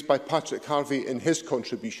issues raised by Patrick Harvey in his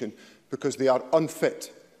contribution, because they are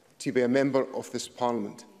unfit to be a member of this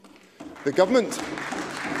Parliament. The Government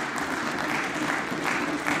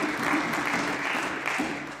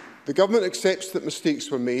accepts that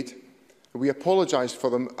mistakes were made. We apologise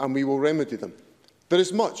for them and we will remedy them. There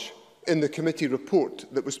is much in the committee report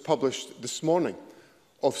that was published this morning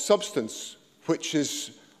of substance which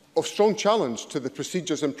is of strong challenge to the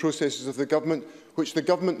procedures and processes of the Government, which the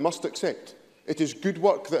Government must accept. It is good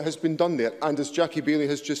work that has been done there, and as Jackie Baillie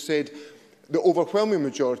has just said, the overwhelming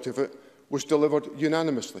majority of it was delivered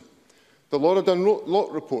unanimously. The Laura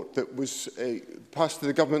Dunlop report that was passed to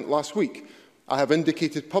the Government last week, I have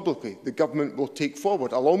indicated publicly the Government will take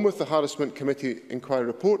forward, along with the Harassment Committee inquiry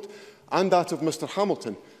report and that of Mr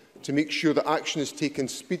Hamilton, to make sure that action is taken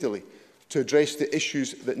speedily to address the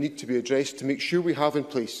issues that need to be addressed, to make sure we have in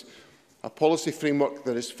place a policy framework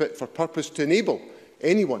that is fit for purpose to enable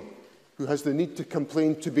anyone who has the need to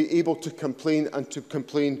complain to be able to complain and to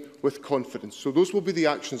complain with confidence. So those will be the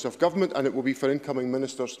actions of Government, and it will be for incoming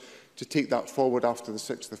ministers to take that forward after the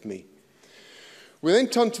 6th of May. We then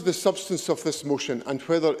turn to the substance of this motion and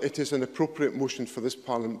whether it is an appropriate motion for this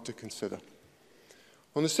Parliament to consider.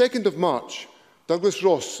 On the 2nd of March, Douglas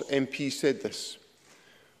Ross MP said this: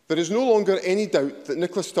 "There is no longer any doubt that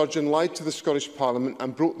Nicola Sturgeon lied to the Scottish Parliament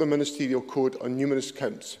and broke the ministerial code on numerous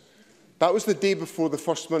counts. That was the day before the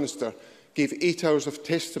First Minister gave 8 hours of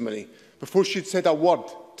testimony before she had said a word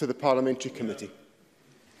to the Parliamentary Committee."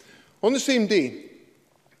 On the same day,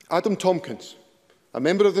 Adam Tompkins, a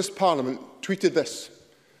member of this Parliament, tweeted this: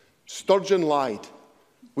 "Sturgeon lied.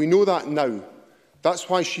 We know that now. That's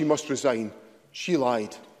why she must resign. She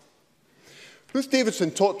lied." Ruth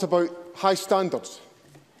Davidson talked about high standards.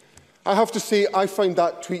 I have to say I find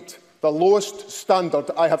that tweet the lowest standard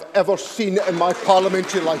I have ever seen in my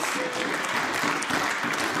parliamentary life.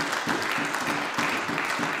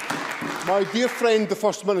 My dear friend, the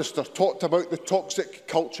First Minister, talked about the toxic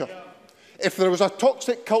culture. If there was a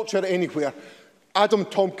toxic culture anywhere, Adam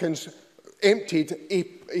Tompkins emptied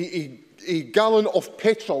a gallon of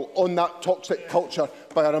petrol on that toxic culture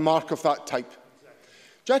by a remark of that type.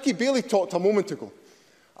 Jackie Baillie talked a moment ago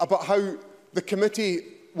about how the committee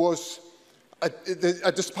was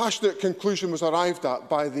a dispassionate conclusion was arrived at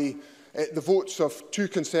by the votes of 2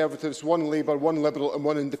 Conservatives, 1 Labour, 1 Liberal and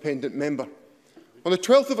 1 independent member. On the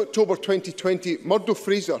 12th of October 2020, Murdo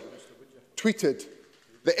Fraser tweeted,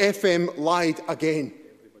 "The FM lied again."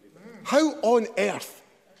 How on earth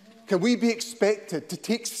can we be expected to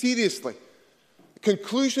take seriously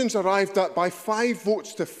conclusions arrived at by 5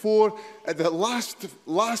 votes to 4 at the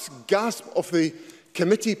last gasp of the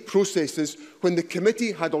committee processes when the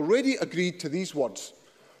committee had already agreed to these words?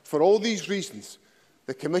 For all these reasons,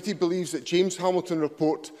 the committee believes that James Hamilton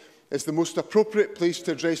report is the most appropriate place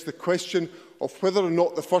to address the question of whether or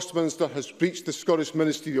not the First Minister has breached the Scottish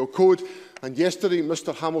Ministerial Code, and yesterday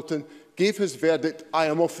Mr Hamilton gave his verdict. I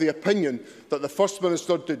am of the opinion that the First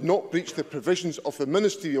Minister did not breach the provisions of the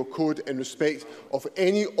Ministerial Code in respect of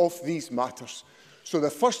any of these matters. So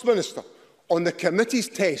the First Minister, on the committee's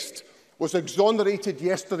test, was exonerated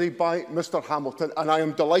yesterday by Mr Hamilton, and I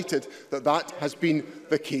am delighted that that has been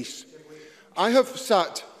the case. I have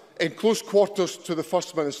sat in close quarters to the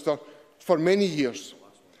First Minister for many years,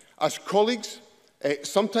 as colleagues,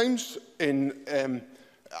 sometimes in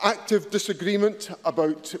active disagreement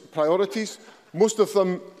about priorities, most of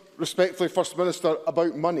them, respectfully, First Minister,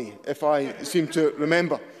 about money, if I seem to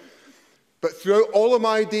remember. But throughout all of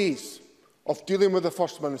my days of dealing with the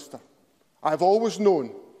First Minister, I have always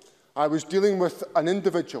known I was dealing with an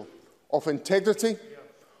individual of integrity,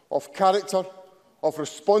 of character, of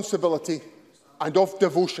responsibility and of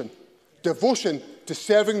devotion. Devotion to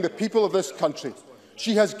serving the people of this country.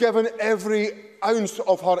 She has given every ounce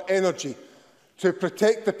of her energy to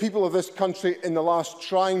protect the people of this country in the last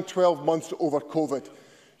trying 12 months over COVID.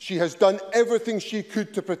 She has done everything she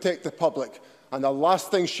could to protect the public, and the last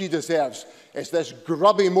thing she deserves is this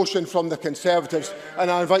grubby motion from the Conservatives, and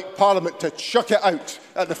I invite Parliament to chuck it out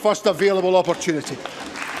at the first available opportunity.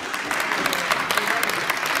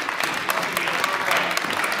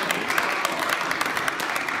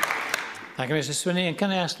 Thank you, Mr Swinney. And can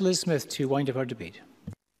I ask Liz Smith to wind up our debate?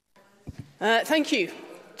 Thank you.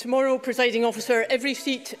 Tomorrow, Presiding Officer, every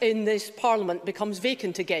seat in this Parliament becomes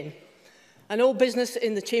vacant again, and all business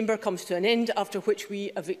in the Chamber comes to an end, after which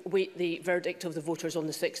we await the verdict of the voters on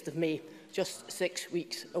the 6th of May, just 6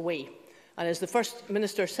 weeks away. And as the First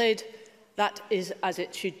Minister said, that is as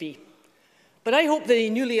it should be. But I hope the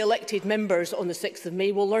newly elected members on the 6th of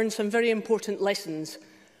May will learn some very important lessons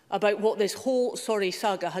about what this whole sorry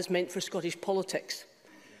saga has meant for Scottish politics.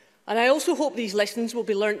 And I also hope these lessons will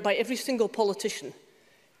be learnt by every single politician,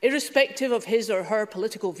 irrespective of his or her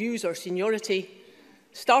political views or seniority,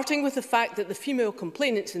 starting with the fact that the female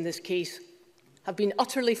complainants in this case have been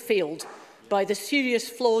utterly failed by the serious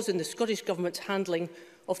flaws in the Scottish Government's handling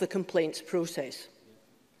of the complaints process.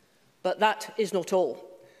 But that is not all,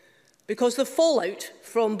 because the fallout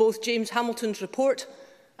from both James Hamilton's report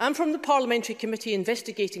and from the Parliamentary Committee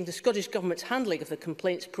investigating the Scottish Government's handling of the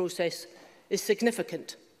complaints process is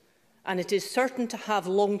significant, and it is certain to have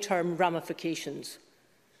long-term ramifications.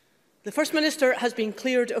 The First Minister has been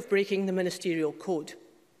cleared of breaking the ministerial code,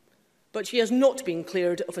 but she has not been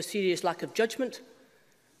cleared of a serious lack of judgment,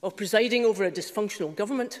 of presiding over a dysfunctional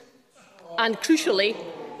government, and crucially,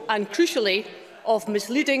 of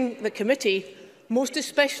misleading the committee, most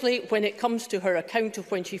especially when it comes to her account of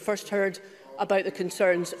when she first heard about the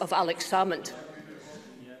concerns of Alex Salmond.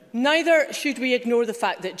 Neither should we ignore the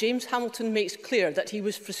fact that James Hamilton makes clear that he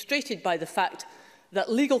was frustrated by the fact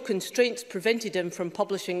that legal constraints prevented him from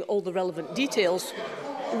publishing all the relevant details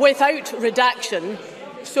without redaction,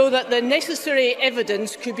 so that the necessary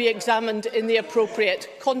evidence could be examined in the appropriate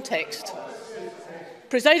context.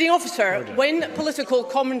 Presiding Officer, when political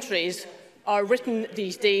commentaries are written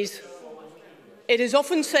these days, it is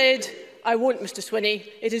often said, I won't, Mr Swinney,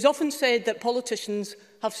 it is often said that politicians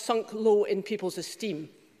have sunk low in people's esteem,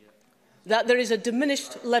 that there is a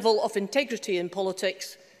diminished level of integrity in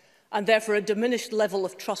politics and therefore a diminished level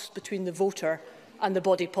of trust between the voter and the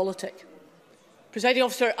body politic. Presiding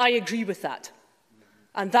Officer, I agree with that.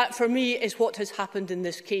 And that, for me, is what has happened in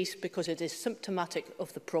this case, because it is symptomatic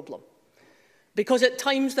of the problem. Because at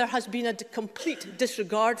times there has been a complete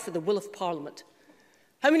disregard for the will of Parliament.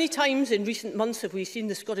 How many times in recent months have we seen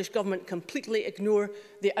the Scottish Government completely ignore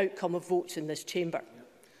the outcome of votes in this chamber?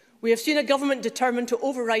 We have seen a government determined to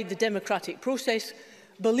override the democratic process,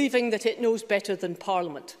 believing that it knows better than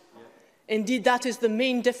Parliament. Indeed, that is the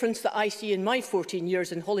main difference that I see in my 14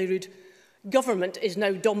 years in Holyrood. Government is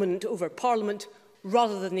now dominant over Parliament,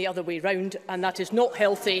 rather than the other way round, and that is not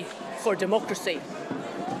healthy for democracy.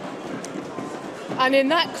 And in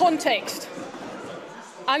that context,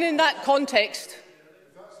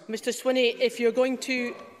 Mr Swinney, if you're going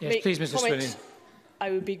to make please, Mr. comments, Swinney.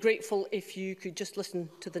 I would be grateful if you could just listen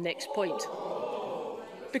to the next point.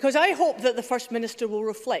 Because I hope that the First Minister will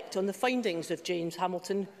reflect on the findings of James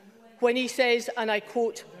Hamilton when he says, and I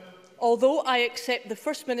quote, "Although I accept the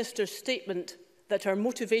First Minister's statement that her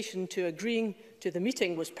motivation to agreeing to the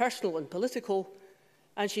meeting was personal and political,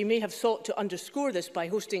 and she may have sought to underscore this by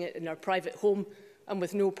hosting it in her private home and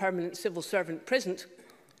with no permanent civil servant present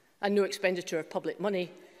and no expenditure of public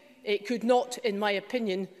money, it could not, in my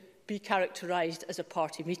opinion, be characterised as a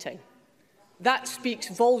party meeting." That speaks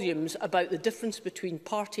volumes about the difference between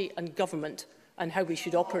party and government and how we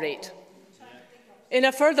should operate. In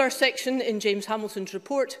a further section in James Hamilton's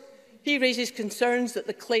report, he raises concerns that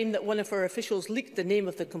the claim that one of our officials leaked the name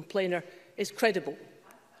of the complainer is credible,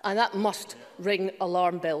 and that must ring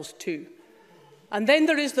alarm bells too. And then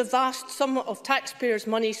there is the vast sum of taxpayers'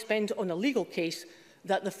 money spent on a legal case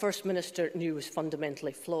that the First Minister knew was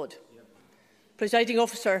fundamentally flawed. Presiding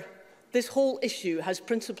Officer, this whole issue has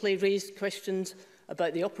principally raised questions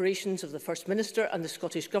about the operations of the First Minister and the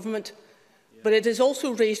Scottish Government, but it has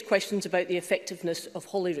also raised questions about the effectiveness of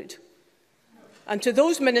Holyrood. And to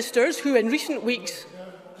those ministers who in recent weeks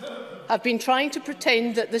have been trying to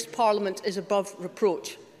pretend that this Parliament is above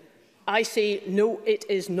reproach, I say no, it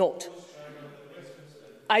is not.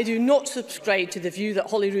 I do not subscribe to the view that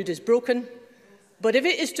Holyrood is broken, but if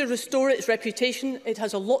it is to restore its reputation, it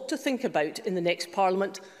has a lot to think about in the next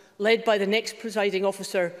Parliament, led by the next presiding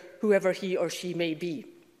officer, whoever he or she may be.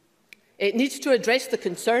 It needs to address the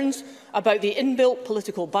concerns about the inbuilt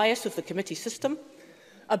political bias of the committee system,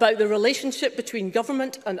 about the relationship between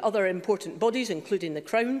government and other important bodies, including the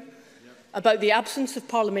Crown, about the absence of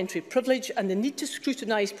parliamentary privilege and the need to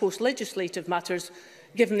scrutinise post-legislative matters,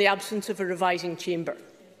 given the absence of a revising chamber.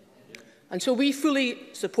 And so we fully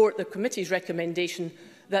support the committee's recommendation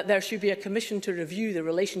that there should be a commission to review the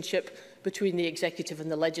relationship between the executive and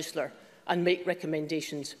the legislature and make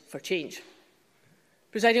recommendations for change.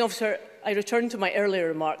 Presiding Officer, I return to my earlier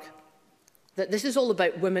remark that this is all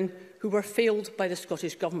about women who were failed by the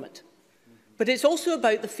Scottish Government. But it's also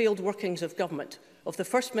about the failed workings of government, of the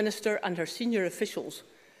First Minister and her senior officials,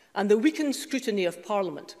 and the weakened scrutiny of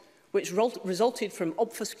Parliament, which resulted from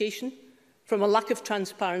obfuscation, from a lack of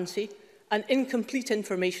transparency and incomplete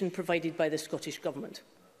information provided by the Scottish Government.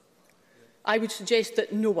 I would suggest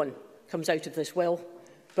that no one comes out of this well,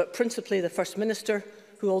 but principally the First Minister,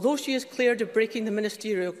 who, although she is cleared of breaking the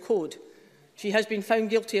ministerial code, she has been found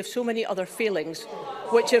guilty of so many other failings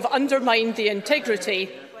which have undermined the integrity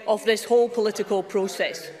of this whole political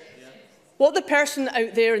process. What the person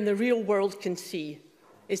out there in the real world can see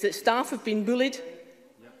is that staff have been bullied,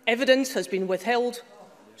 Evidence has been withheld,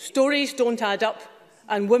 stories don't add up,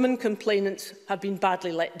 and women complainants have been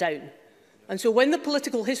badly let down. And so when the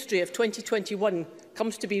political history of 2021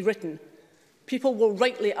 comes to be written, people will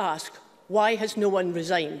rightly ask, why has no one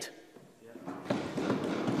resigned?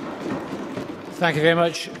 Thank you very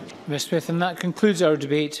much, Ms Smith. And that concludes our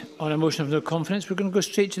debate on a motion of no confidence. We're going to go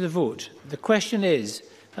straight to the vote. The question is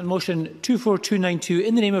that motion 24292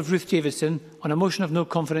 in the name of Ruth Davidson on a motion of no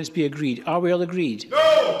confidence be agreed. Are we all agreed?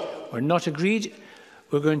 No! We're not agreed.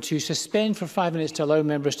 We're going to suspend for 5 minutes to allow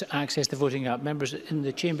members to access the voting app, members in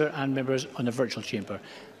the chamber and members on the virtual chamber.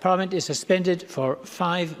 Parliament is suspended for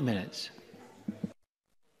 5 minutes.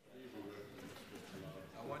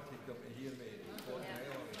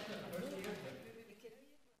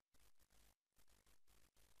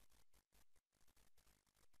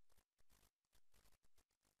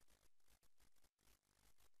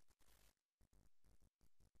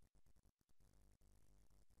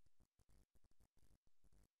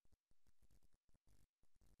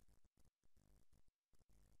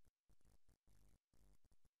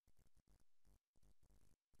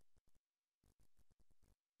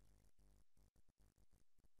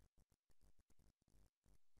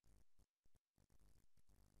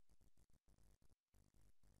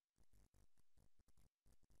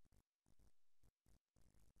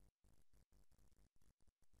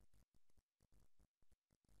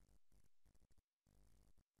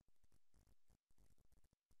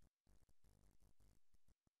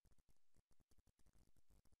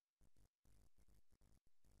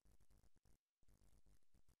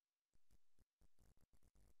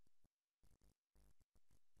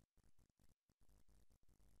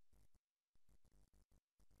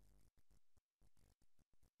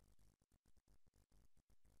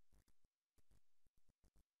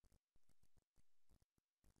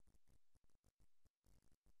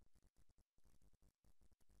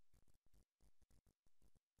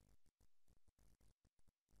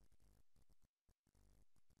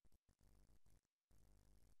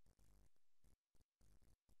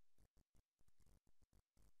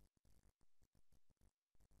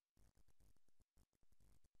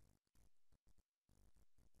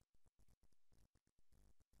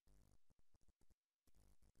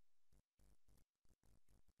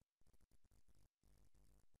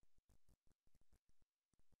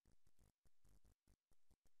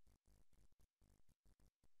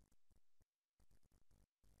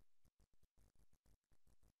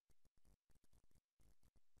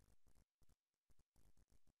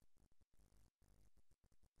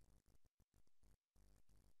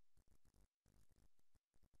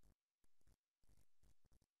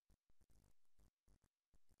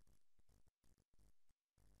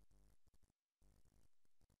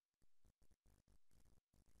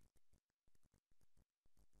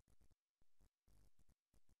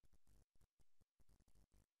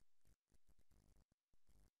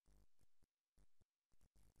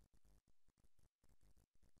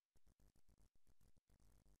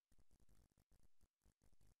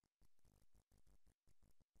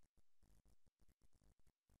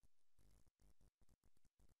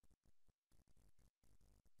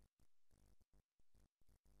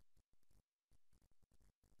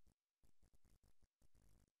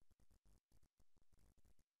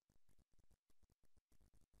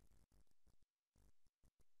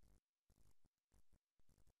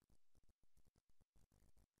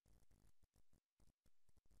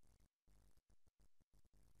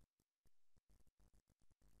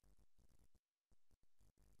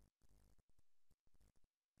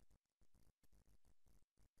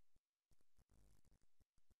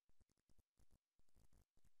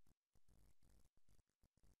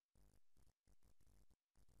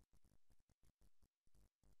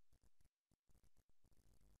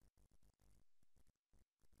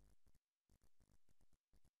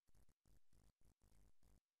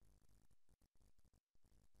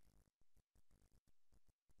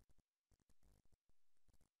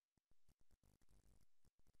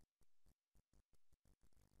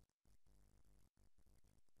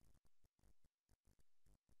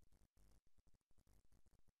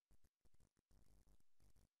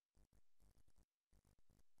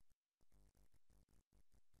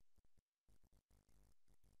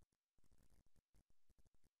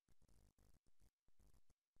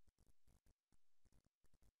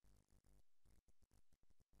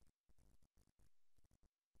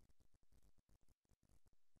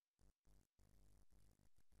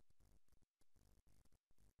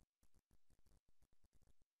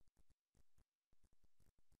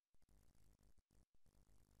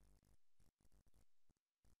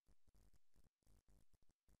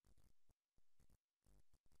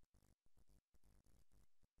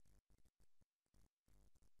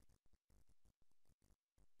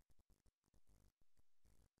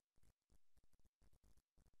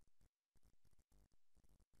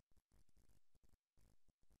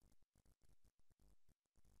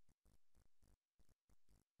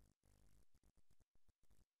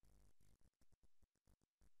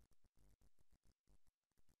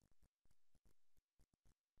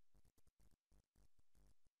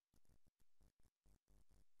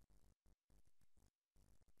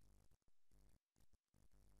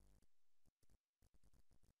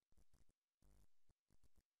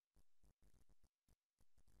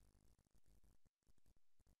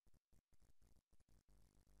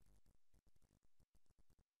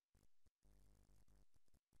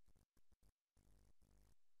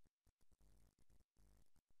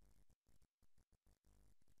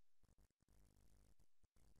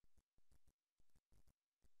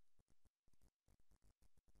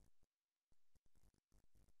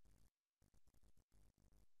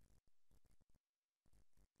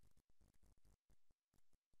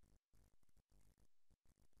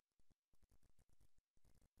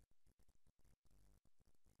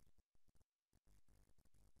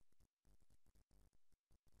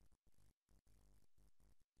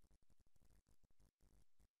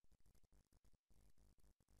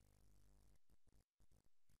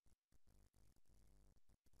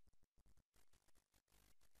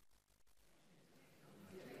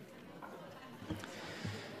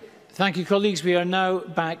 Thank you, colleagues. We are now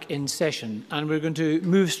back in session and we're going to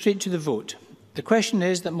move straight to the vote. The question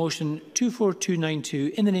is that motion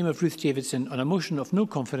 24292 in the name of Ruth Davidson on a motion of no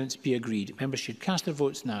confidence be agreed. Members should cast their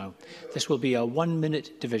votes now. This will be a 1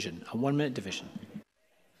 minute division. A 1 minute division.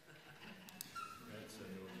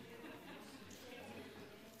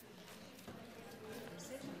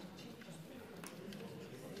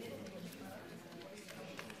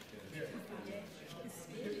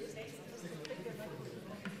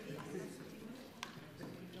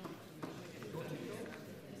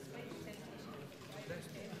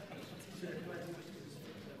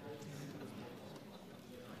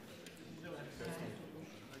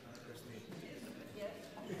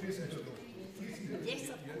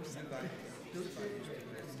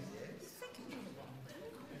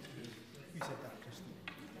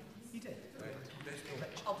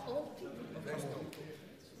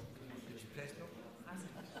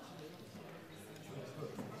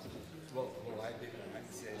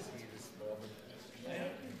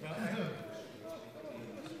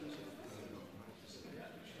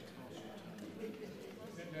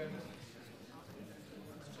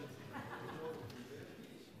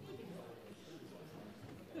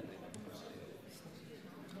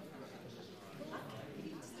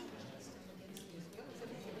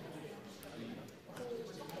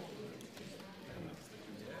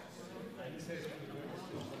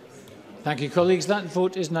 Thank you, colleagues. That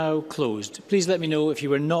vote is now closed. Please let me know if you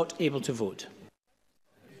were not able to vote.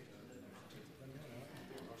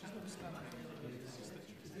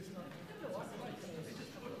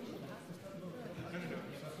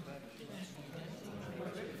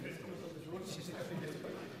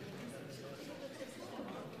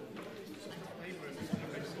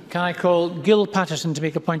 Can I call Gill Patterson to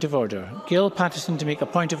make a point of order? Gill Patterson to make a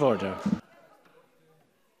point of order.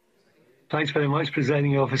 Thanks very much,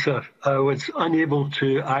 Presiding Officer. I was unable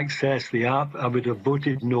to access the app. I would have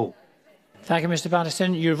voted no. Thank you, Mr.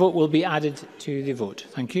 Patterson. Your vote will be added to the vote.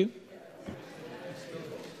 Thank you.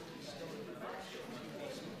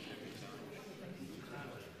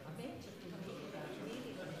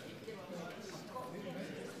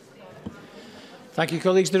 Thank you,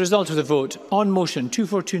 colleagues. The result of the vote on motion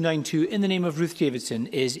 24292 in the name of Ruth Davidson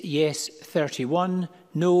is yes 31,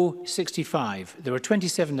 no 65. There were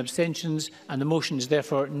 27 abstentions and the motion is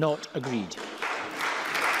therefore not agreed.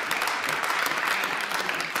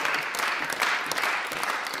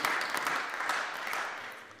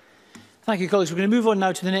 Thank you, colleagues. We're going to move on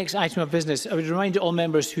now to the next item of business. I would remind all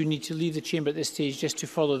members who need to leave the chamber at this stage just to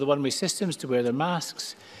follow the one-way systems, to wear their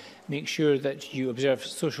masks. Make sure that you observe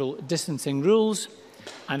social distancing rules,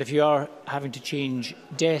 and if you are having to change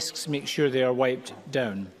desks, make sure they are wiped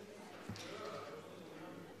down.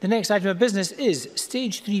 The next item of business is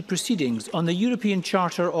Stage 3 proceedings on the European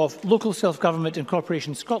Charter of Local Self-Government and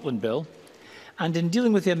Corporation Scotland Bill, and in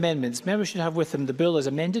dealing with the amendments, members should have with them the bill as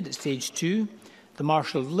amended at Stage 2, the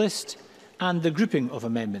marshalled list, and the grouping of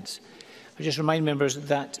amendments. I just remind members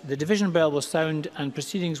that the division bell will sound and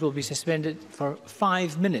proceedings will be suspended for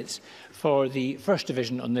 5 minutes for the first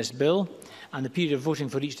division on this bill, and the period of voting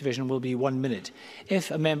for each division will be 1 minute. If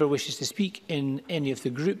a member wishes to speak in any of the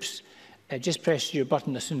groups, just press your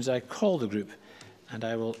button as soon as I call the group, and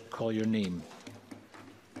I will call your name.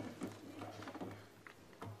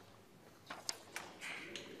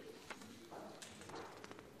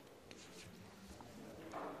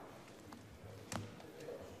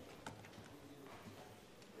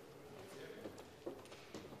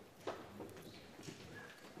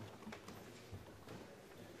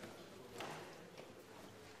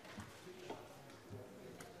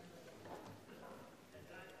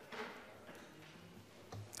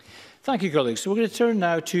 Thank you, colleagues. So we're going to turn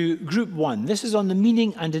now to Group 1. This is on the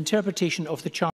meaning and interpretation of the Charter.